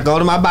 Okay, now go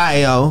to my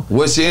bio.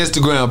 What's your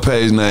Instagram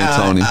page name,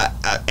 Tony?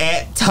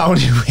 At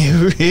Tony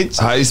Rivers.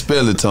 How you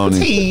spell it,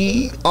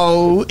 Tony?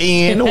 TonyWillrich.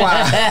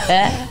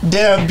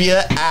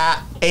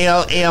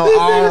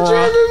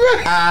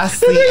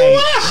 This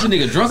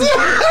nigga drunk as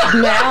fuck.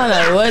 Man, I don't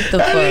know what the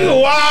That nigga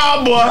fuck.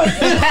 wild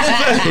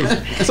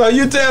boy. So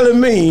you telling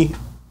me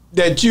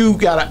that you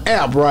got an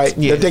app, right?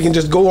 Yeah. That they can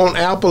just go on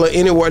Apple or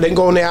anywhere. They can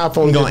go on the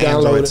iPhone and Go just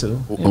on download Android it.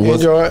 too.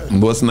 Android.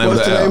 What's the name of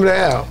the name app? of the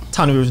app?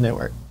 Tony Rivers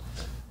Network.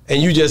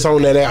 And you just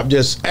on that app,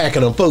 just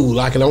acting a fool.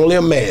 I can only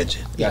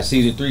imagine. Got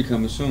season 3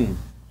 coming soon.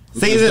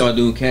 We Season- gonna start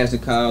doing casting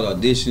calls,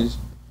 auditions.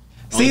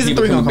 Only Season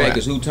people 3 coming gonna back come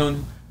is who, Tony?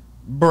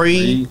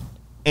 Bree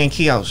and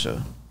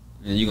Kiosha.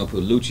 And you gonna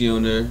put Lucci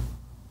on there.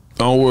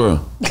 Don't worry.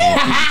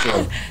 TV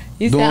show.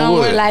 You Doing sound more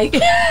what? like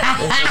The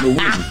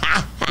women.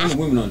 Some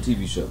women on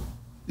TV show.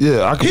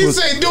 Yeah, I can He put.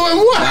 say doing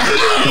what?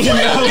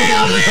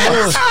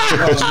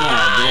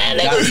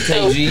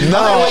 KG.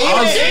 No,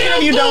 Even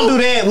if you don't do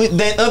that, with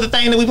that other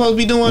thing that we supposed to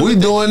be doing. we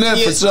doing that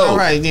for Yeah, sure. all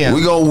right, yeah.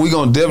 We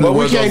gonna definitely But we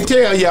work can't on.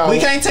 tell y'all. We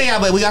can't tell y'all,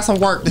 but we got some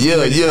work. That's Yeah,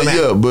 ready to come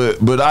out. yeah.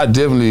 But I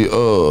definitely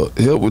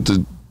help with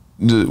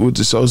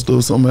the show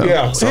stuff somehow.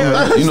 Yeah.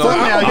 Somehow. You know,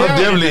 Somehow, I'm yeah.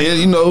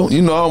 definitely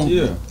you know I'm.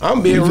 Yeah.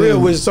 I'm being You feel real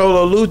me? with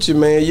Solo Lucha,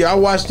 man. Y'all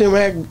watched him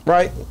act,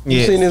 right? You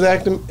Yes. seen his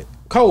acting?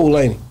 Cold,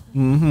 ain't he?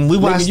 We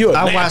watched. you a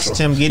I natural. watched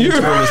him get into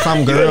You're- it with some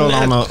you're girl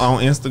a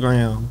on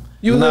Instagram.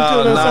 You Nah,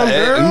 into nah. some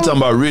girl? You talking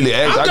about really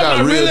acting? I'm I talking got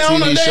about real really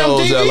on a TV damn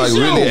shows that TV like show.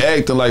 really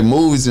acting like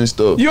movies and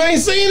stuff. You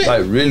ain't seen it?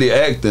 Like really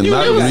acting, You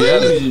not never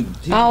seen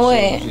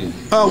reality.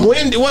 Oh, what?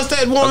 Wendy, what's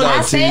that one? I I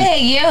got said,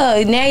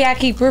 yeah. Now y'all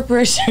keep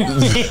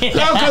pressuring me.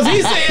 No, because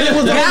he said it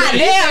was on, God he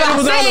damn, said it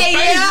was I on said,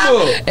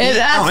 Facebook. yeah. And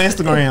On I,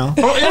 Instagram. On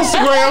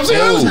Instagram. See,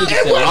 Oh,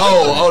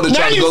 they Now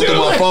try to you go see through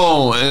my what-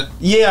 phone. And,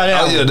 Yeah,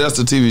 that oh one. yeah, that's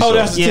the TV show. Oh,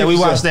 that's the Yeah, TV we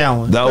show. watched that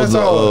one. that was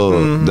that's all.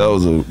 that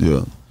was a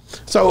yeah.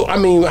 So, I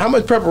mean, how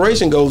much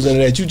preparation goes into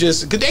that? You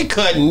just, because they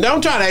cutting.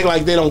 Don't try to act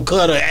like they don't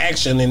cut an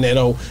action in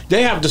that.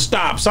 They have to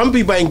stop. Some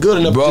people ain't good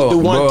enough to Bro, do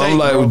one take. I'm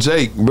like bro.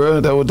 Jake, bro.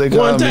 That's what they call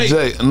One me, take.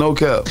 Jake. No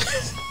cap.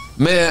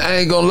 Man, I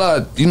ain't gonna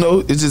lie. You know,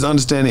 it's just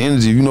understanding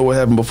energy. You know what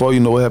happened before, you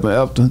know what happened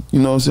after. You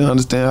know what I'm saying?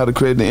 Understand how to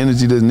create the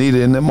energy that's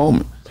needed in that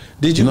moment.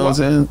 Did you know what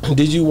I'm saying?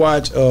 Did you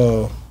watch?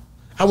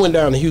 I went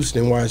down to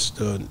Houston and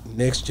watched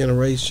Next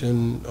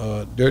Generation,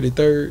 Dirty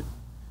Third.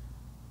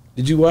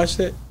 Did you watch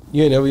that?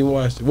 You ain't never even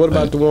watched it. What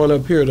about the one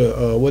up here?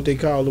 The what they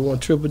call the one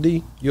Triple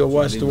D? You ever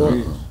watched the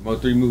one? Mo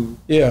 3 movie.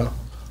 Yeah,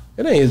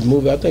 it ain't his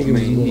movie. I think it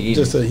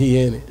was just he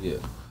in it. Yeah.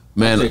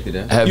 Man,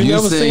 have you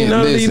never seen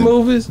none of these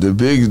movies?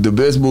 The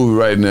best movie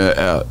right now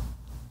out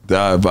that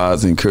I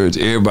advise and encourage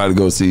everybody to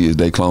go see is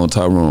They Clone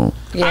Tyrone.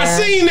 Yeah. I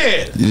seen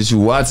that. You should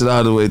watch it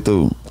all the way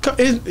through. I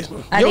did.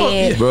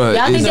 Bruh,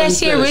 y'all think that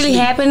shit really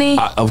happening?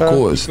 Of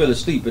course. You fell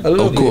asleep.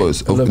 Of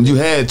course. You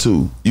had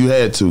to. You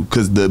had to.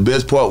 Because the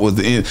best part was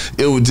the end.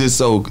 It was just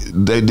so,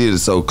 they did it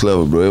so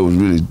clever, bro. It was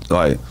really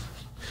like.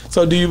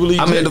 So do you believe?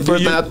 I mean, the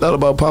first thing I thought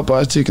about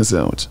Popeye's chicken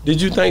sandwich.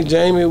 Did you think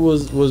Jamie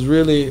was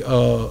really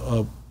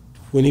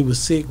when he was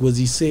sick? Was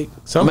he sick?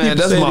 Some Man, people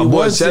that's say my he boy.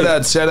 was sick.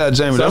 Shout out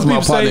Jamie. Some That's my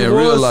people say partner he in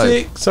real was life.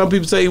 sick. Some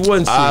people say he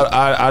wasn't sick.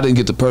 I didn't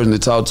get the person to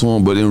talk to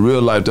him, but in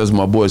real life, that's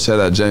my boy. Shout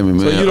out Jamie,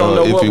 man. So you don't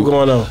know what was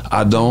going on?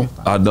 I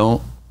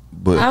don't.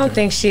 But I don't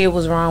think shit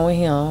was wrong with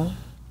him.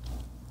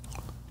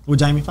 With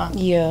Jamie Foxx?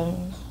 Yeah.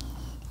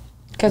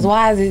 Cause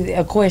why is it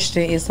a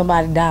question if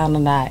somebody dying or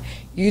not?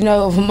 You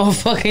know if a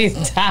motherfucker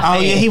is dying. Oh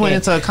yeah, he went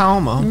into a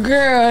coma.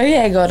 Girl, he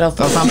ain't go to Or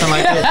something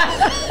like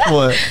that.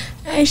 What?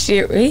 Ain't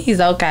shit. He's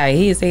okay.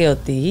 He's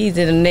healthy. He's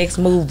in the next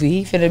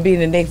movie. He finna be in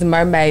the next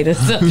Mermaid or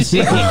some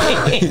shit.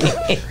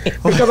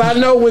 Because I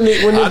know when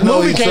this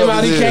movie came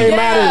out, he came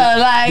out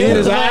and did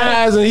his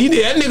eyes, and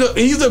that nigga,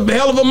 he's a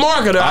hell of a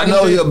marketer. I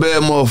know he a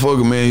bad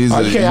motherfucker, man. He's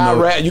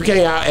you can't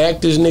out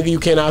act this nigga. You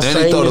can't out sing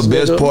and he thought this the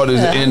best nigga. part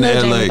is in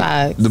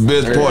LA. The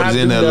best part is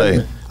in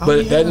LA.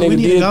 But that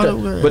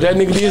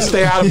nigga did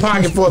stay out of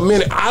pocket for a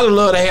minute. I'd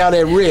love to have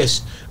that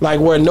rest, like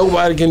where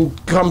nobody can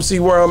come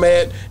see where I'm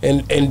at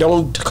and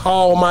don't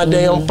call my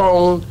damn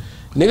phone.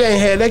 Nigga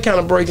ain't had that kind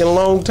of break in a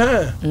long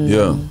time.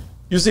 Yeah.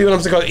 You see what I'm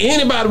saying? Cause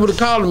anybody would have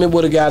called him, it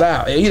would have got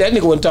out. That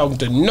nigga wasn't talking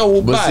to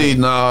nobody. But see,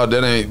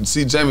 that ain't.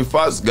 See, Jamie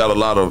Foxx got a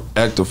lot of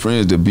actor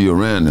friends that be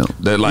around him.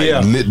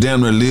 That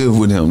damn near live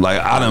with him. Like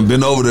I done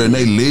been over there and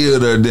they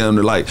live there damn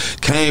near. Like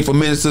came from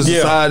Minister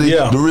Society.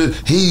 Yeah.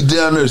 He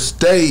down there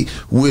stay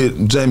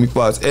with Jamie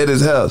Foxx at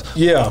his house.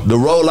 Yeah. The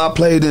role I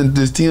played in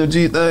this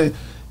TMG thing.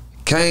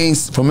 Came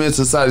from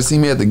Minister Society, see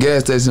me at the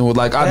gas station, was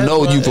like, I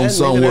know you from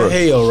somewhere.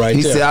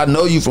 He said, I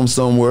know you from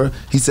somewhere.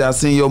 He said, I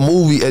seen your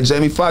movie at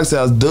Jamie Foxx's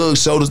house. Doug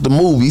showed us the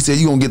movie. He said,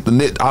 you gonna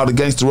get all the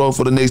gangster role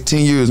for the next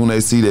 10 years when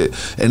they see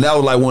that. And that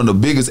was like one of the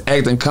biggest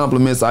acting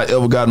compliments I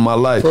ever got in my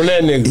life. From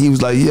that nigga. He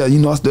was like, yeah,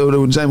 I stay over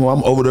there with Jamie. Well,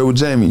 I'm over there with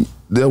Jamie.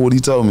 That's what he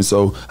told me.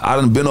 So I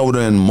done been over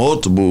there in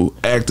multiple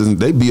actors.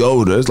 They be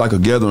over there. It's like a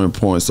gathering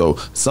point. So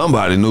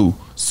somebody knew.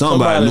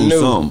 Somebody knew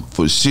something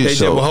for shit. They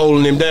just were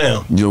holding him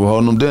down. You were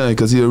holding him down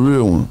because he a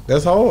real one.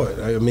 That's hard.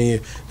 I mean,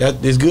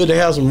 it's good to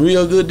have some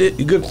real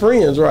good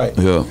friends, right?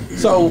 Yeah.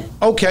 So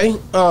okay,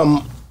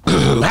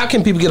 how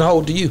can people get a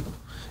hold of you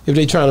if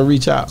they trying to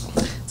reach out?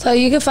 So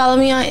you can follow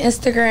me on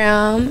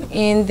Instagram,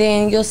 and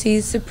then you'll see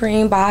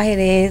Supreme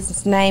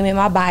Baldhead's name in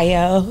my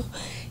bio.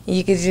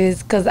 You could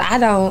just, cause I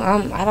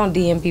don't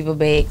DM people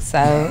back, so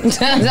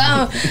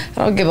I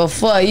don't give a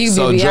fuck. You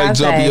so be Beyonce. Drake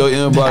jump in your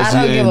inbox,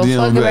 I don't give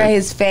a fuck back. about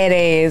his fat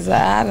ass.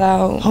 I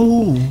don't.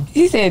 Who?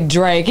 He said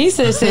Drake. He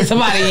said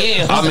somebody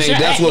else. I mean,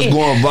 that's what's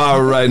going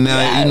viral right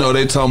now. You know,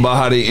 they talking about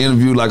how they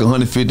interviewed like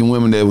 150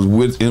 women that was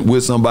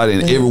with somebody,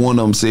 and every one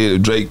of them said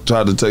if Drake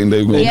tried to take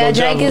them. Yeah,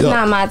 Drake is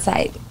not my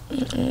type.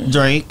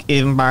 Drake,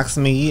 inbox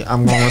me.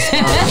 I'm gonna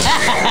respond.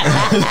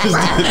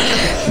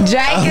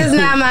 Drake is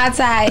not my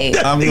type.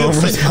 I'm gonna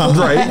respond.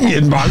 Drake,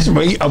 inbox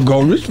me. I'm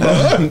gonna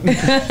respond.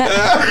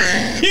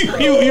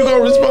 you gonna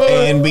respond?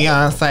 And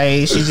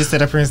Beyonce, she just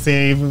said up here and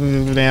said,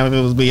 damn, if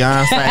it was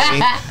Beyonce,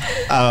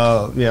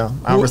 yeah,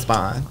 I'll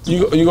respond.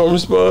 You gonna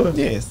respond?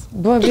 Yes.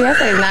 Boy,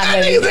 Beyonce is not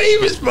baby. He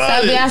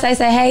responded. So Beyonce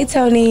say, "Hey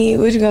Tony,"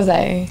 what you gonna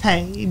say?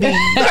 Hey, D.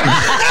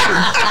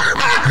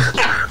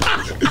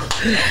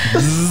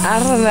 I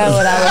don't know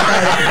what I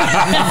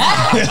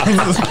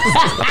was saying.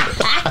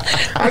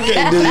 I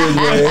can't do this,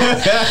 man.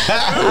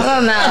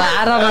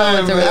 I don't know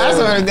what to I do.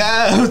 swear to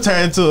God, who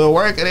turned to a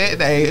worker that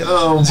day.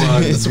 Oh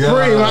my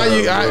Supreme,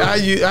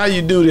 how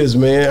you do this,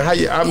 man?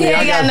 He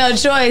ain't got no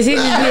choice. He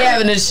just be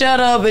having to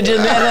shut up and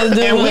just let us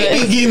do And we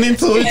it. be getting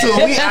into it too.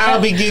 We all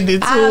be getting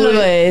into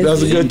it.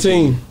 That's a good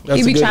team.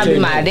 He be trying to be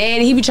my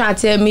daddy. He be trying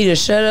to tell me to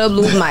shut up,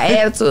 lose my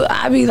attitude.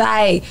 I be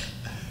like,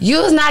 you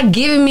was not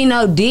giving me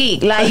no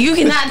dick. Like, you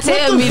cannot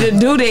tell me to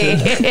do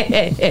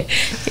that.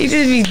 He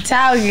just be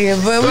talking,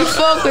 but we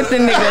fuck with the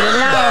nigga the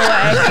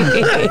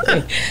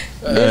long way.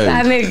 This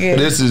our nigga.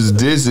 This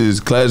is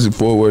classic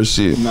Fort Worth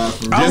shit. This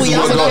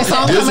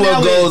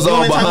what goes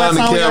on behind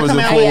the cameras in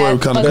Fort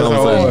Worth kind of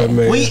conversation.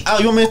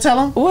 You want me to tell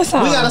them? What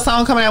song? We got a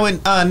song coming out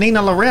with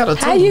Nina Loretta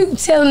too. How you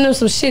telling them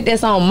some shit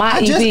that's on my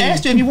EP? I just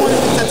asked you if you wanted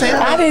to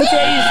tell. I didn't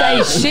tell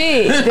you say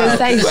shit. Just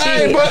say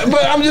shit.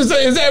 But I'm just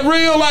saying, is that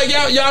real? Like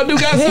y'all do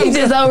got something? He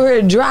just over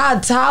here dry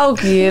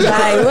talking.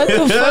 Like, what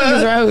the fuck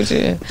is wrong with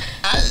you?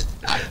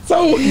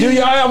 So, do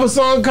y'all have a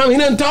song coming?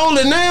 He done told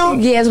it now?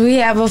 Yes, we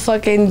have a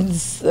fucking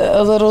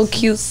a little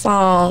cute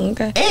song.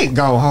 It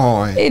go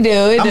hard. It do.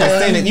 It I'm do. just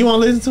saying it. You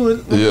want to listen to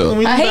it? Yeah.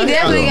 He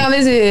definitely gonna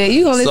listen to it.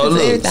 You gonna listen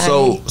to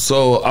everything.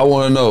 So I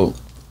want to know.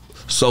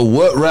 So,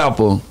 what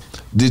rapper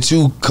did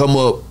you come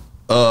up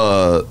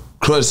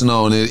crushing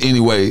on it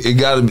anyway? It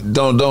gotta be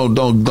don't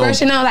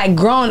crushing on like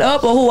growing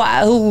up or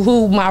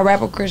who my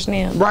rapper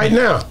crushing on right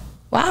now.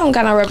 Well, I don't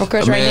got no rapper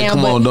crush right now.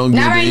 Come on, don't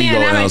get the ego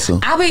answer.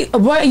 I be,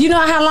 boy, you know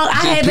how long I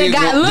had that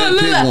guy.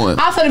 Look.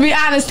 I'm finna be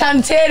honest,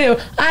 time to tell you,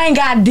 I ain't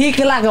got dick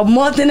in like a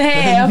month and a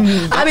half.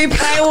 I be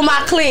playing with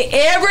my clit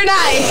every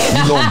night.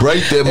 You gonna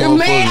break that motherfucker?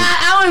 Man,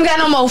 I don't even got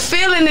no more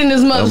feeling in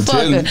this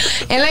motherfucker.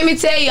 And let me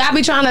tell you, I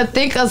be trying to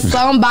think of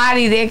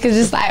somebody that could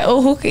just like,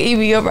 oh, who could eat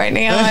me up right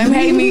now and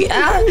hate me?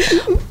 And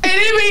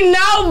it be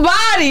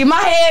nobody.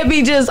 My head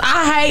be just,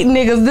 I hate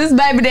niggas. This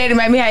baby daddy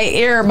make me hate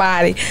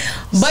everybody.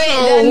 But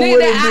the nigga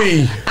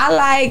that I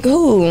like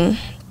who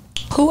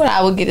would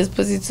I would get this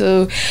pussy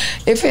to?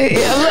 If it,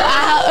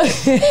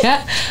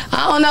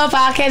 I don't know if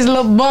I'll catch a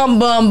little bum,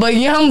 but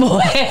young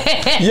boy.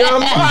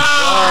 Young boy.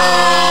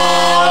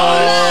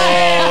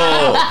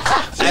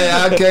 Hey,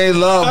 I can't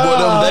love boy.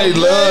 They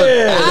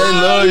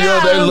love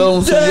young. They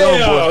love some young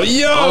boy.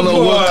 I don't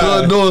know what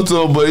Cuz doing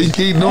to him, but he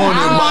keep doing it,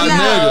 my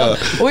nigga.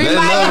 We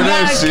might have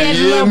gotta catch a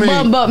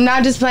little bum,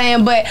 not just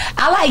playing, but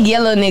I like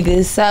yellow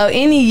niggas. So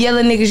any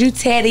yellow niggas, you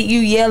tatted, you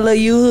yellow,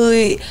 you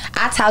hood,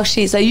 I talk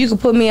shit. So you can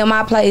put me in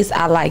my place.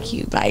 I like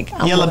you, like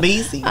I'm Yellow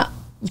Beezy.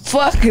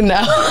 Fuck no. Lord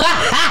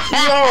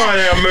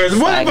have mercy.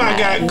 What have I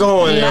got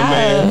going there,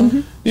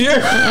 man?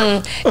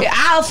 Yeah.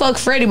 I'll fuck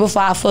Freddie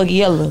before I fuck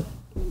Yellow.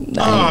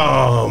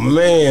 Oh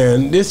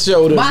man, this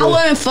show. But I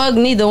wouldn't fuck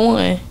neither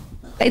one.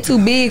 They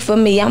too big for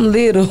me. I'm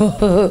little.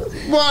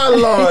 My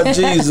Lord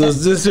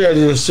Jesus, this here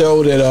is a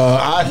show that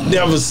I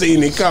never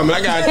seen it coming.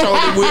 I got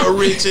Tony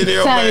Willrich in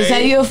there, man. So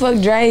you'll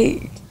fuck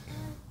Drake?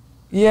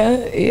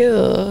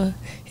 Yeah.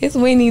 His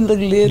weenie look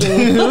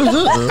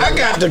little. I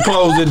got to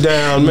close it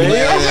down, man.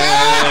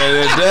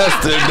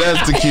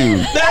 That's the cue.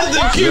 That's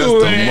the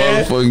cue,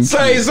 man. Motherfucking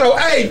say cue. So,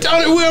 hey,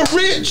 Tony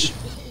Willrich,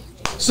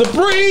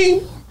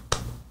 Supreme,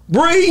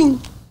 Bricc,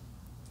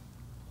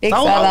 Big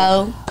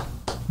Solo,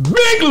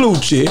 Big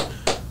Lucci,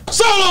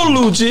 Solo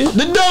Lucci,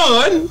 the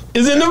Don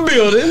is in the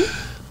building.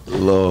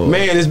 Lord.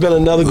 Man, it's been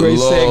another great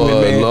segment,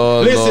 man.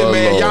 Listen,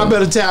 man, y'all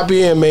better tap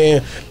in,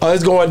 man.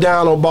 It's going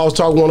down on Boss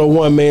Talk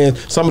 101, man.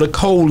 Some of the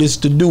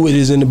coldest to do it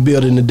is in the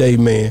building today,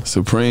 man.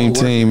 Supreme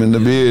team in the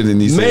building,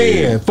 he man,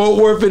 said. Fort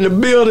Worth in the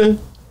building.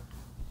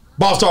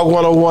 Boss Talk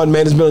 101,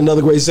 man. It's been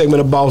another great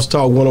segment of Boss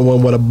Talk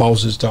 101 where the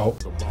bosses talk.